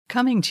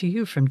Coming to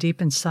you from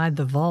deep inside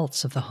the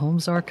vaults of the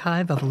Holmes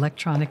Archive of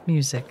Electronic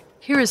Music,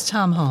 here is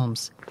Tom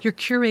Holmes, your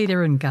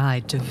curator and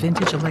guide to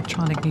vintage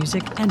electronic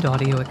music and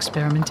audio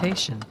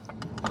experimentation.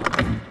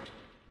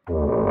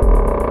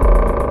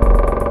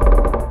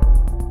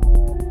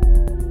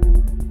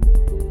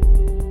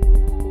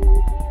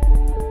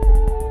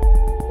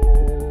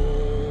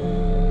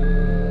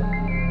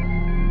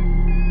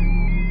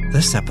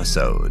 This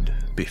episode,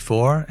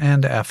 Before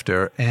and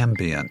After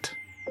Ambient.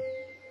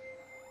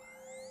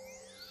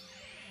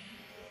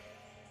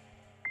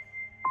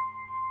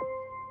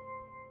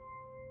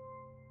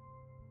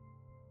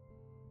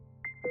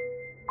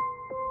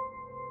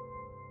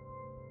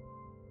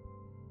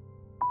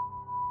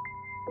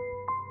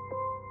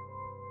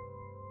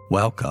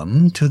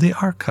 Welcome to the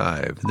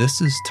archive. This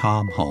is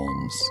Tom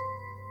Holmes.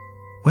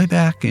 Way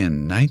back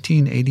in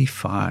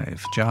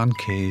 1985, John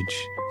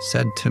Cage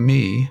said to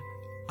me,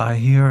 "I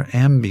hear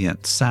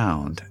ambient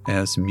sound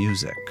as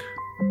music."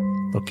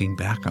 Looking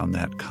back on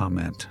that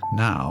comment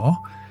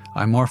now,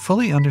 I more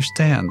fully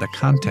understand the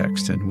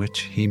context in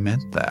which he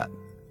meant that.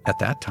 At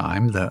that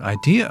time, the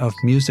idea of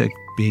music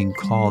being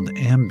called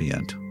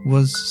ambient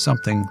was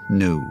something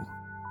new.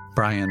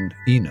 Brian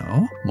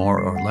Eno,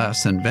 more or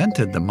less,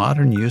 invented the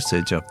modern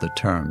usage of the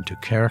term to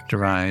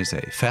characterize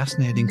a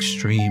fascinating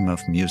stream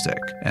of music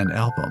and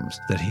albums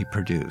that he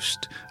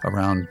produced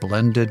around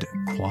blended,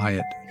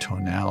 quiet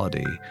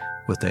tonality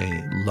with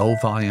a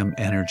low-volume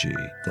energy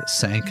that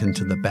sank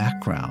into the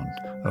background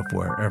of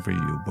wherever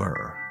you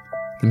were.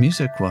 The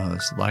music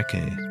was like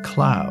a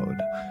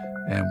cloud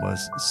and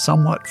was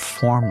somewhat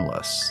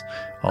formless,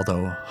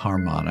 although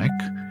harmonic,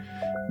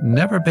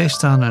 never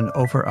based on an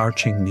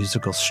overarching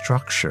musical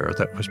structure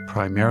that was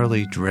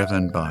primarily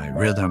driven by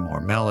rhythm or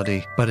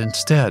melody, but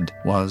instead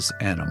was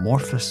an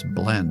amorphous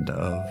blend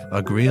of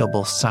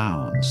agreeable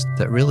sounds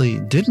that really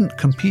didn't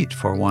compete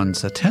for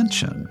one's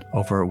attention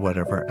over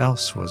whatever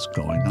else was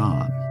going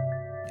on.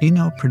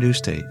 Eno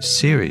produced a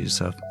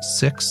series of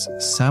 6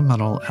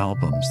 seminal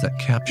albums that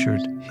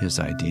captured his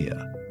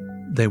idea.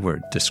 They were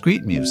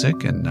Discrete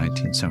Music in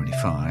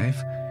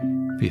 1975,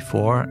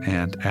 Before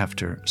and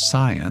After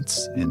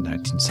Science in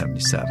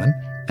 1977,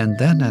 and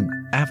then an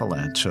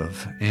avalanche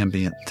of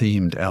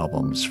ambient-themed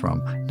albums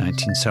from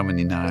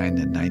 1979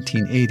 and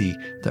 1980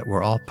 that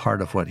were all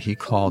part of what he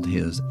called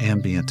his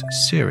Ambient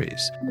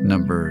series,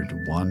 numbered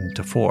 1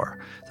 to 4.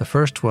 The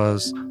first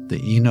was the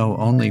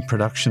Eno-only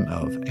production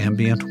of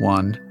Ambient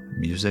 1,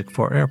 Music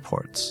for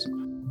Airports,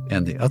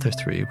 and the other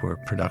 3 were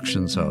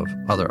productions of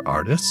other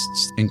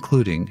artists,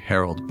 including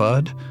Harold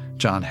Budd,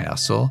 John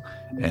Hassell,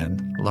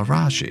 and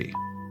Laraji.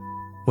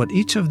 What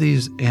each of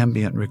these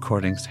ambient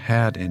recordings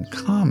had in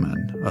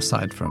common,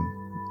 aside from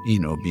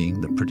Eno being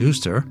the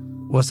producer,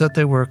 was that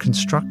they were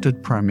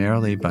constructed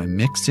primarily by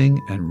mixing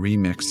and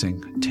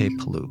remixing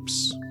tape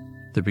loops.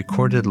 The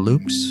recorded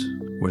loops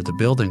were the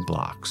building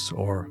blocks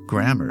or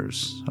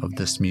grammars of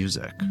this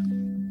music.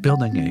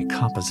 Building a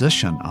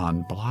composition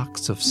on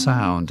blocks of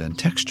sound and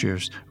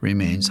textures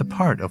remains a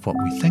part of what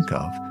we think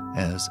of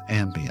as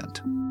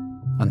ambient.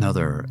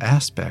 Another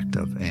aspect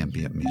of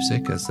ambient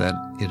music is that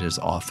it is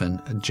often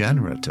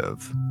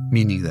generative,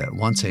 meaning that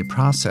once a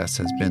process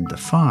has been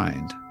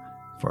defined,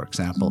 for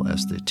example,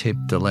 as the tape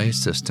delay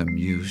system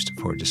used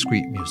for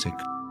discrete music,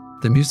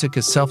 the music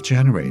is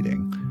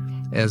self-generating.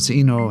 As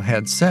Eno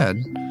had said,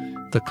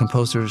 the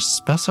composer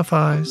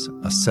specifies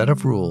a set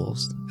of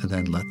rules and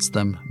then lets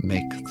them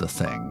make the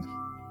thing.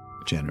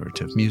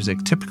 Generative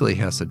music typically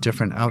has a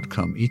different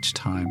outcome each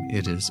time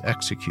it is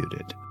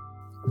executed.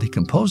 The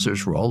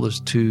composer's role is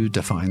to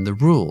define the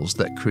rules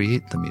that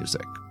create the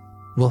music.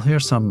 We'll hear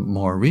some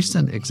more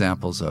recent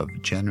examples of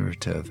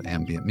generative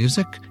ambient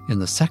music in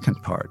the second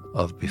part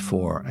of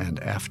Before and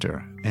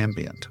After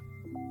Ambient.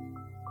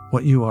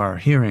 What you are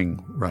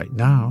hearing right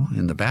now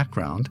in the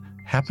background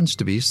happens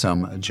to be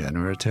some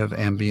generative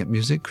ambient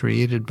music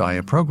created by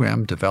a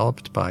program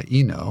developed by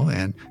Eno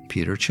and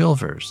Peter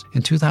Chilvers.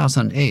 In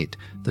 2008,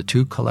 the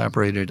two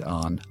collaborated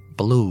on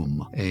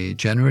Bloom, a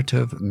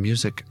generative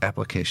music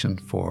application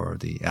for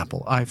the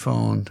Apple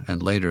iPhone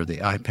and later the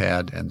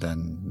iPad and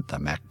then the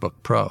MacBook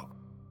Pro.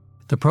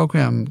 The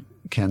program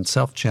can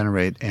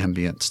self-generate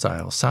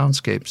ambient-style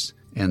soundscapes,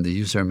 and the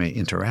user may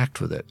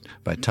interact with it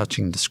by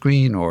touching the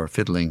screen or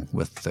fiddling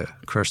with the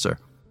cursor.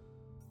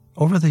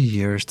 Over the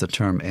years, the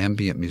term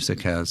ambient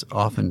music has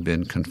often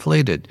been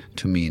conflated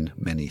to mean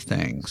many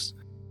things.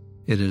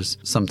 It is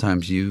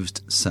sometimes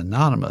used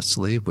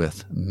synonymously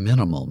with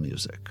minimal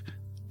music,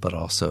 but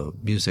also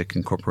music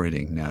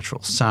incorporating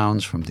natural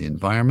sounds from the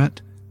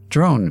environment,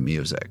 drone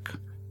music,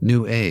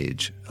 new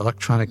age,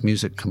 electronic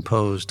music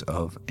composed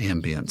of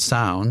ambient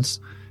sounds,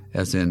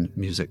 as in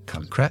musique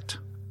concrète,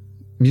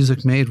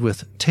 music made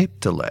with tape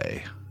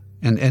delay,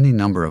 and any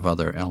number of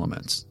other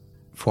elements.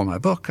 For my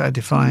book, I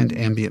defined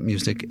ambient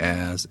music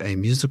as a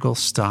musical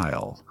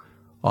style,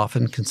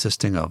 often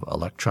consisting of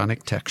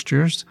electronic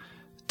textures,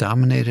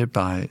 dominated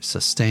by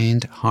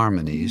sustained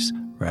harmonies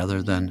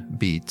rather than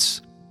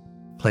beats,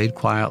 played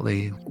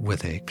quietly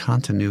with a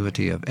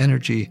continuity of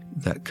energy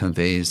that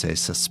conveys a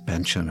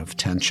suspension of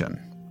tension.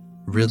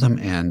 rhythm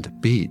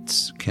and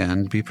beats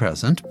can be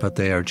present, but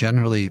they are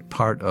generally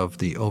part of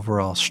the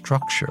overall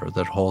structure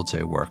that holds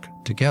a work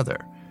together,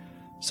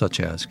 such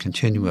as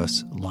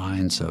continuous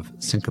lines of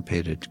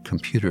syncopated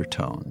computer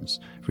tones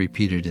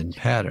repeated in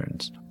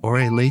patterns, or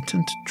a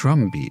latent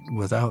drum beat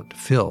without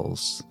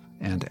fills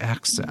and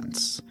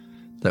accents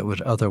that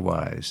would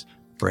otherwise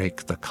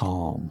break the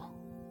calm.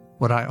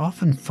 What I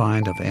often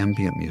find of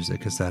ambient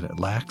music is that it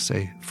lacks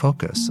a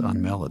focus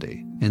on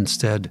melody,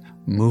 instead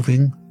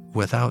moving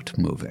without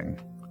moving,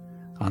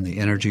 on the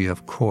energy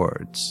of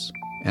chords,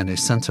 and a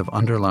sense of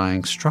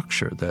underlying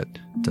structure that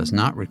does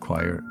not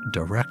require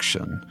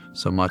direction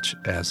so much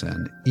as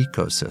an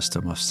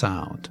ecosystem of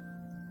sound.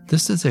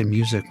 This is a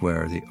music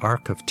where the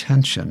arc of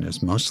tension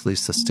is mostly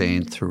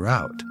sustained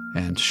throughout,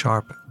 and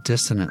sharp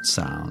dissonant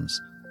sounds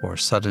or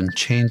sudden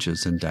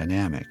changes in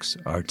dynamics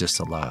are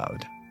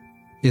disallowed.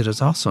 It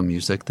is also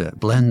music that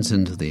blends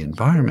into the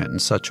environment in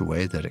such a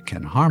way that it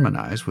can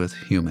harmonize with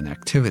human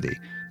activity,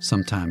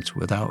 sometimes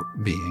without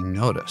being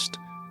noticed.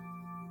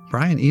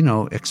 Brian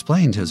Eno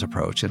explained his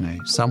approach in a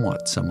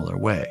somewhat similar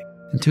way.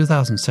 In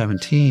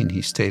 2017,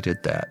 he stated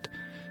that,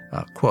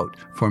 quote,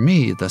 "For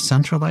me, the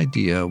central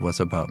idea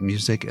was about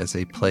music as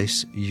a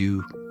place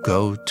you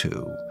go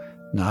to,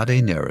 not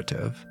a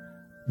narrative,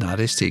 not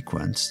a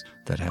sequence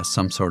that has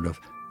some sort of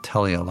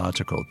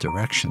teleological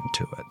direction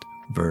to it.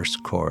 Verse,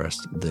 chorus,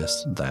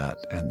 this, that,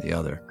 and the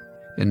other.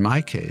 In my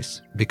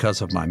case,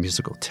 because of my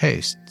musical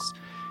tastes,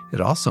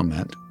 it also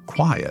meant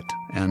quiet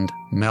and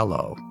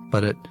mellow,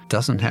 but it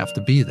doesn't have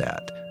to be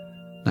that.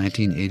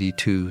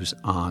 1982's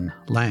On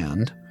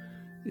Land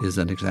is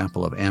an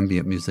example of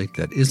ambient music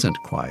that isn't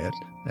quiet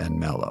and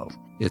mellow.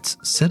 It's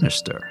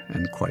sinister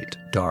and quite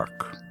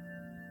dark.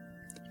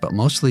 But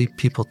mostly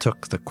people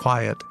took the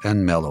quiet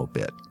and mellow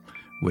bit,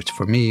 which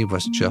for me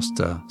was just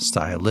a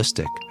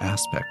stylistic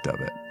aspect of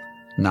it,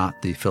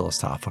 not the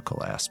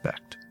philosophical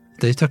aspect.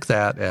 They took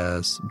that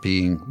as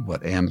being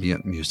what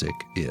ambient music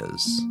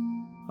is,"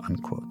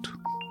 unquote.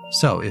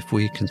 So if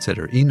we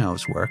consider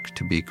Eno's work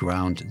to be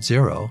ground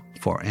zero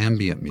for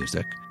ambient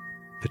music,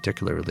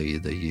 particularly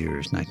the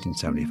years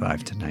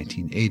 1975 to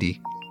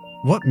 1980,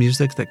 what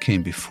music that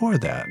came before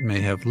that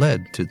may have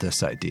led to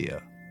this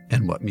idea,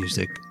 and what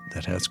music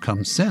that has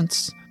come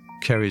since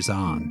carries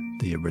on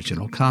the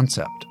original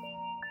concept?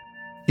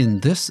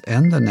 In this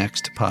and the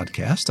next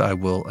podcast, I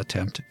will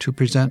attempt to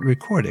present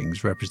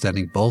recordings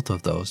representing both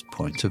of those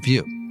points of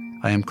view.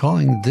 I am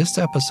calling this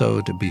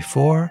episode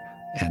Before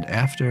and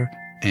After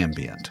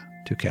Ambient.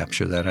 To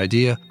capture that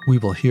idea, we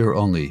will hear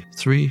only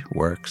 3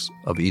 works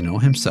of Eno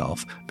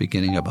himself,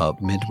 beginning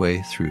about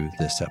midway through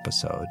this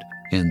episode.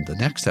 In the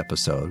next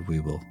episode, we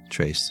will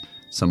trace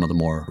some of the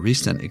more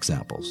recent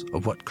examples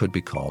of what could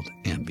be called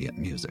ambient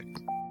music.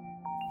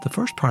 The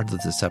first part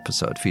of this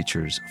episode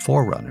features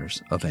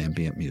forerunners of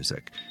ambient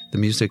music. The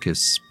music is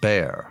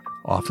spare,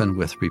 often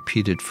with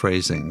repeated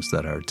phrasings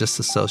that are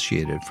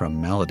disassociated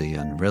from melody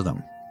and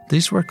rhythm.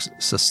 These works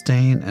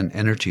sustain an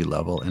energy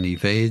level and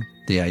evade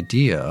the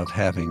idea of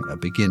having a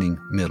beginning,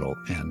 middle,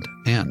 and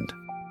end.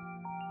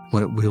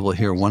 We will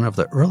hear one of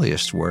the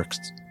earliest works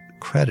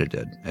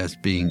credited as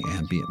being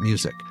ambient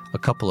music, a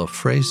couple of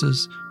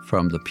phrases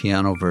from the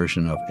piano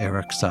version of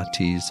Erik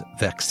Satie's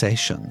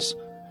Vexations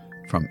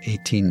from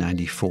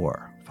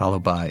 1894,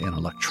 followed by an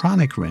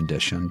electronic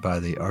rendition by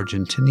the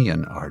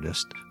Argentinian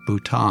artist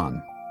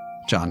Bhutan.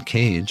 John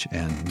Cage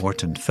and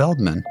Morton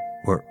Feldman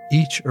were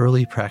each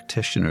early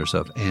practitioners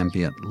of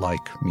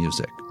ambient-like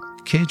music.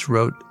 Cage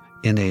wrote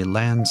In a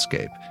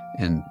Landscape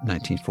in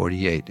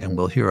 1948, and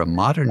we'll hear a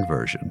modern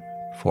version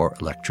for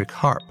electric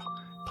harp,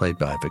 played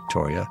by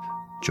Victoria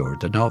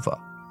Jordanova.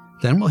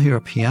 Then we'll hear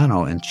a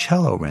piano and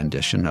cello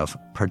rendition of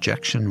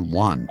Projection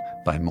 1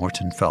 by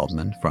Morton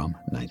Feldman from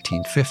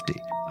 1950.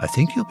 I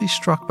think you'll be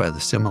struck by the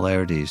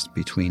similarities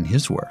between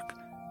his work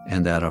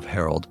and that of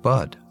Harold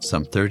Budd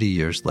some 30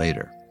 years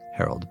later.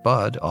 Harold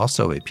Budd,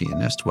 also a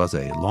pianist, was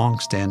a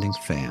long-standing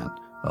fan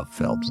of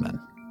Feldman.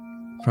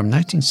 From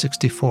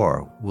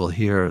 1964, we'll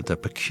hear the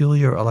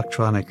peculiar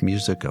electronic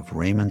music of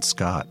Raymond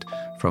Scott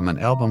from an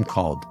album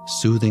called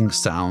Soothing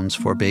Sounds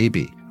for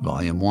Baby,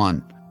 Volume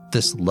 1.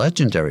 This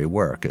legendary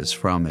work is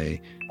from a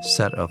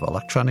set of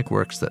electronic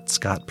works that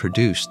Scott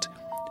produced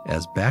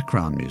as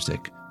background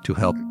music to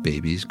help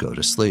babies go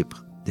to sleep.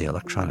 The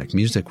electronic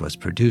music was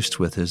produced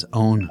with his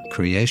own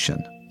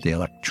creation, the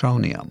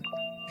Electronium,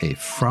 a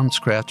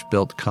from-scratch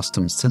built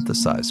custom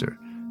synthesizer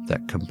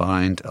that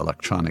combined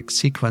electronic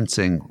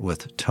sequencing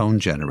with tone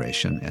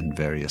generation and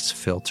various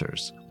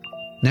filters.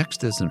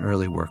 Next is an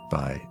early work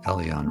by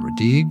Eliane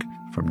Radigue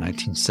from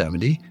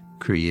 1970,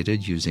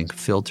 created using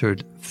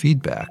filtered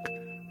feedback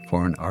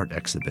for an art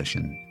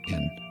exhibition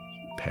in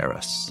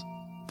Paris.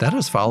 That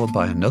is followed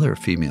by another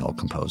female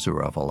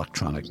composer of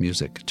electronic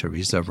music,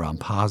 Teresa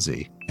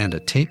Rampazzi, and a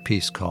tape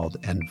piece called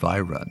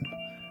Environ,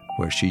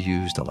 where she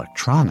used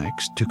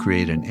electronics to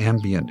create an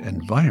ambient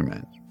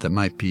environment that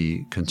might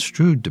be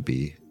construed to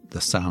be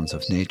the sounds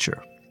of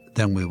nature.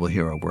 Then we will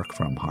hear a work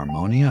from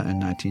Harmonia in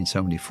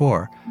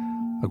 1974,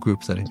 a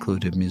group that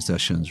included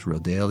musicians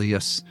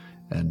Rodelius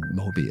and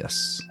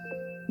Mobius.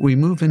 We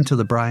move into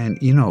the Brian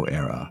Eno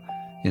era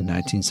in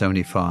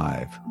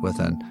 1975 with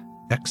an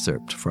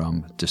excerpt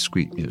from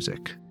Discrete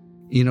Music.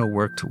 Eno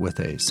worked with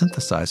a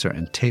synthesizer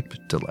and tape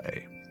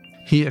delay.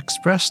 He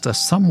expressed a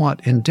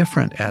somewhat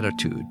indifferent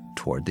attitude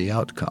toward the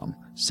outcome,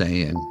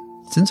 saying,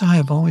 "Since I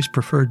have always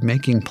preferred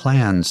making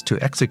plans to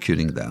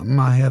executing them,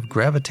 I have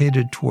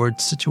gravitated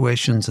toward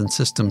situations and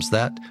systems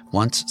that,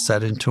 once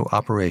set into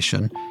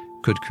operation,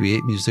 could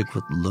create music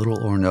with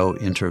little or no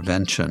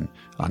intervention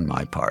on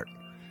my part.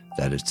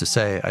 That is to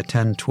say, I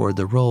tend toward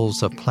the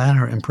roles of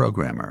planner and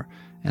programmer,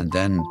 and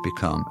then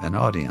become an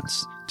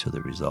audience to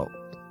the result."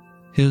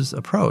 His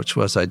approach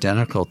was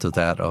identical to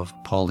that of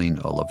Pauline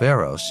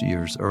Oliveros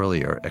years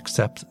earlier,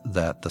 except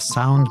that the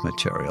sound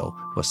material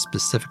was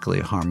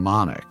specifically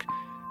harmonic,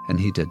 and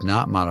he did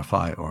not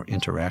modify or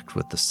interact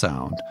with the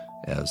sound,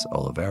 as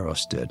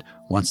Oliveros did,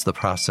 once the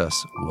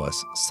process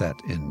was set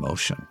in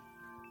motion.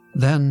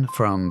 Then,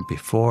 from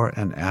Before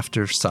and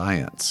After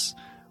Science,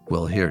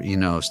 we'll hear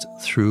Eno's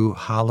Through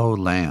Hollow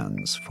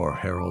Lands for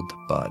Harold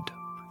Budd.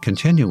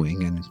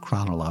 Continuing in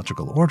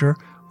chronological order,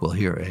 we'll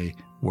hear a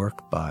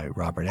work by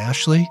Robert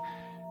Ashley,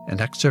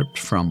 an excerpt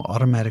from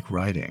Automatic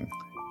Writing,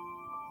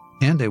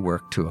 and a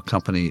work to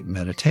accompany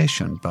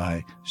meditation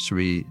by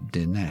Sri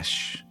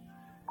Dinesh.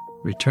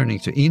 Returning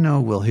to Eno,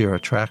 we'll hear a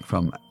track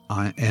from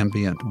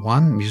Ambient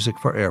 1, Music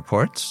for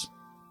Airports,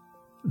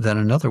 then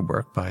another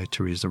work by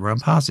Teresa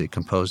Rampazzi,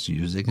 composed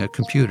using a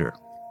computer,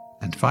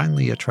 and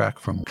finally a track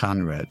from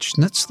Konrad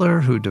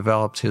Schnitzler, who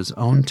developed his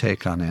own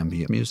take on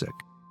ambient music.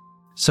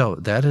 So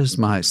that is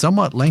my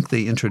somewhat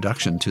lengthy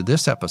introduction to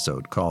this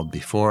episode called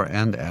Before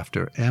and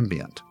After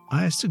Ambient.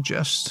 I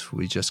suggest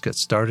we just get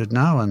started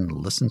now and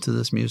listen to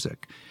this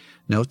music.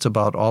 Notes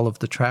about all of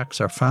the tracks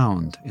are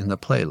found in the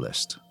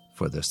playlist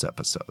for this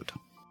episode.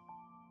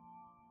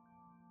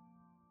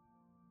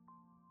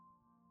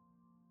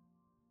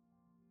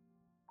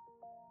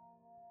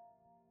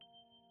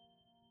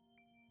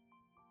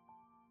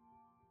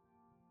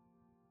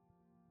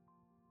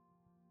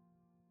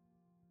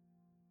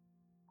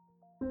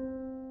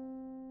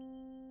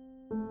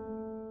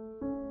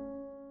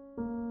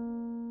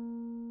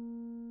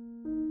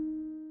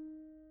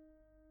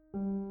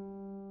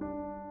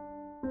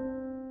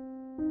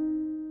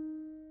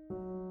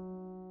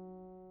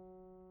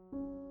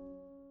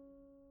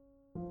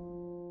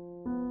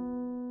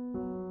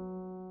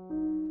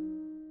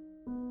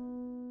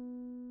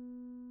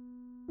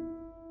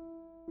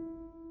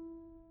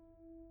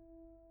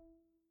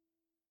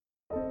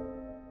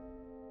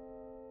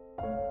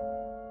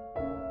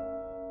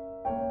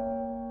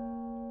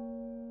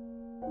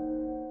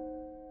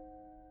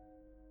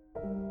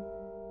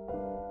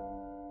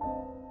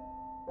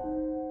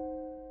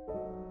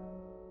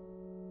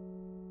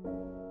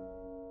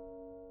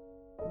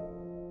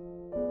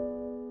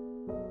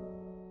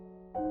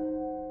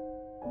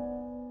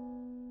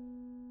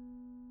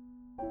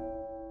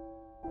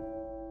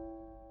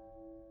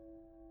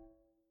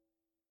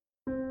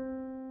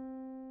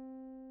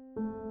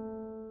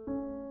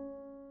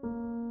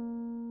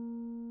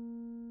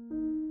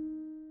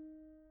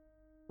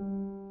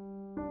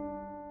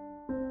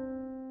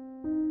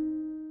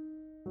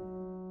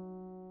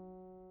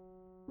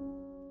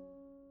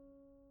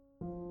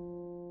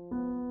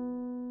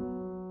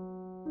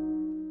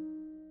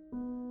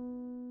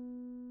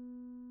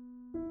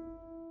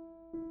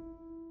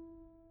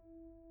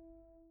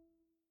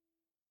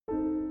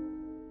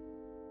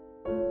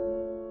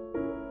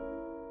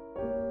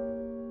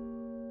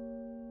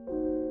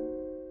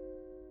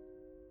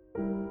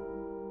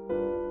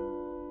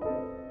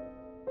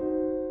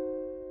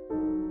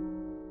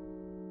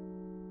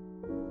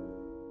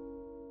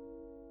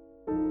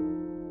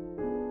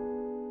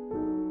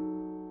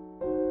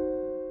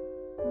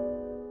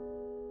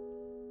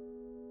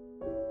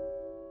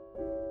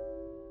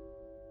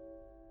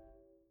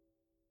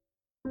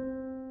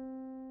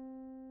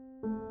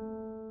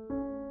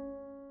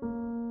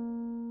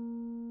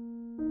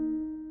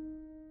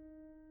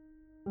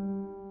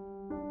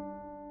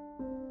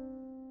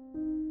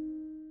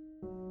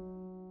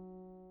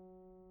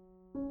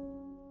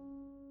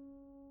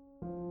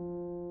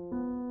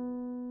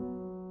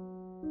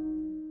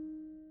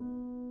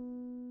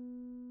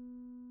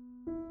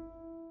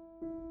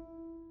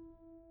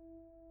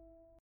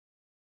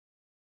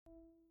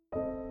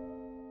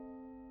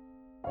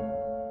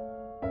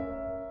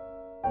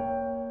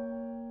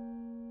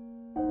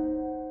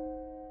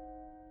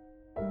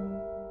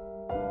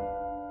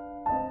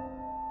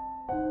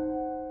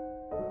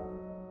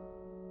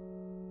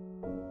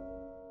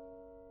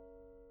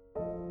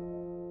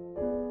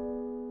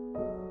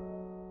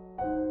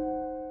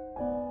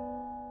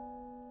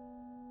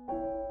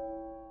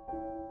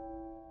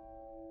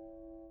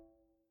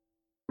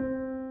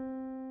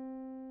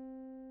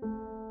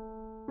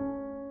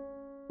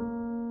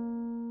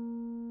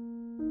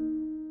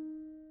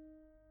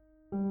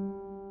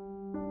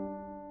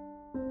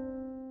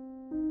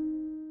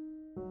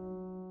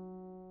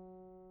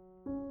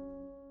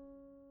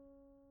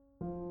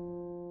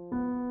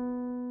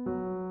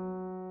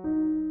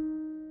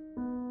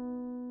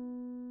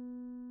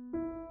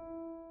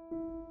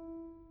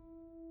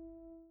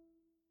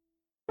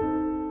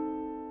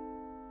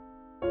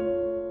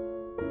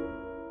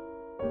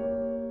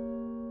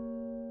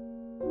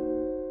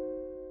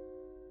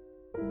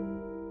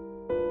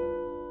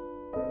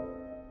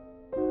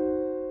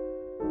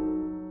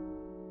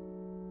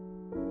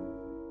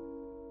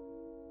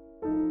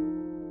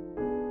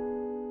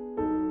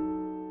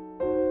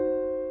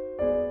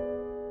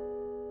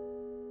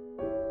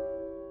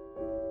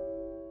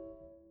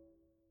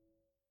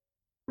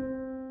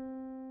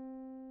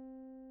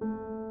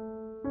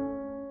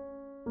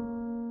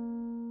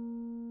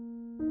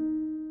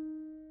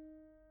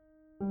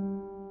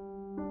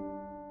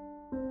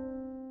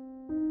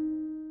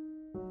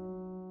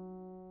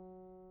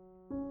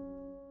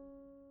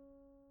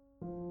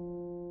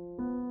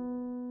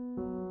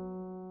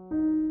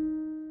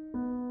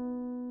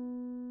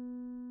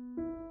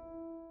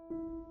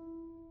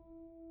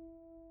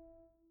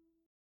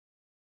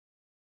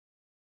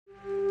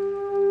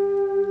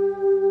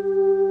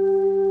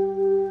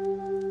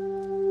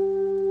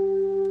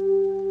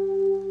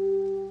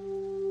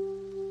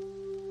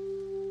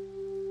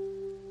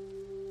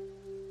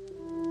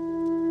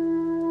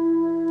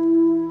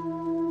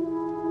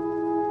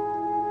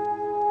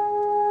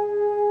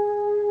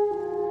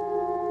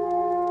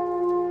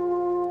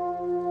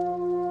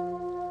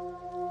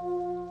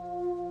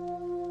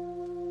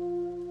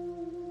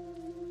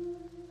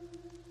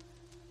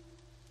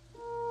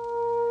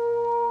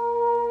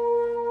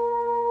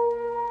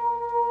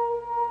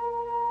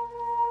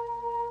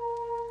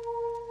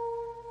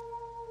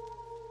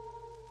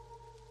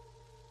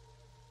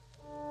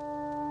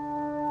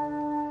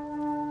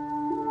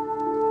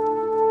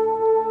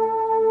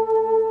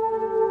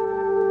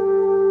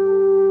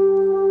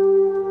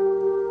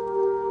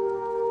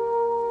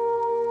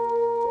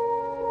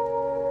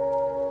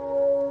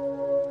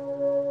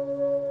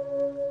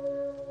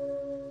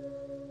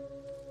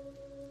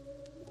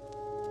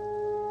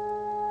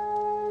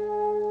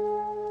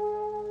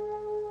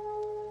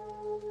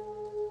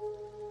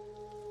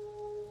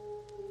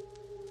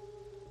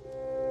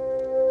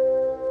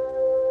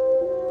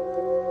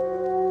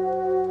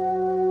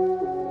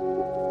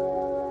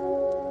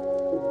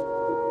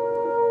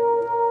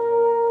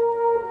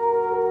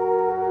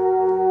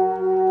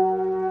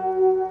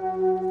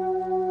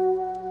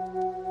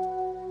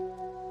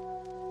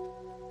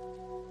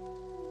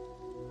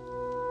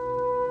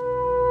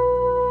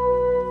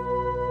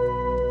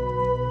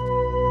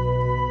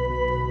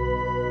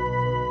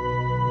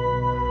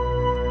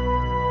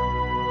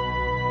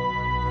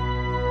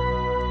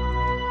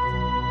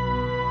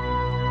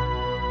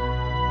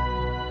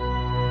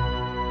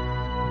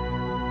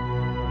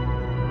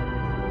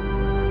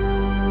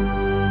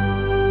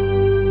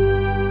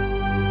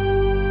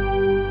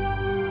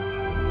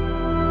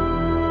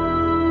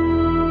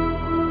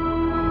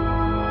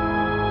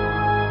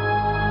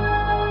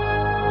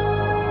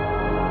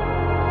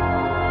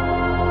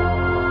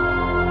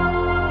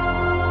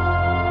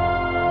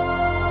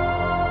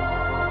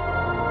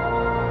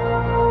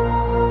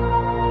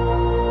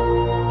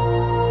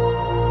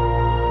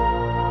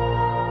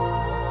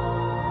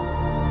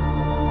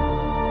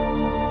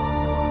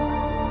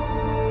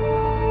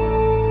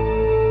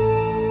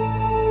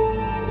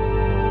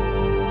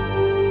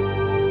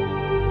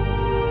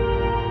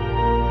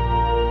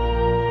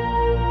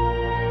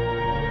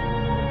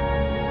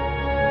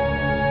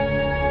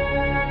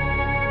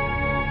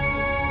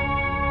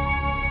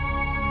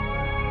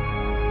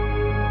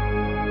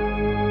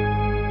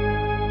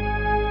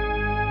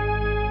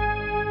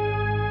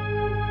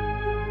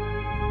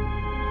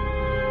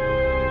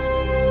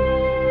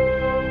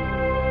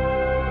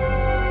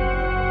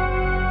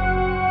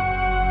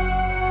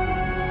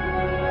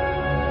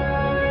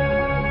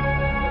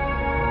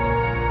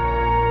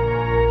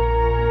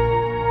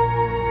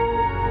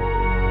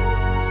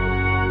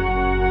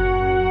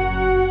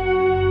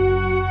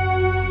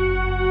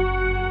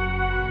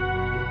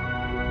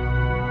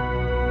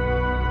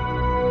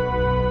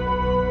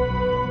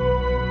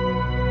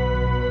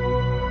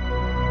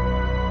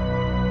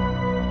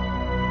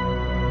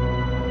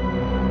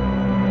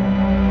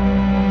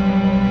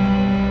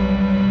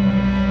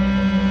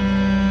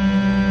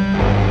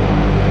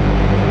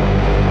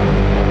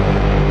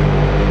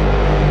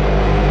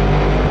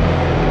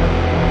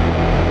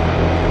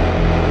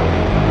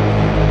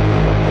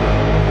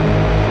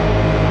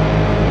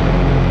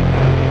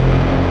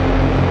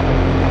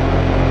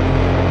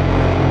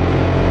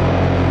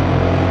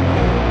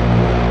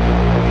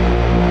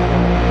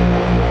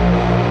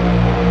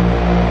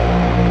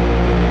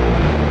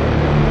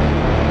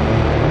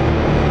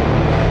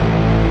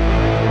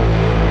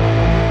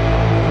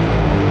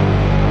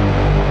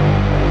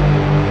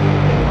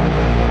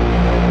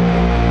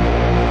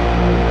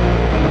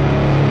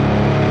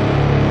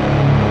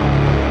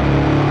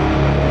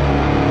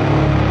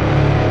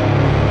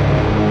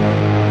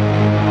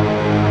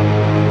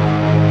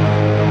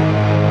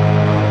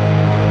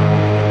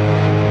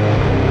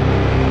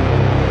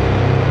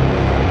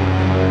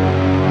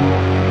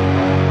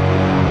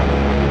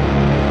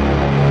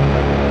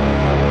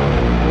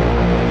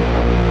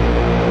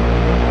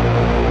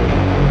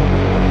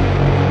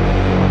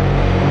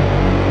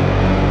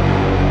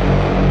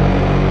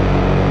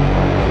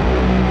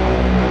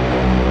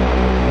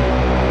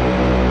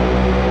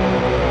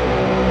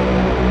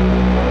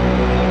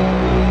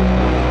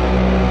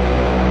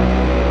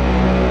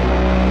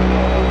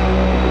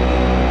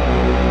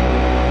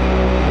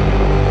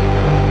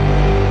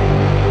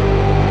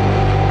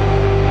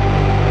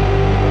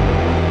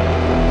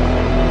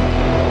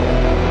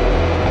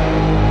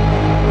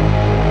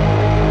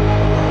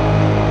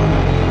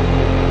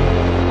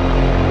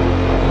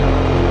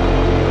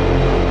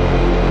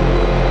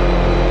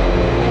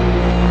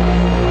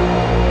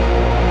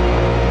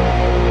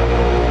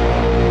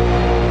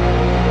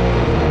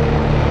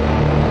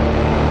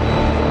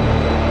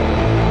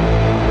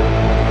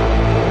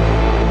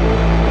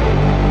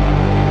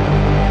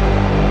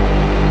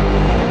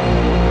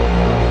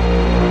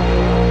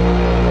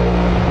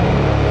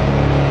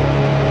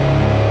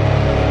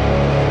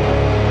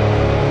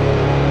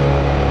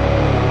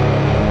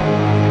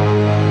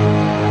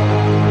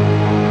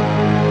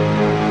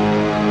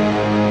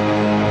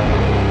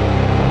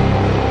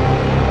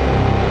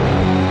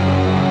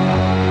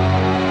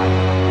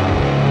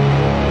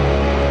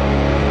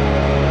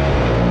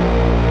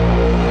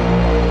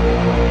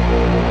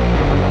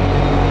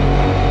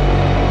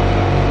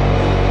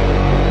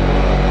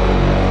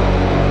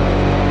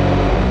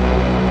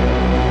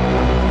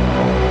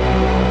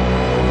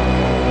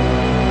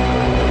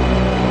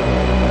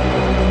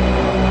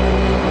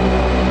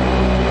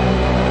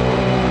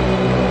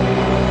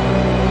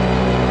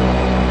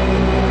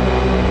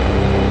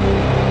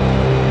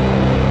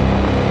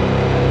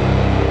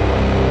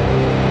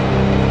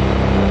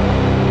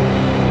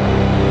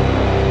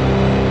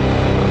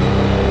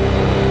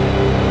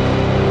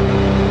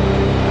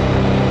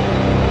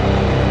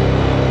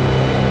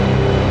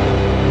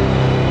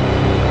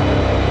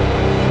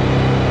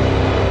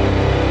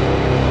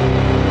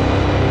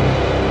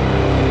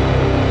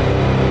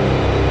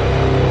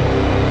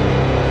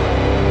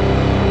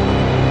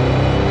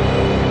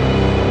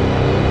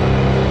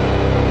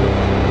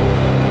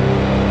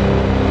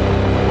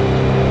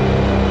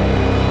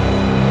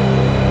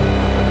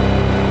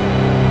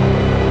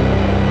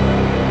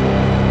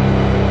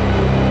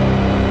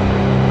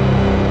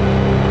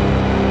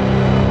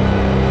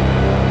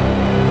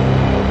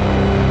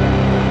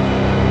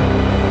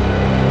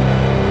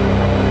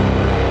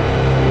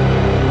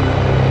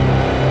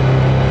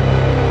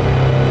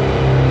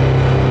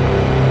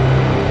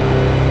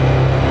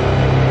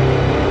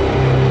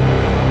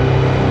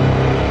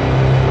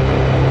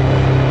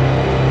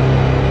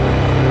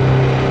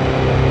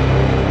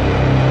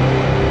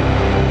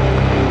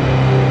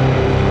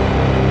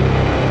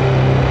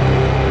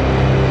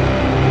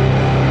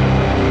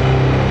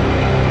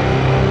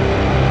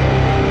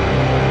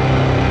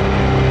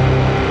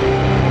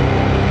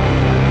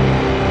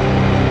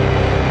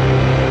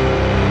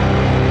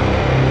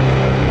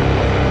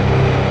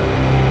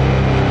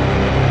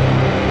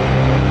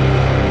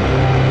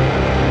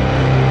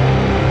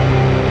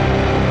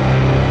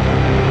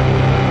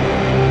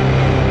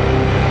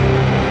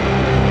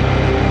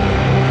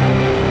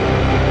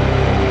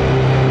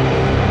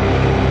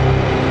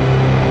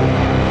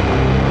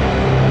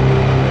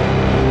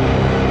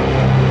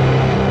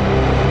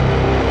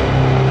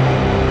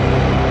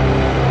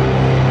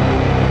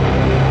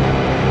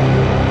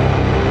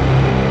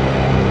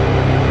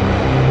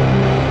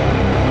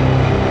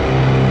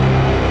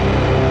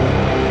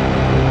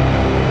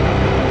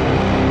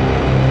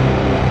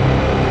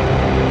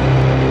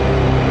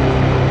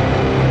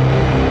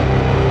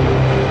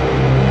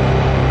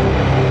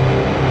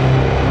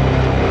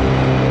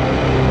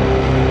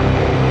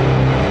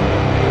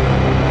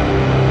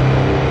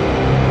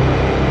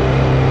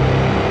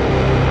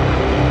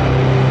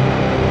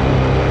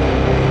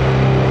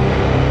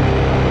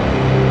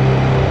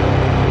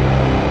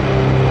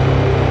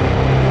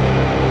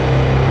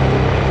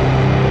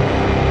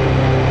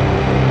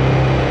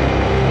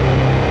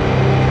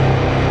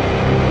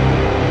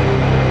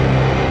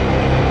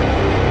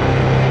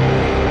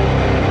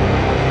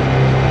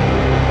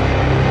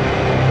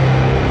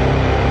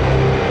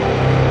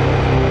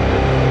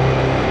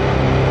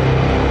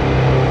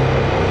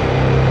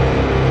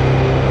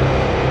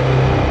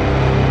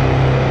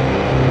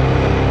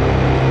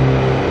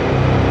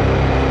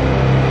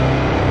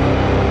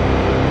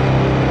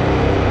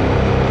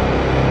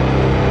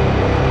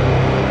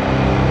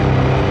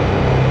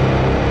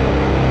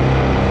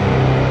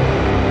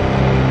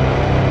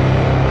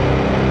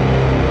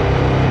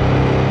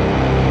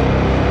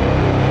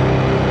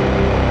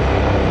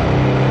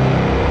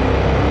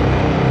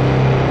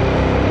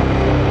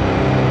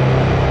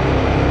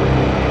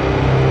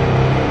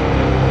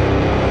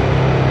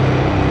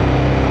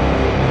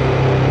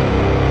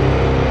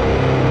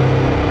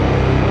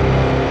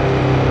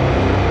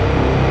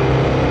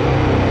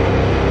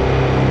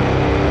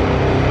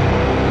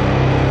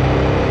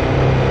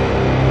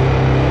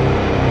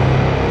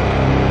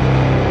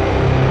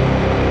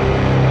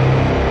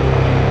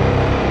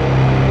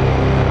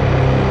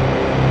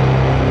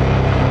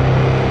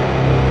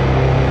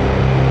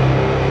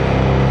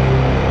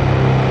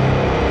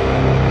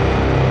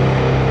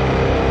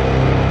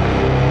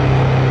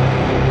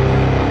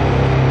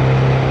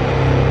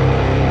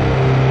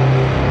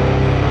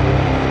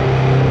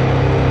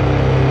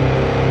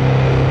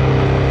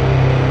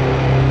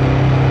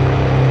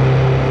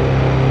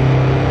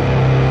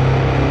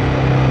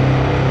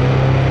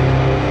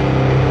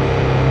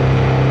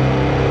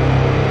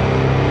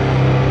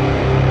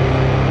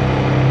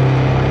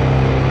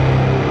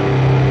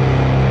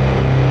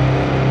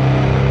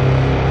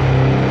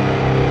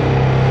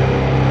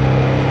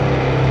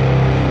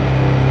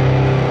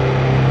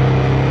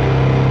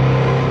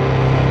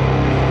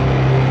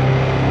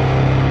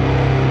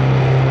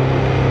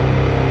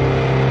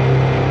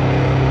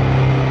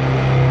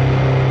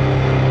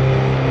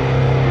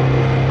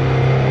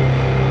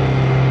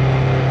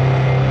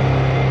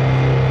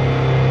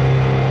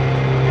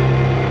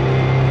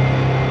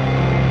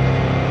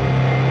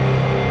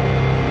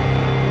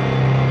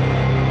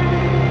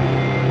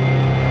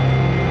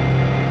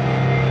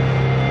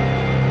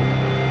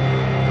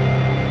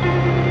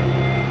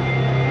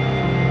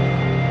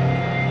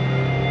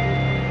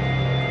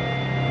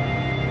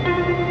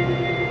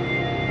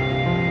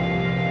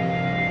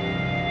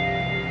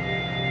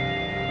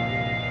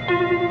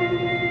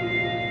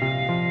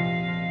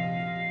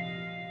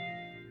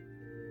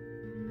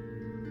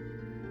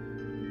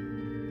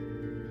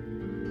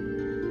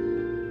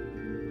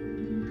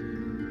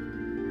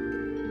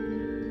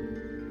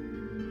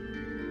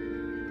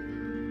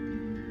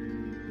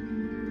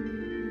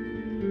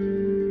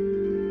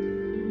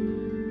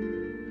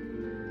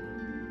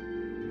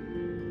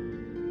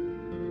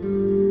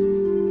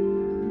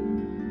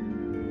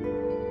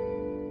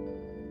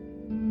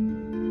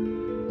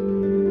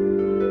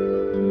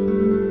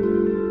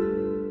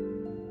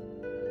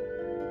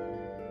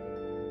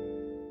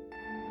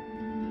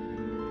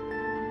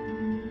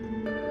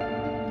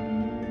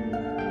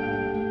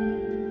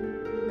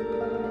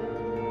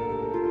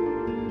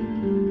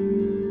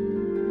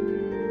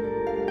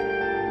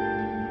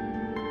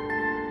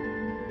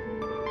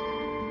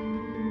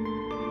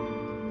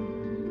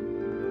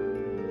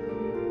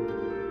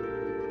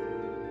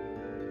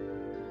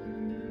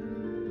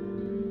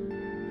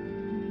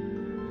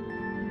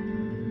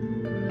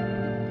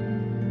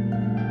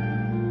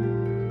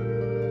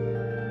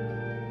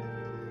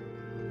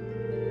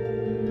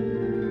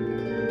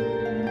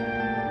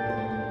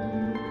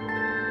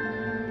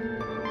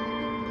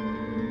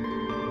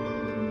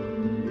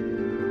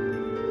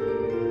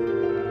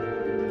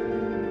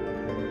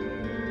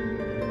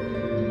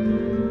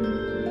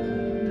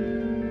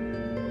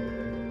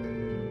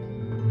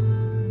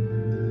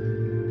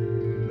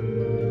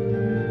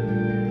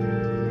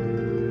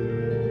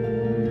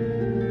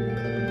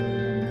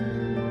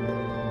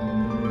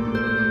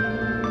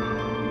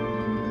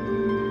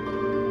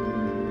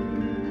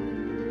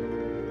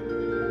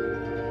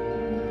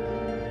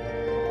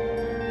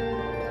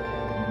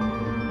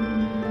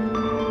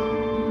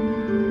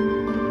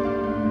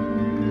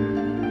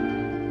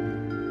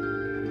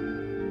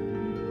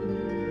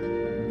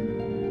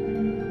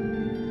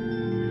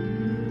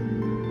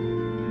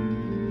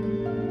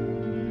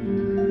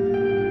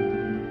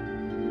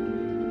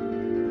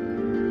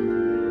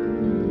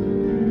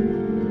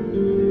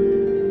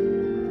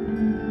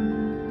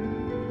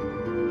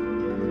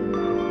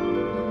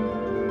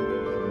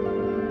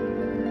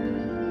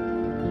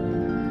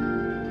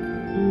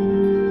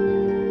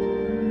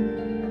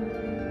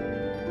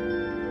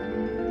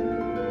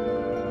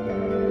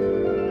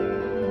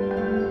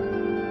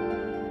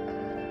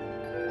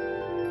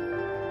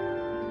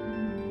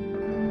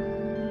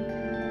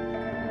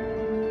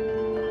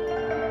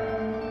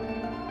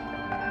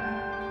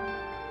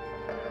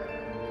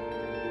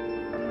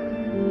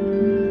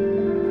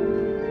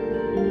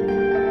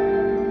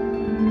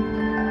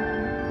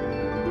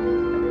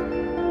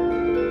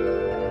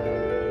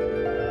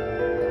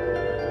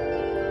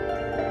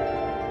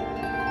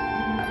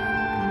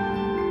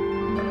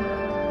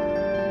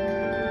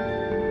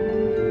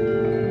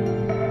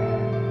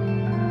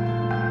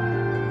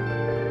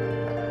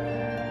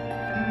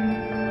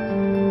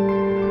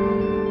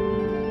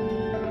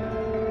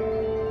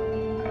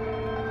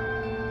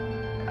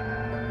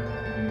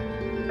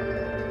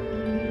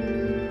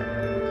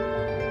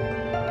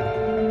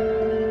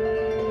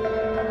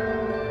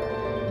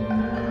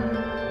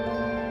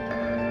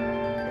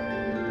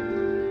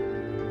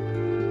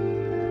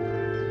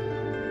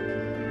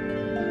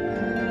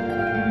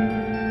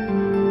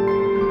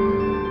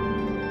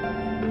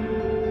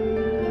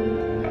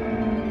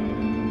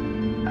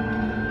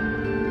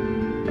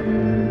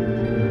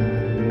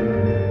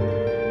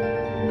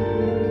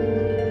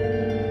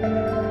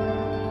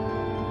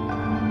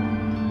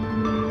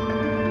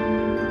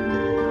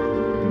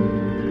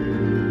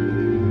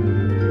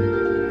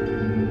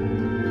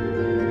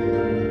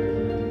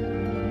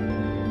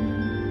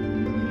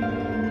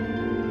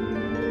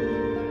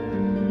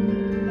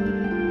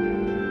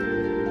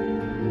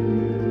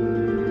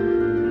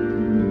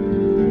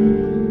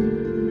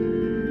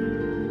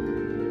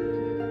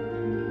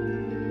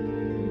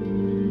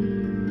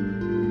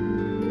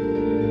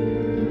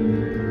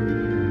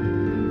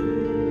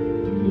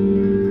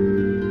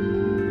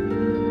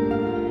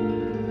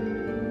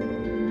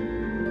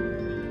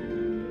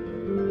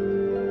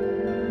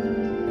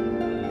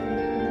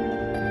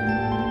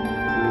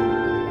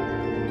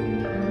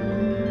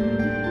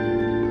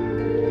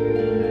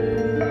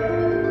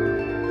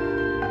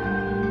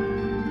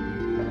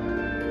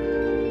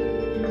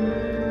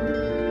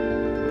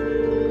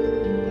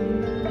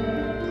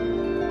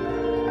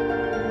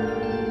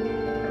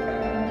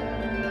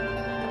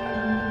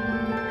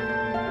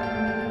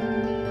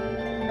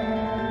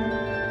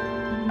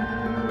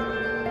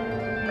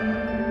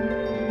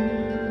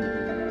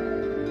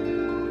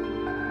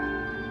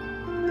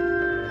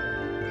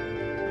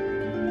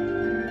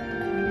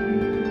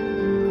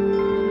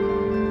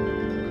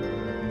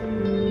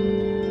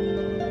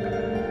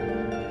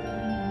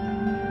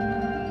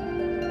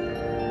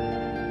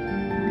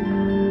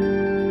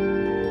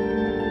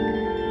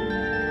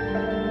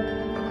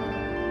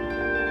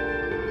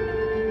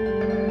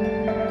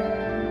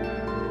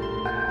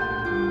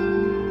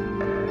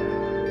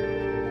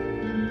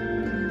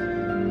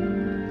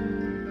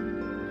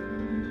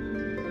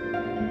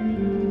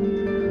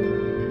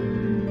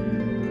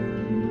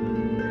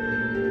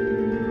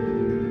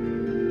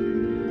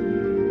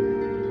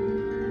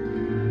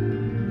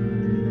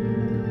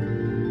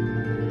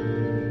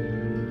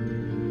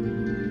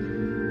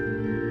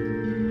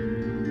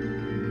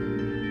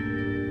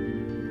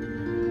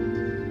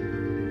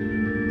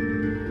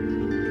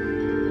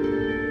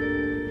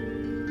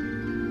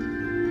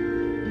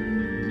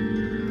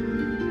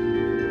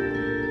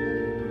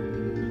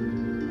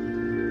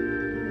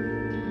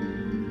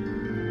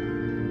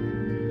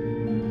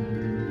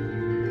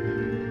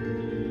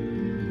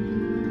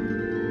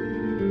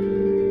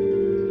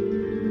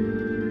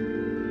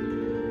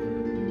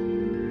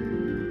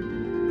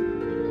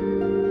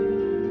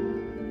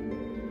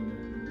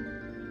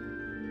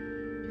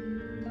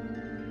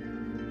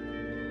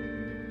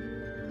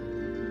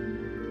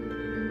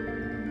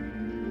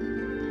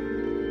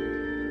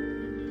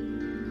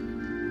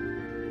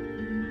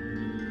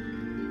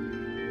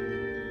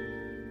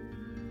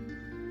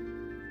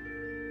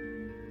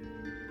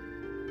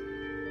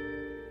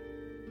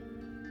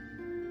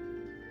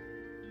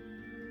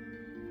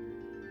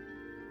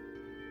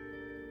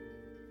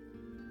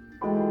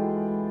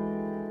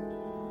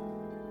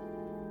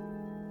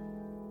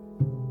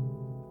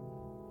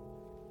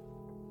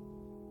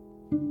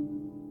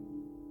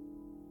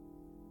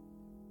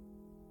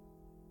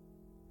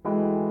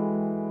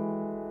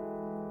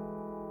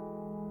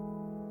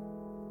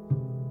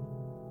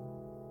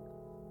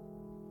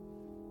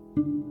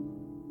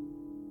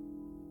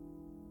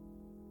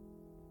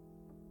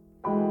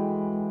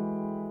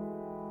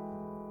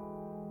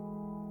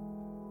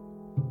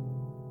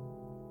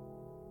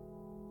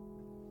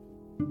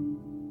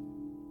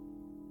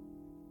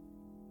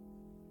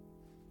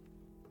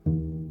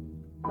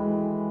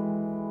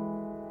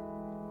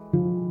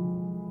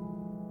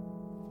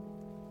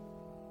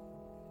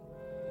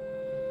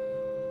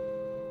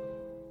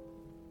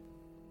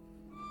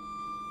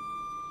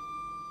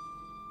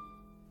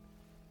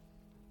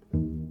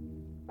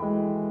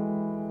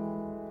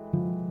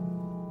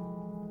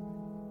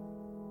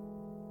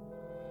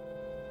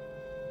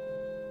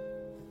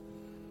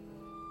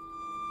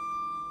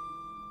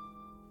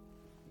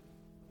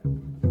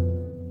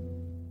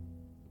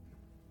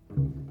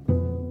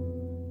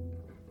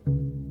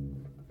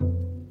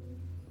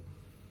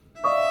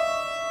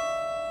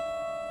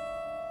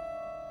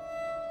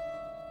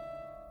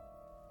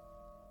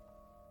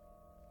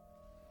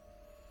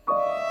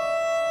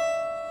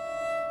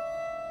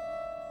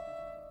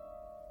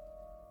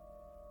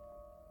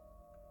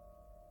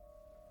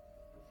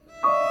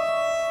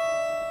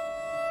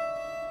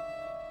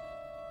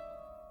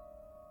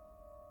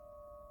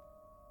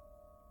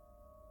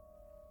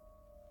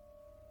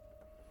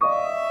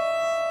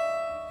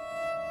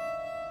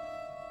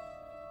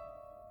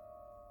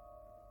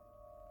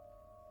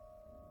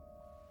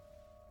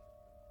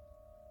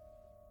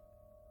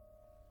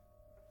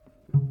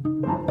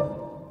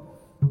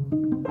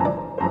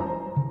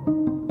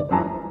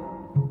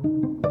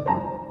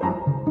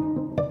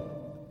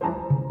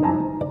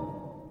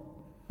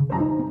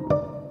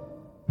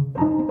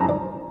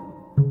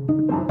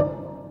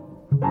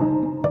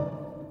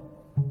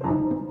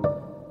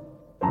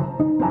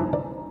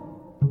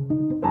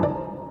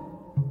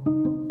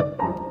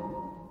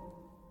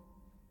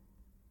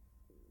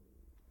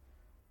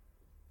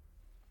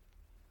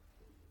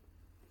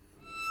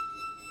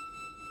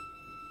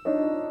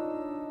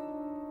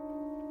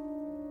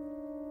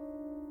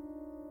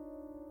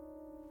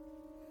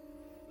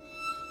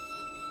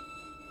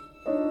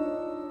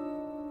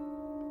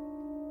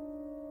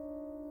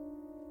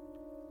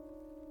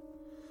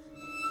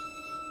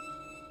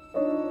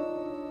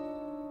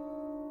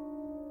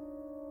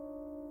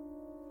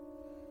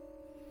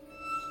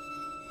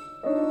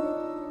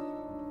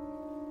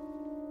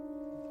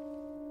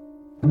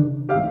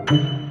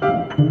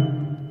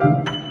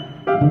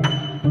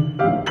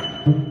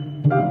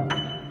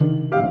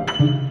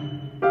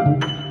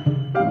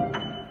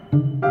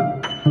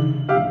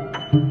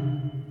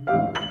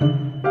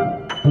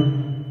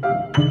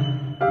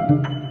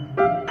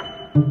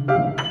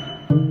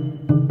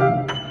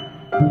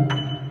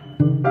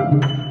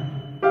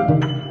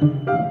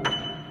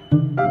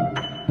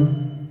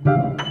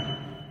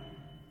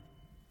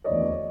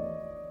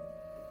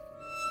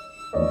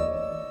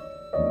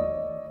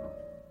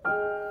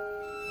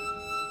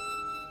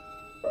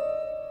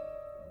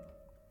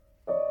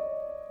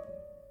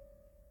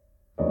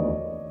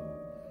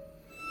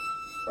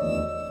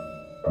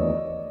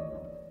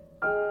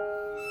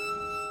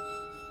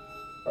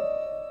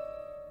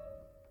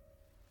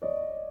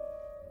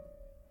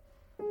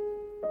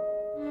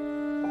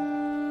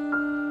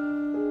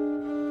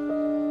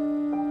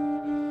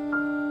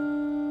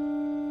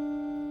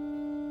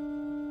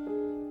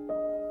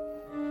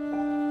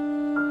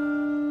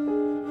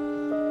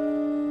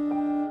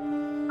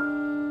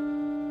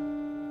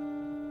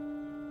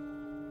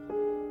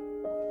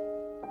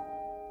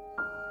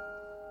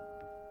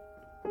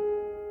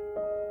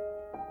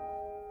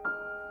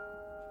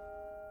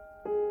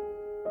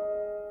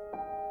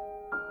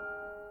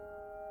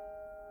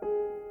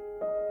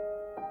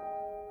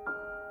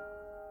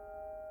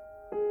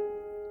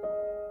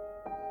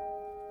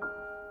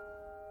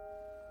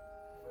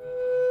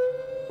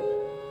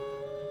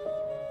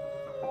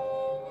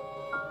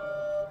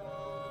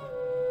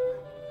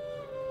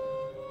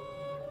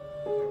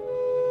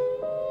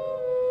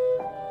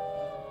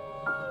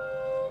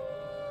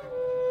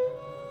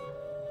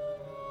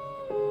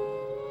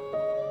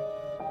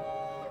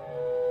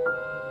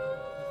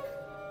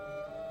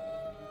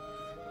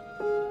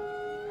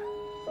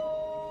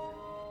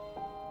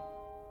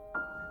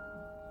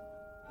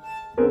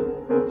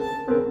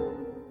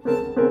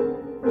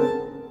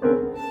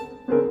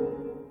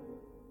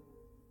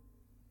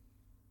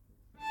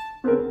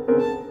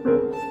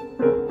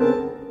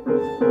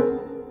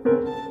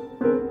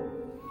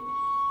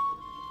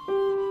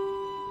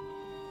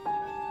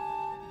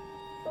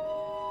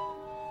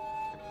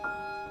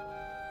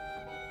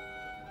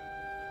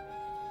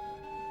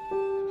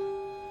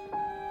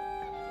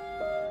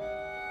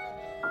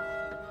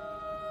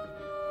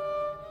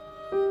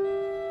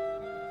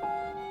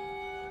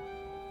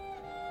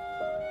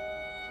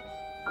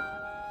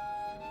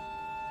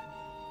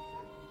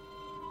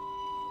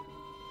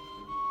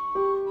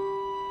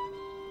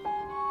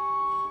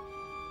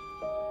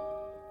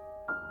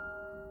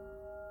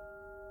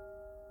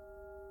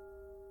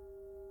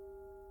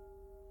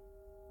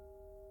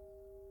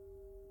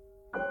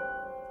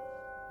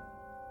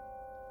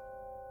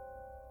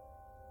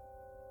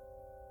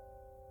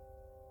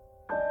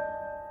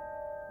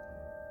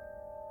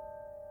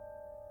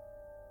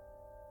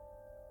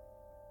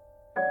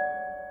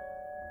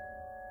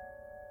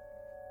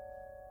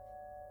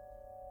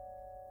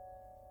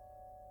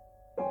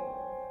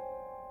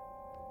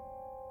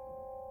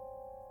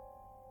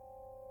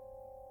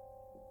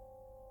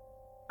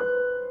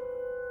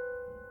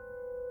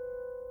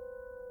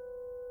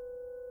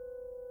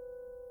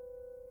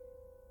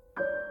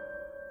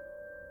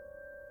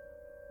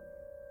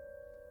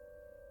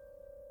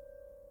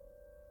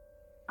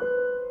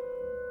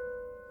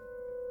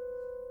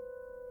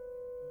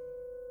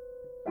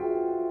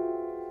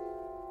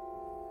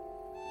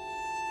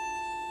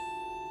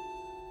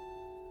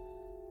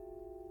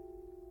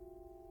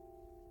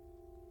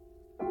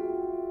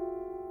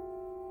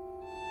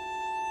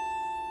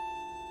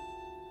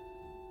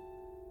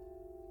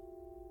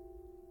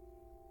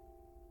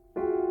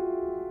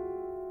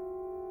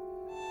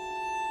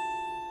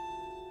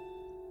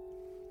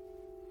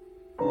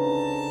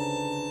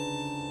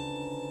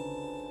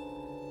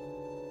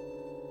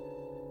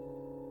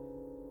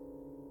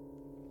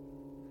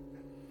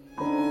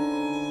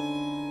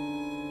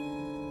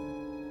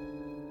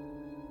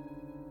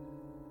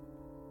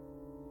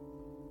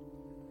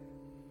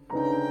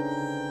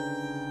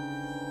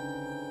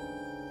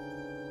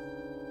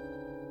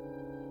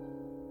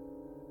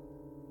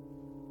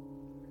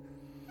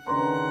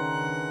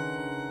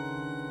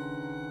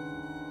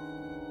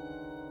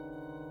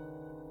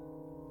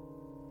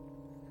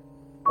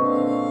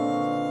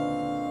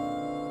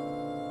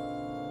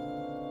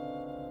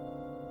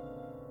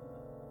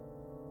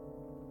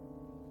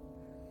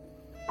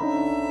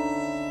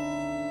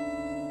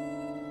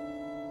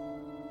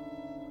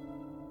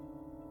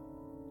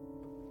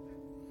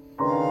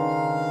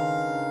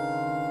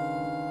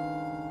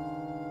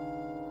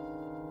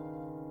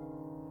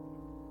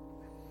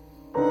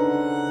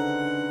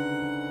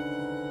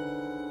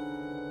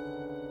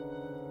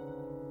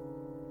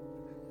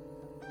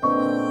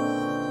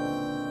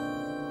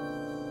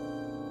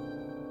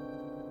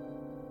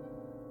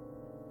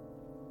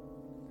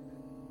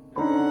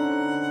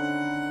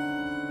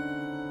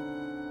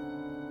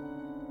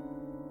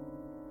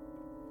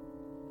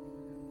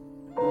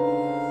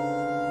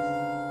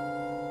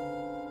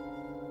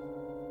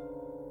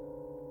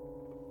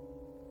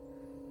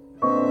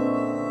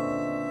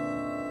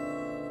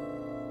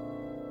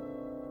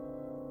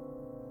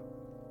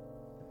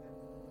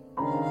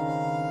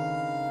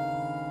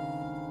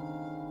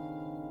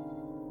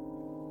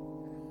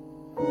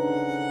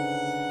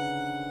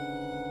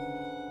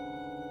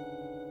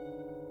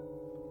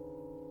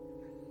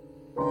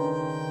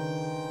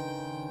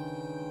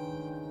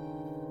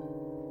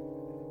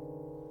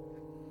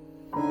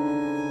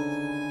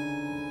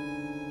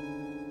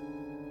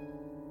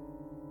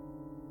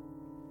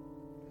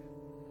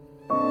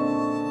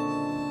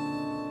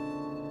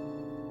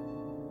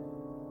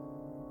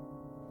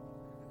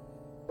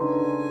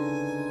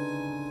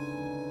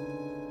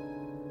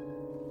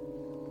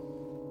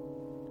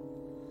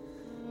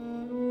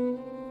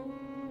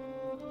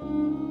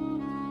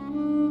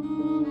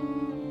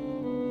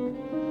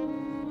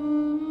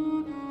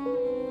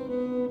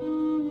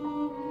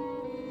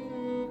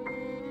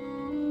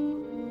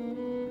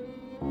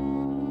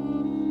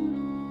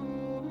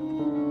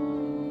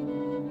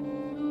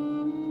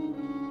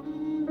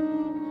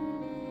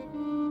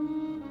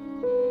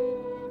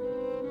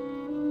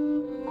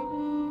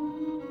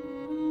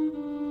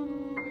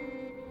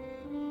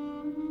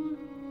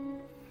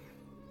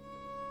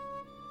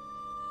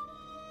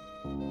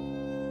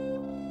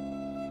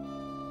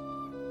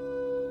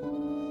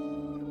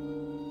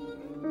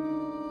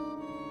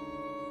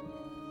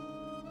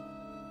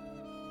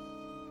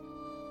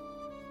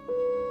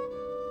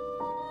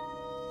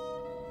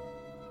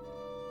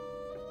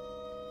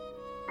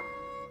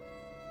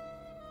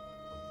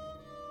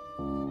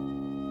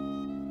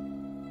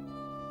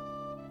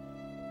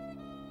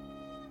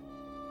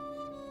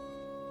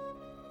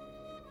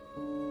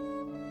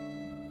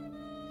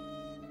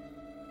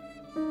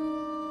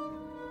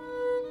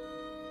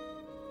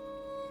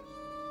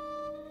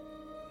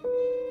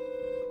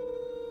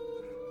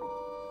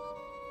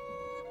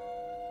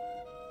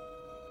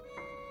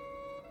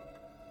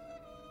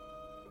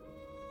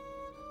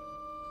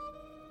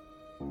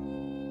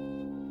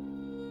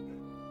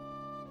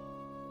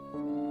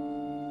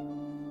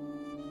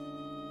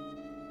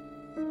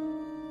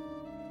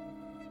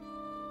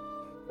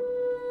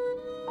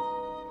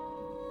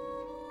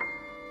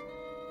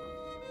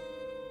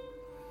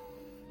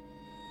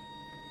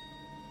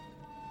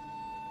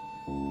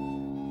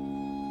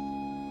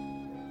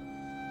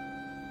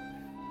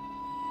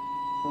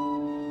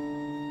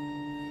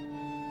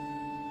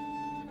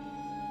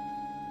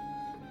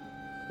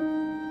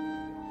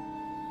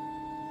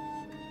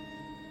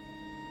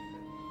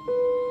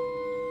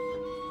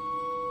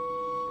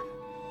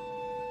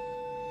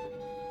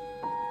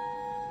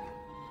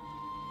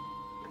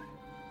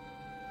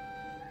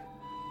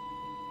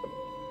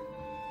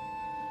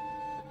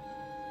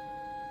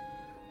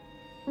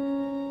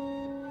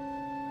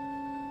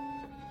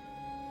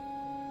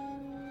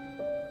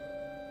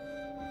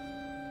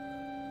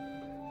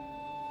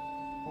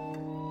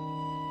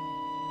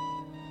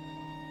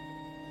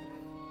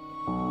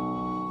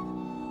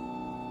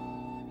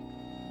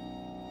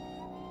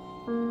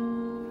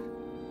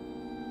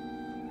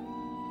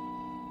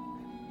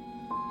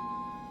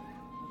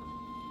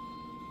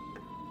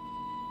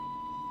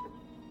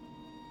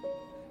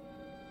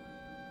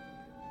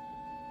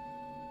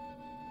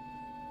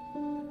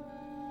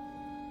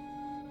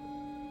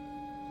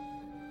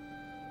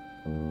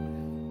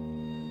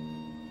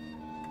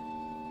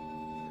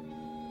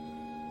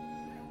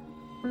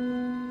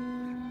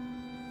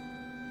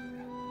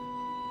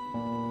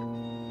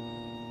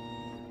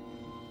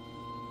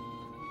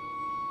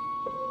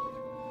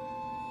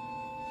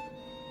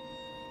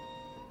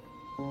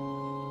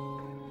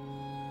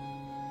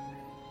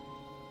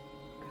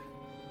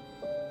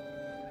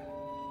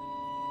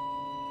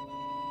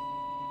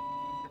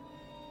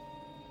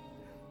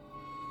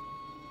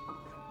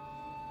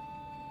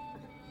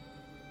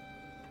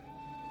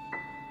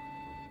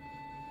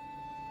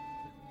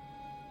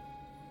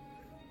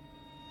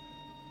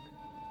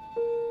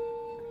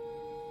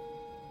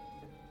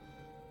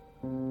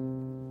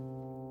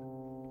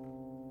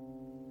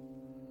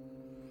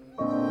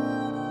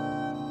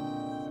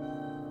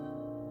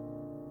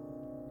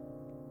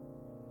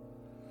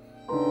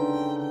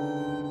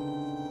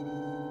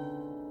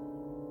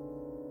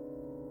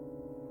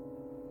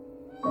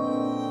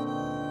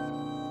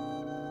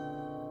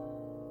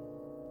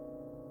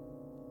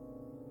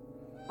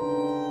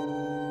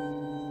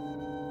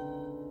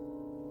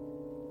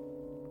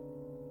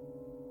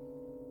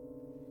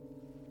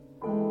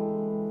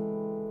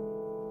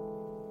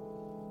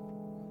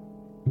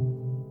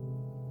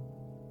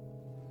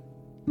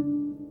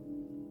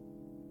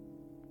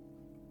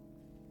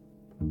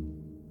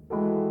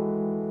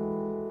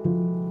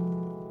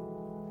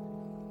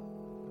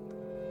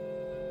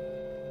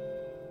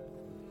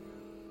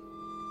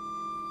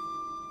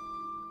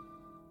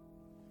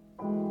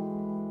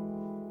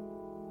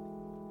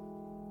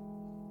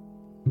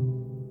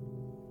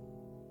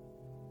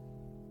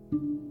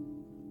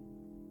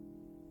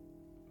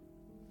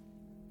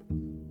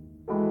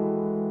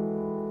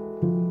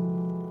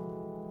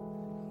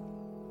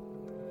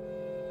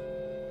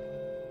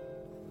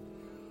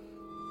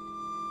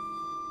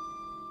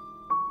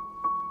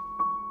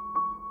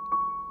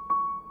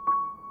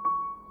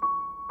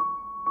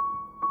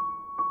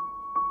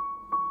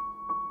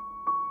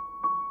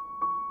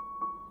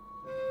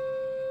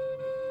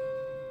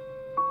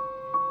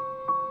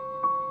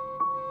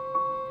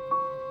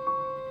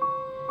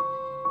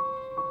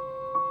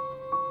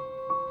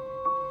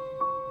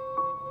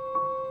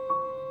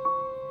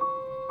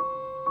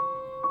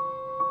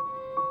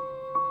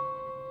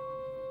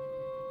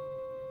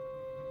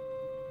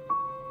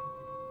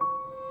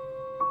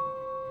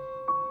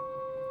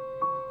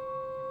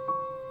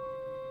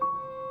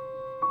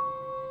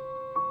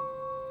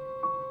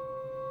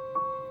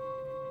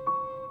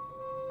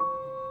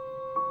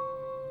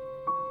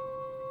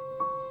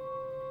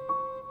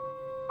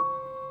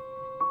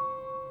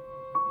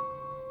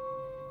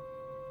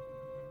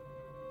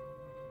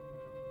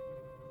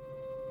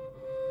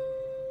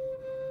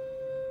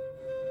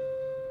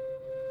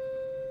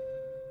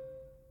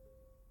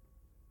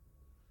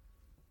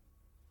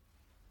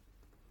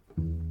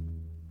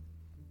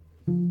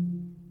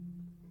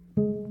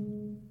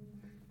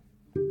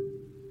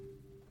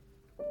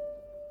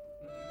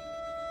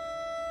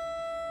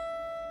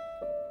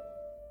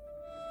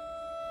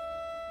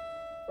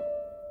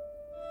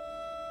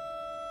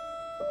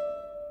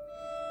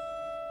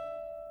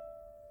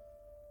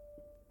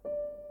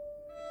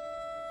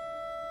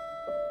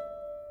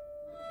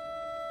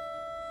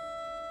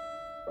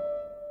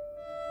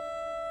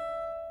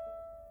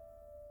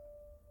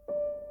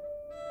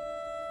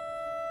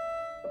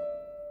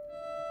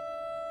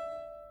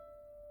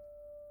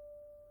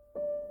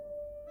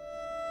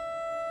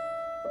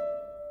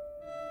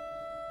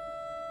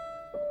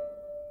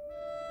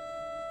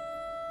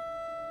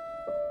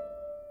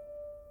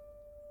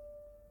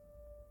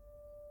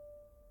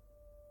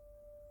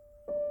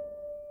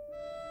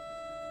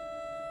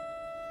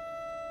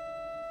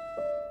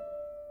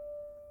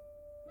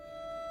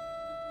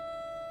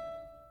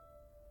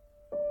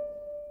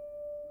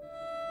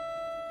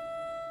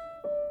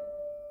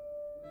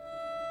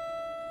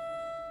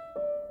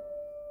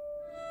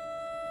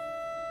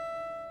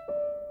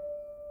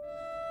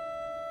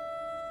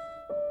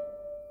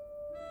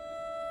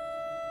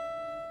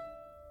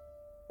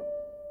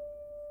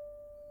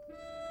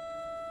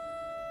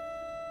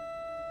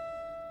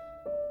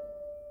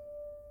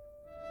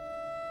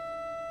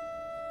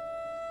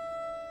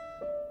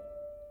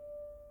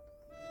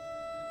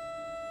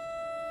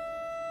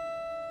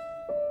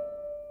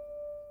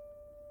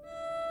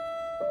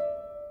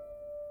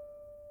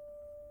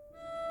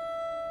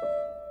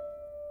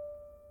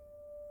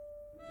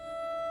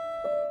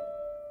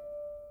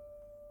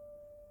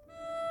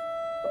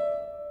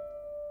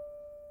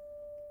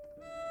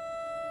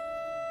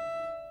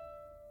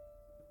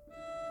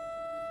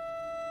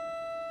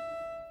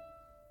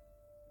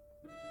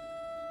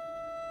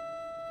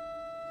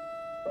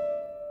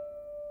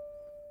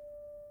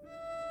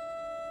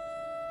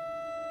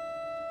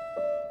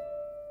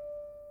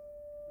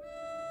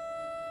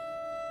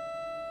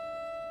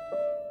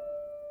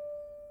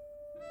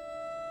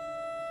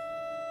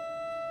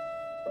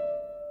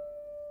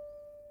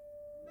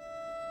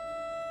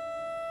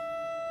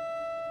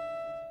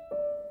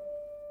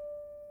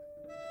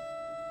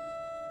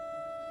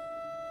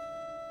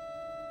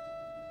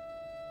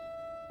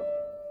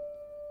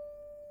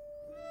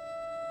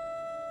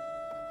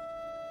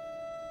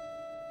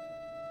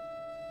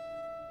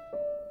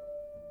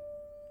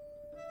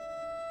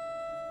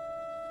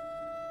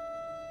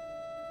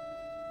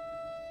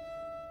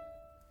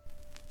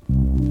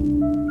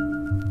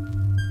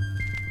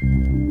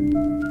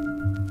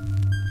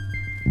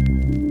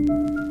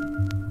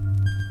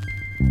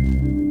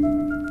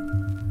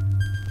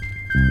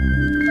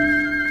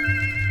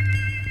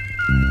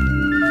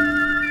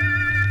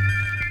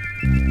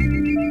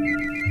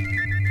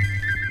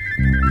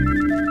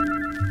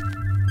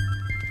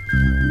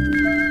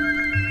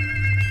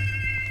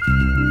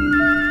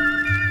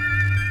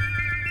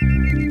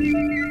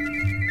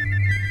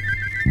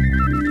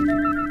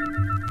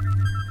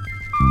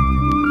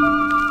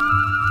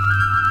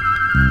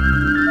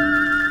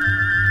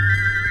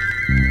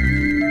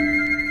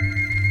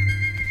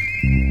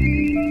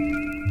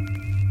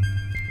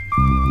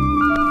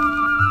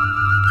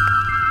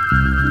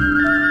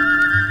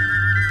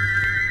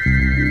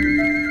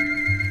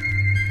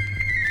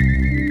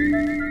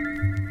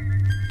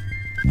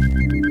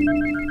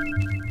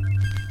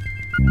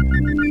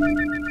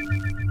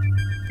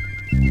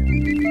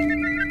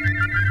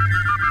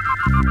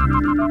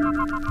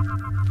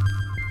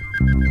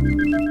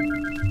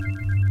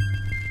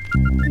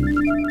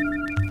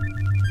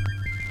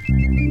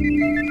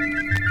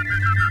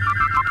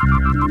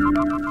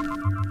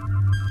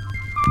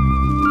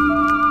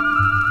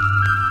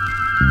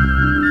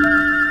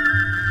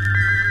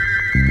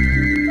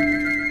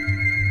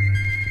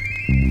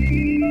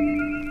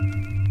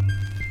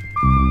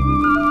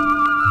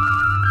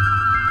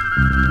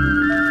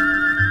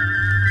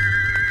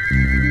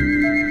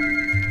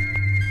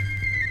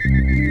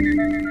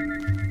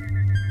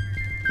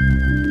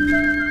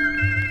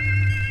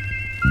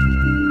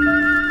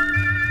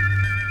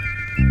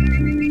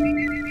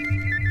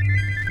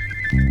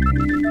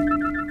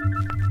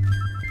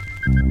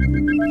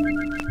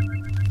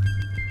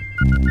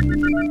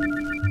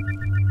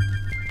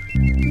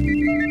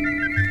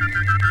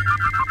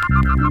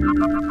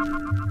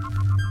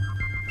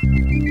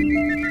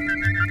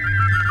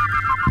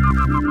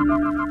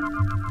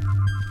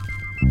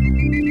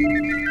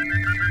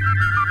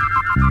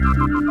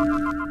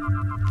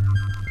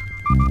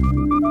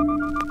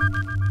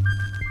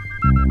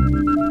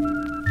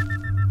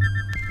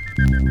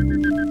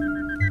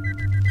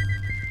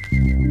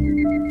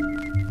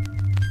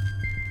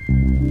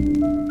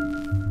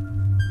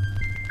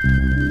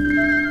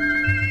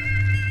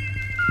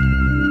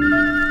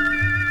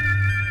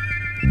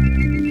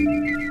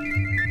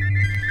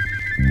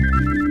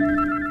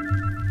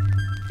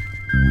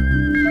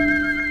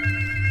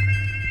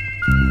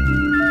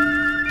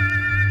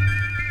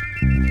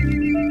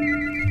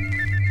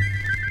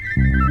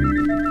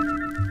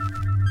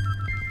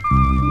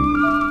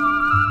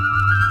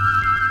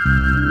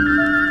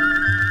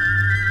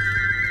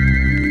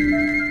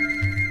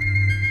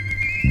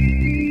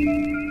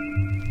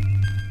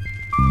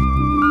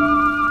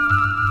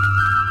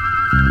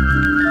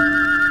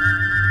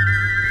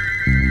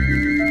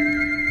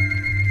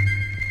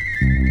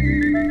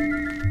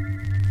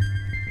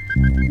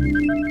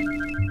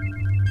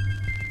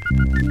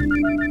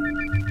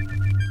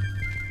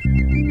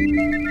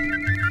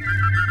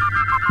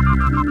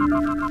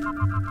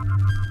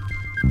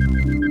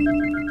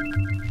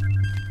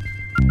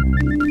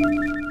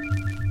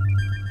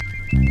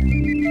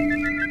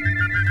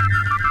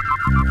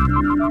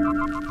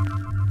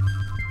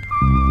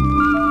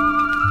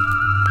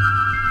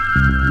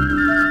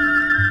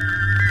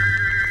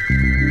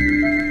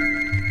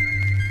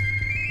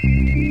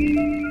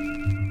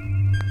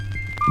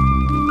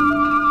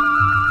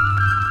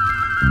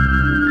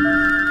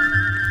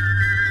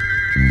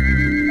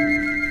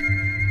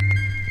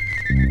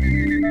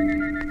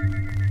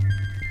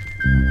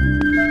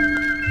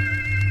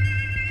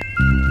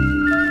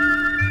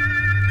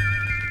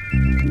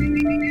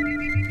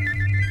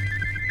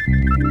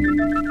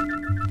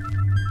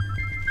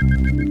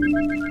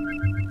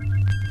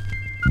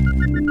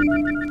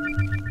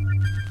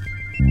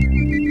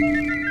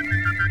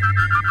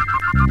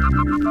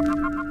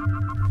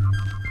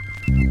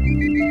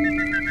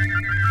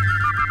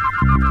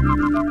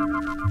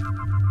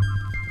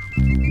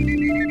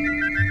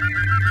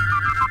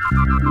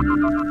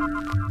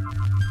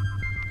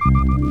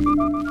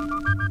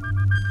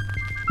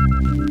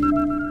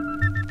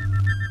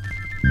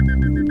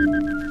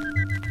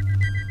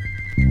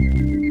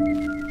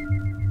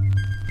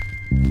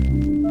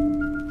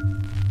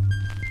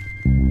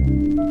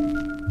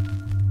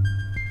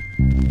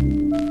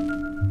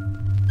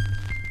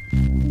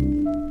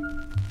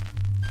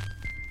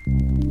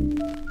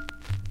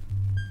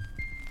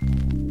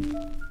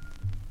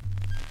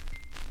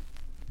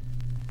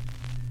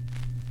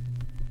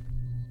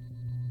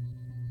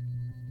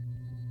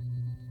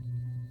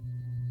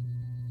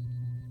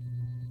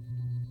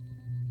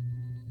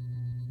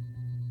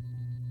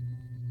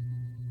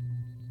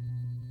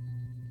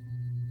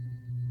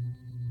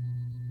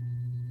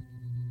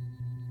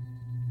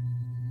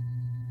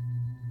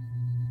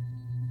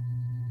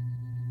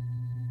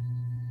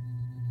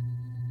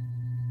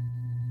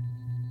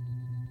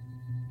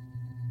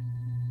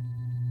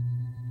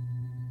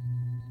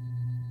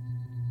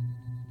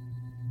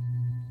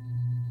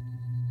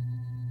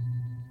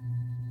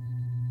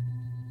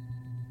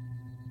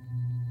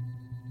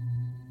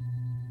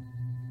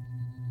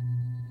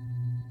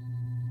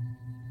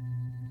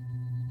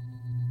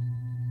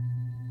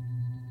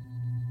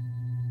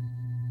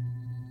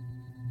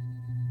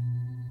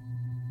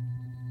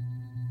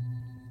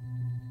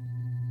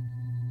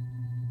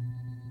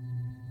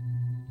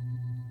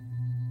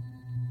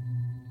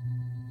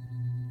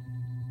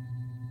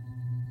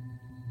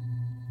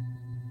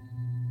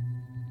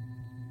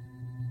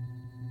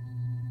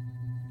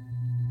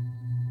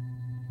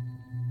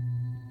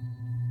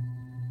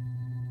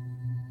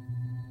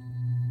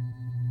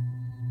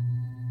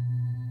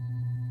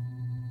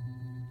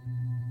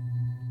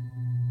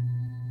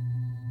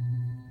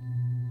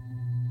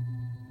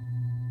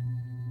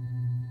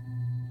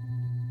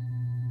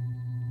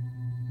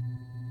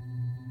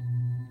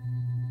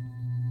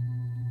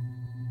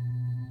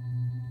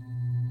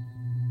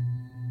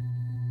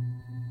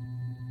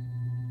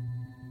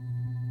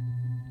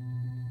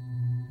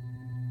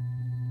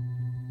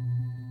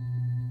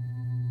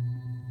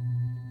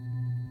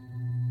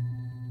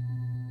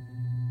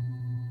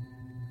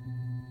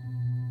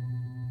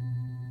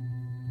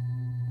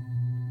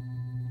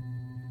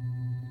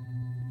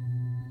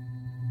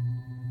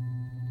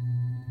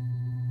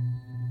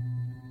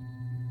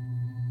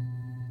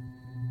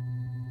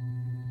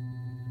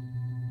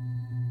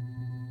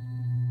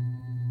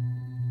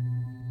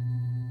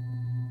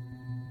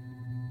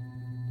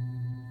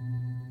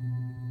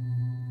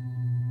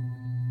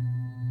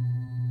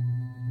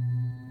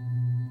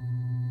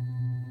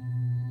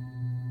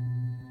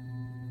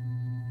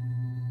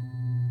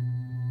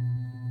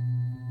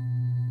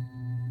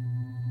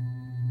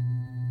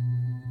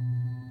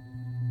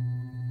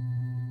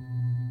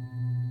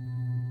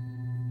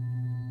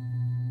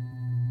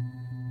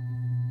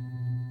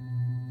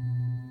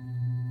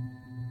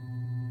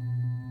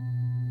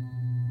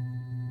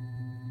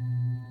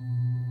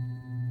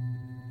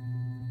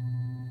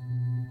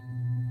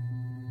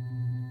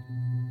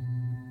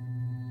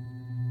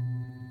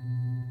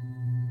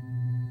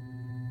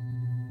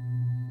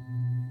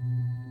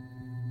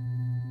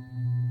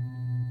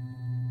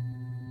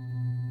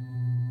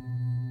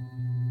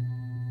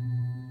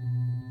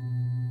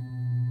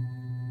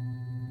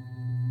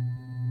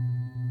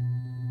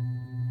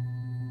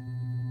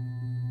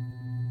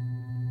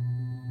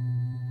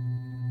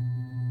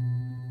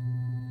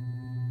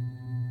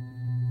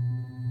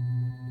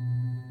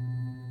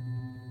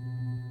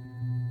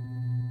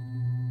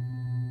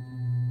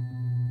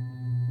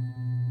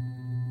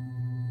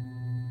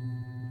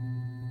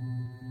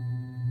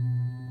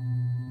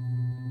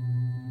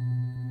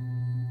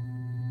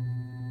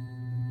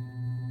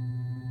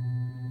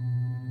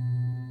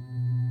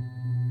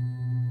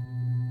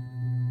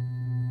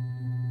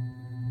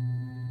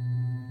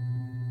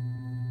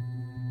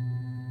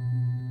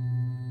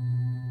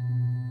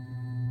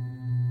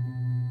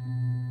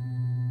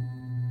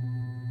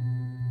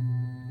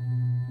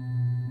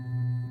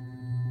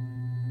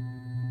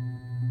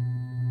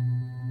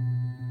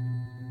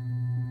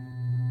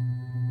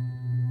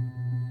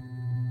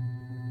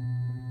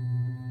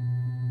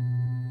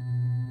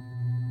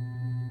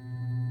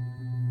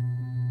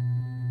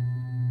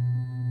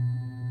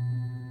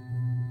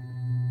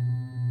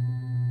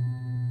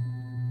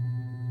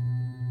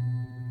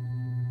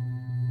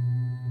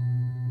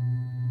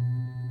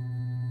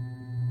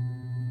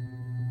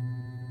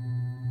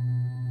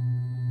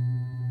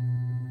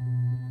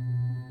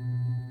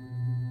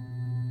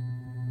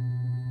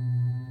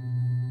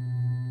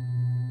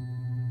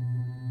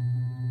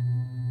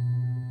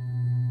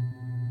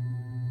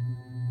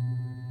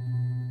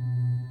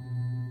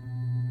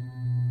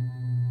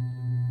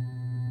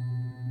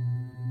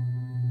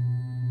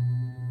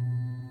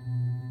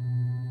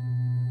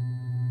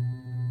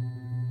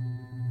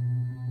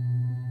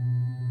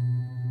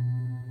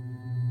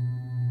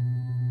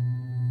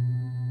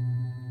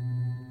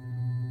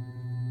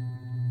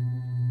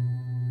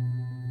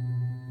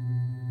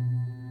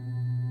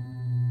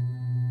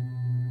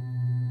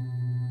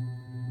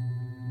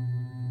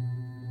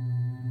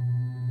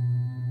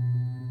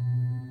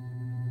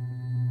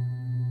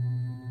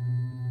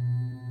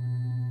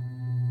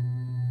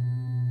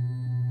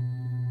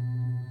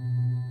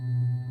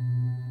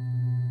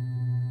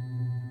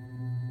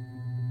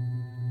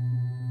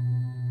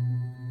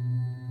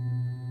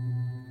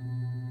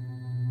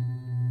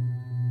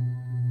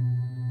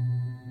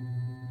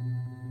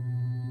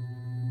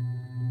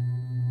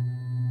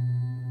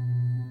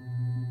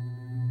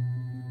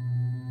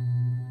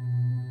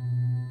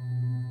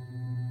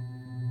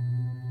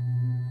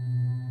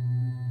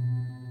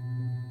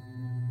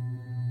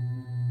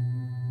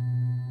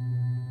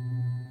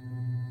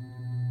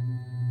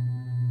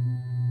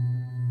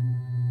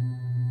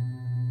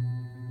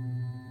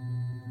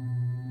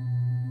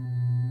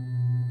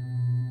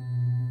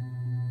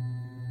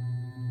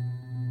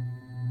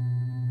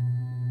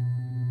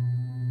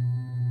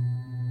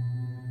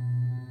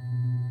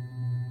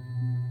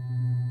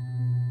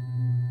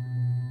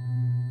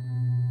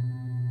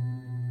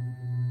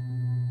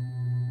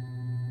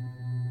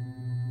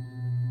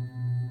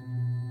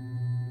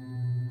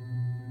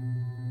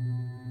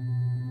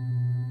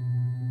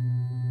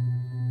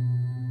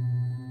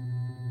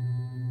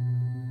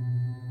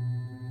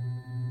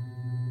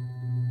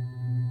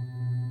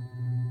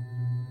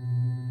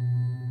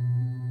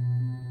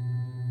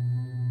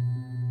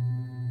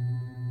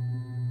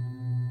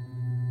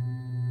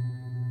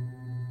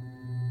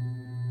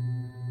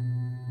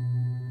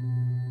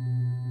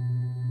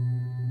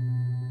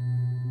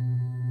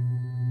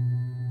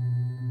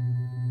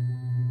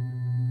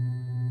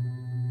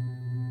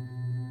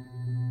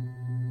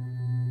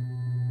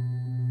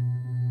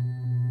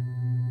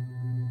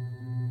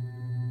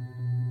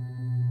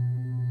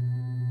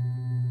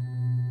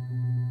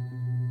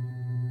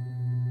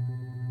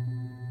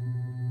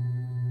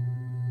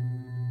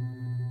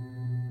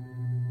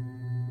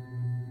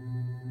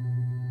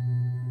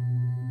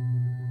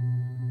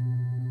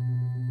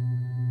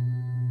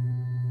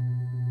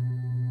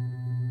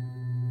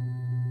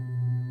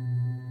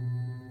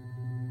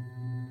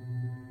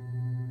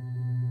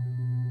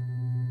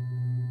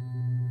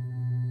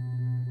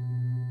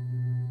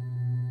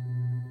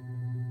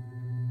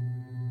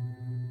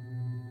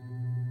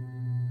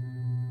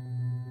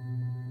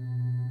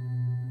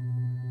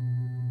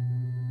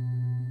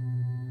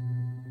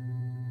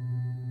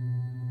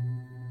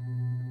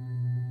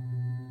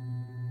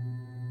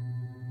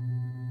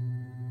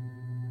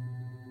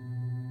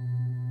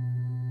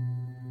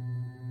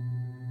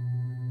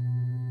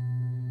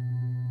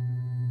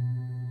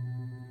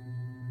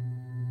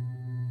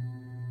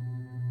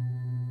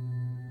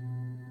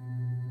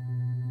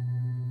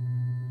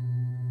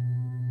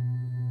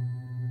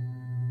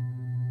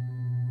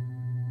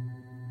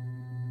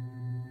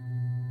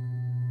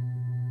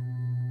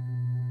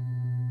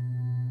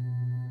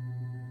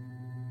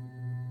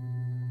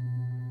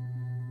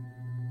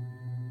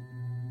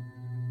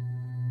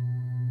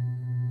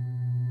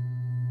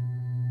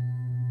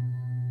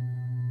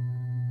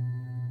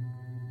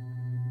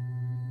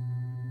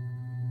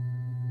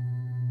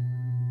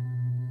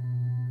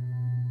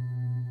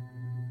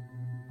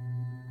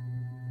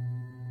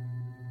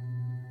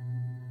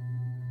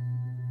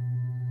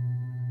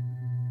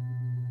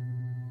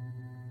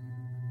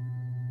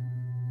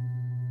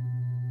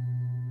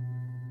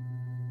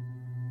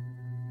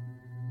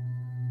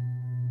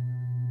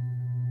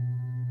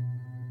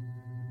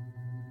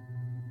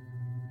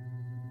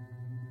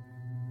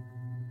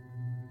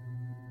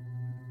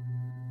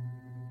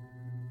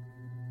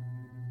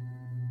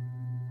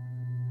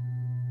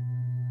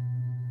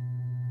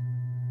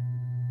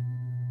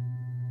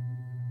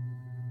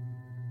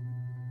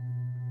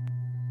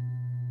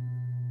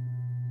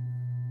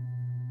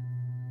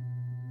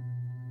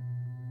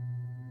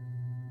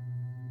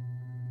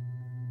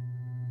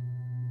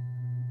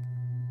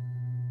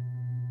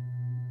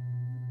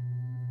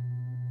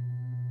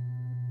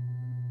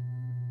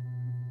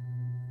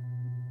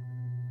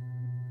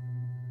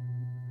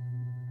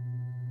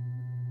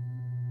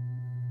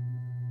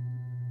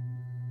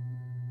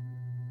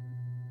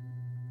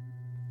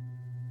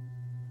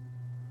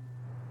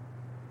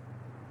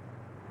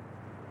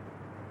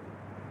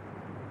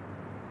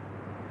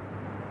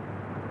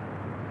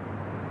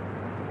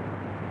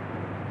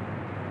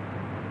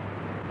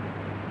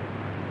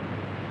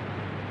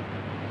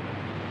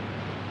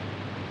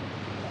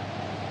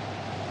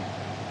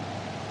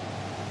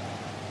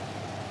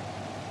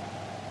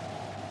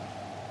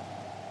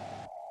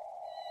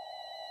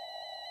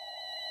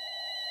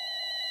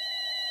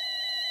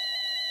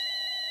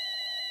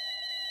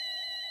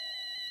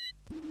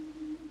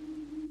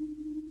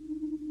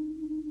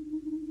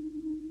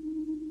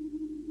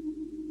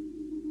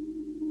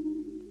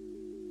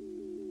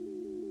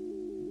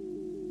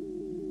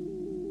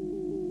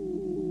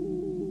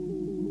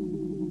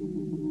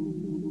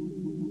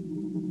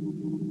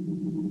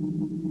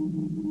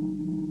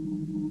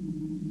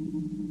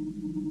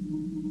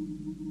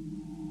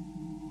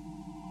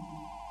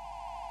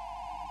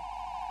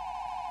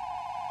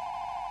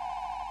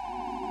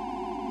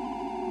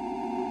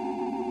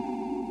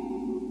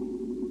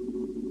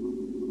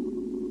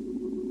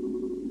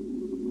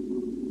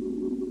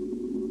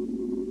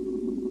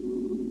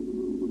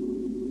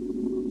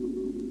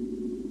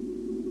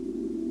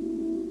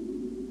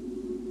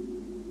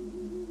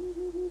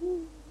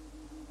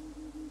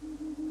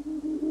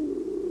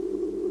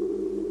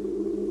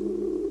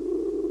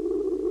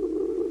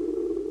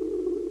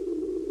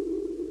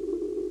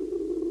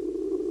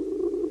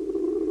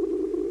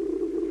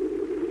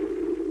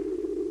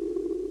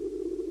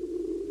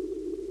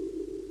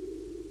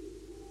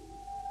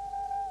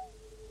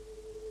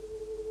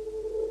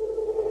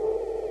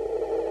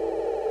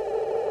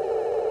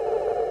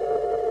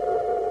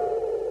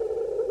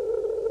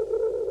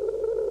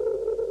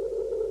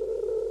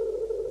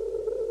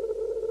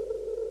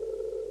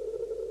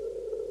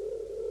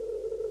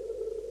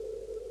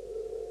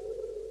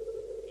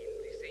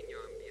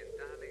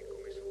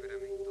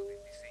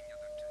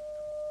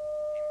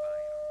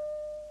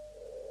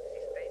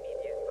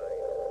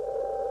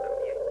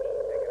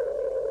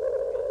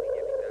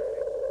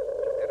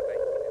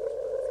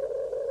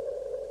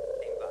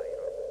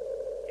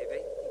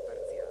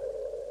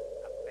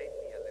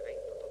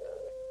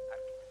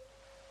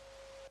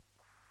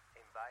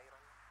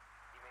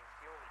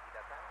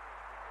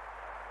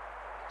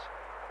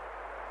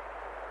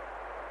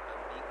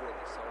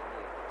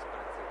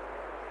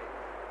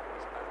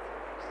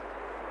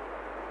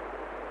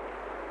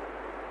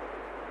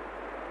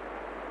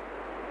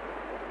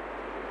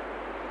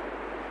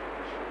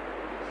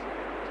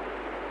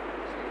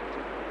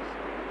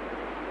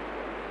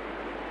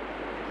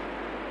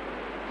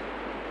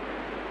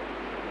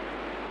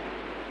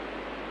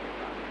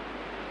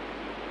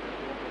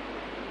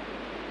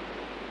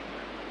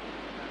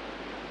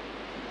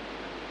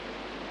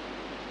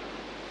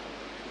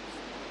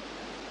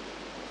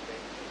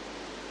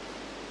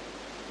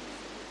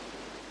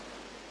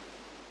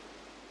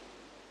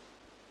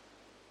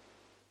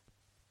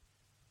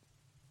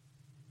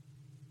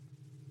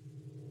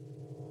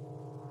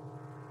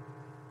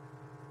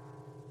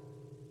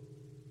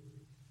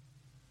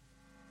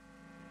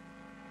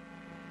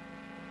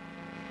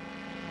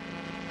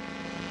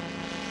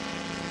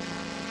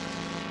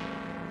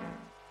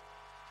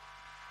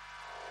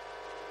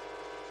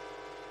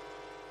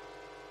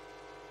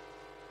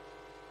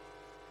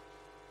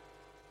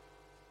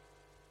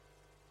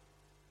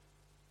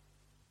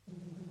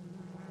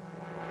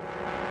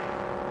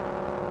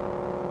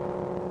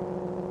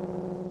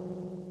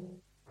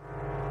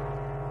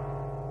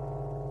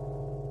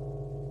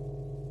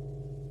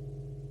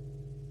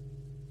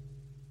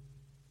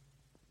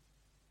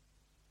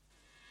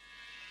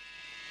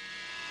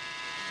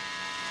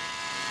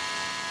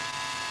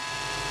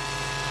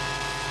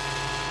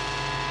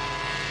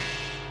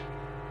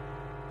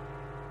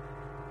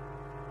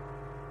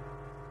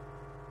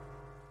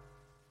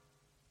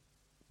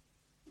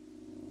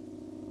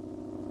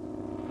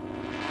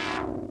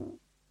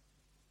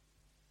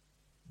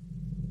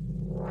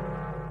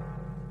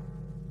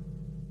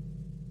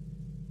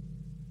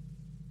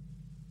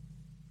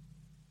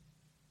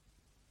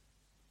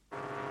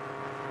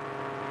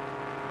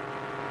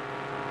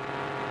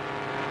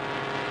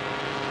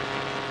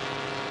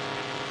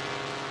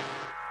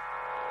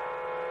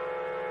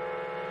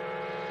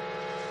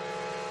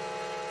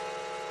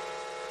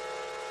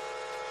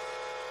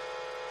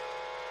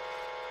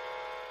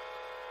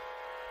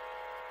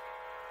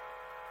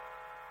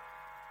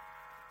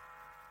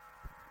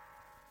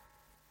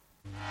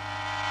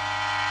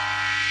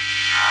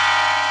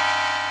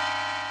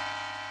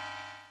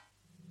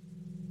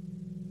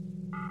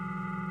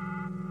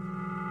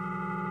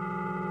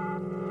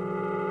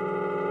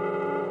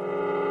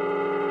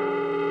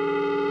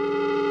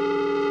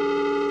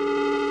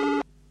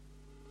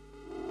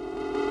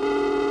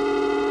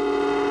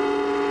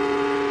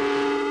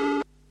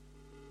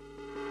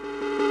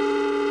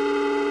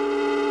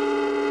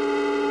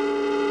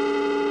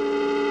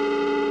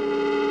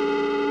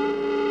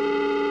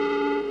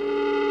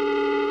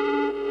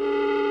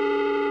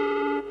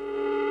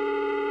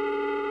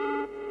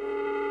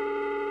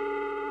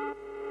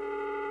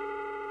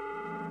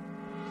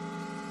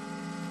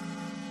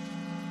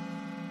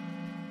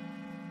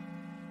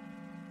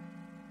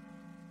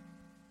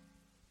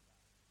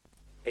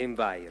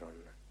 environ,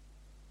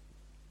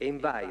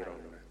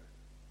 environ,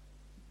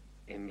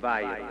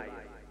 environ,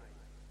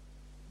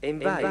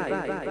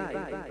 environ,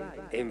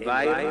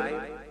 environ,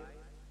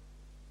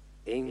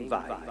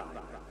 environ,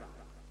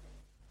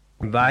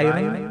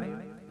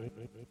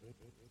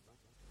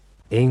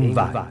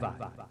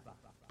 environ,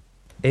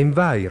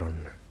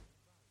 environ.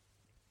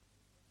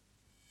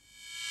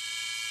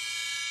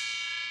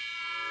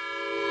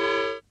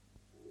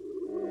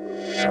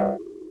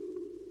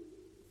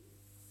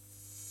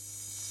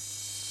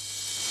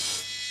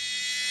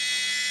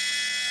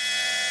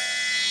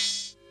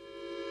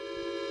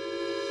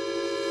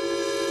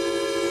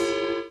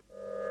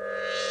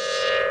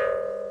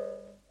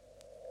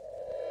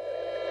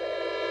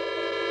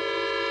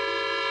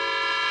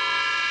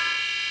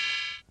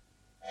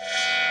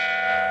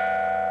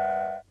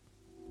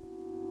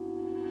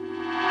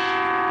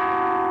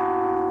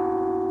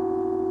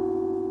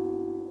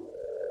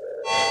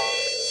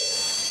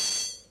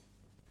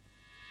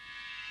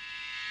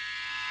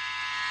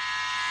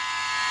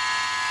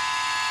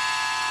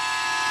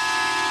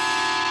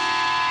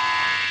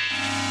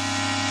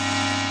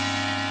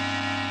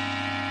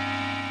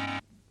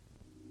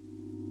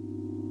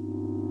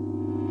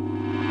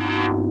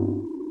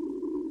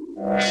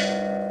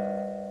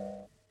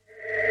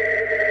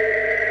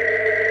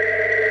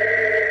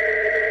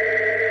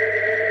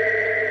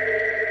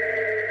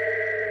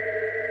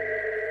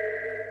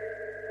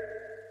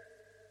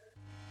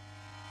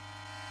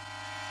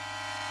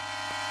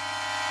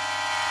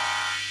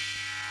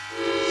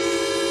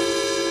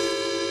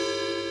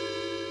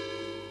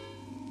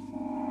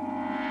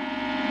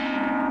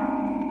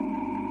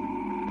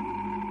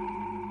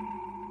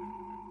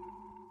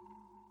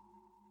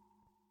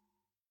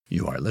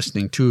 You are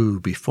listening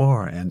to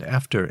Before and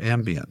After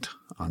Ambient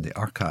on the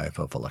Archive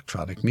of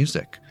Electronic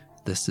Music.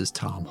 This is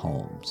Tom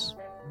Holmes.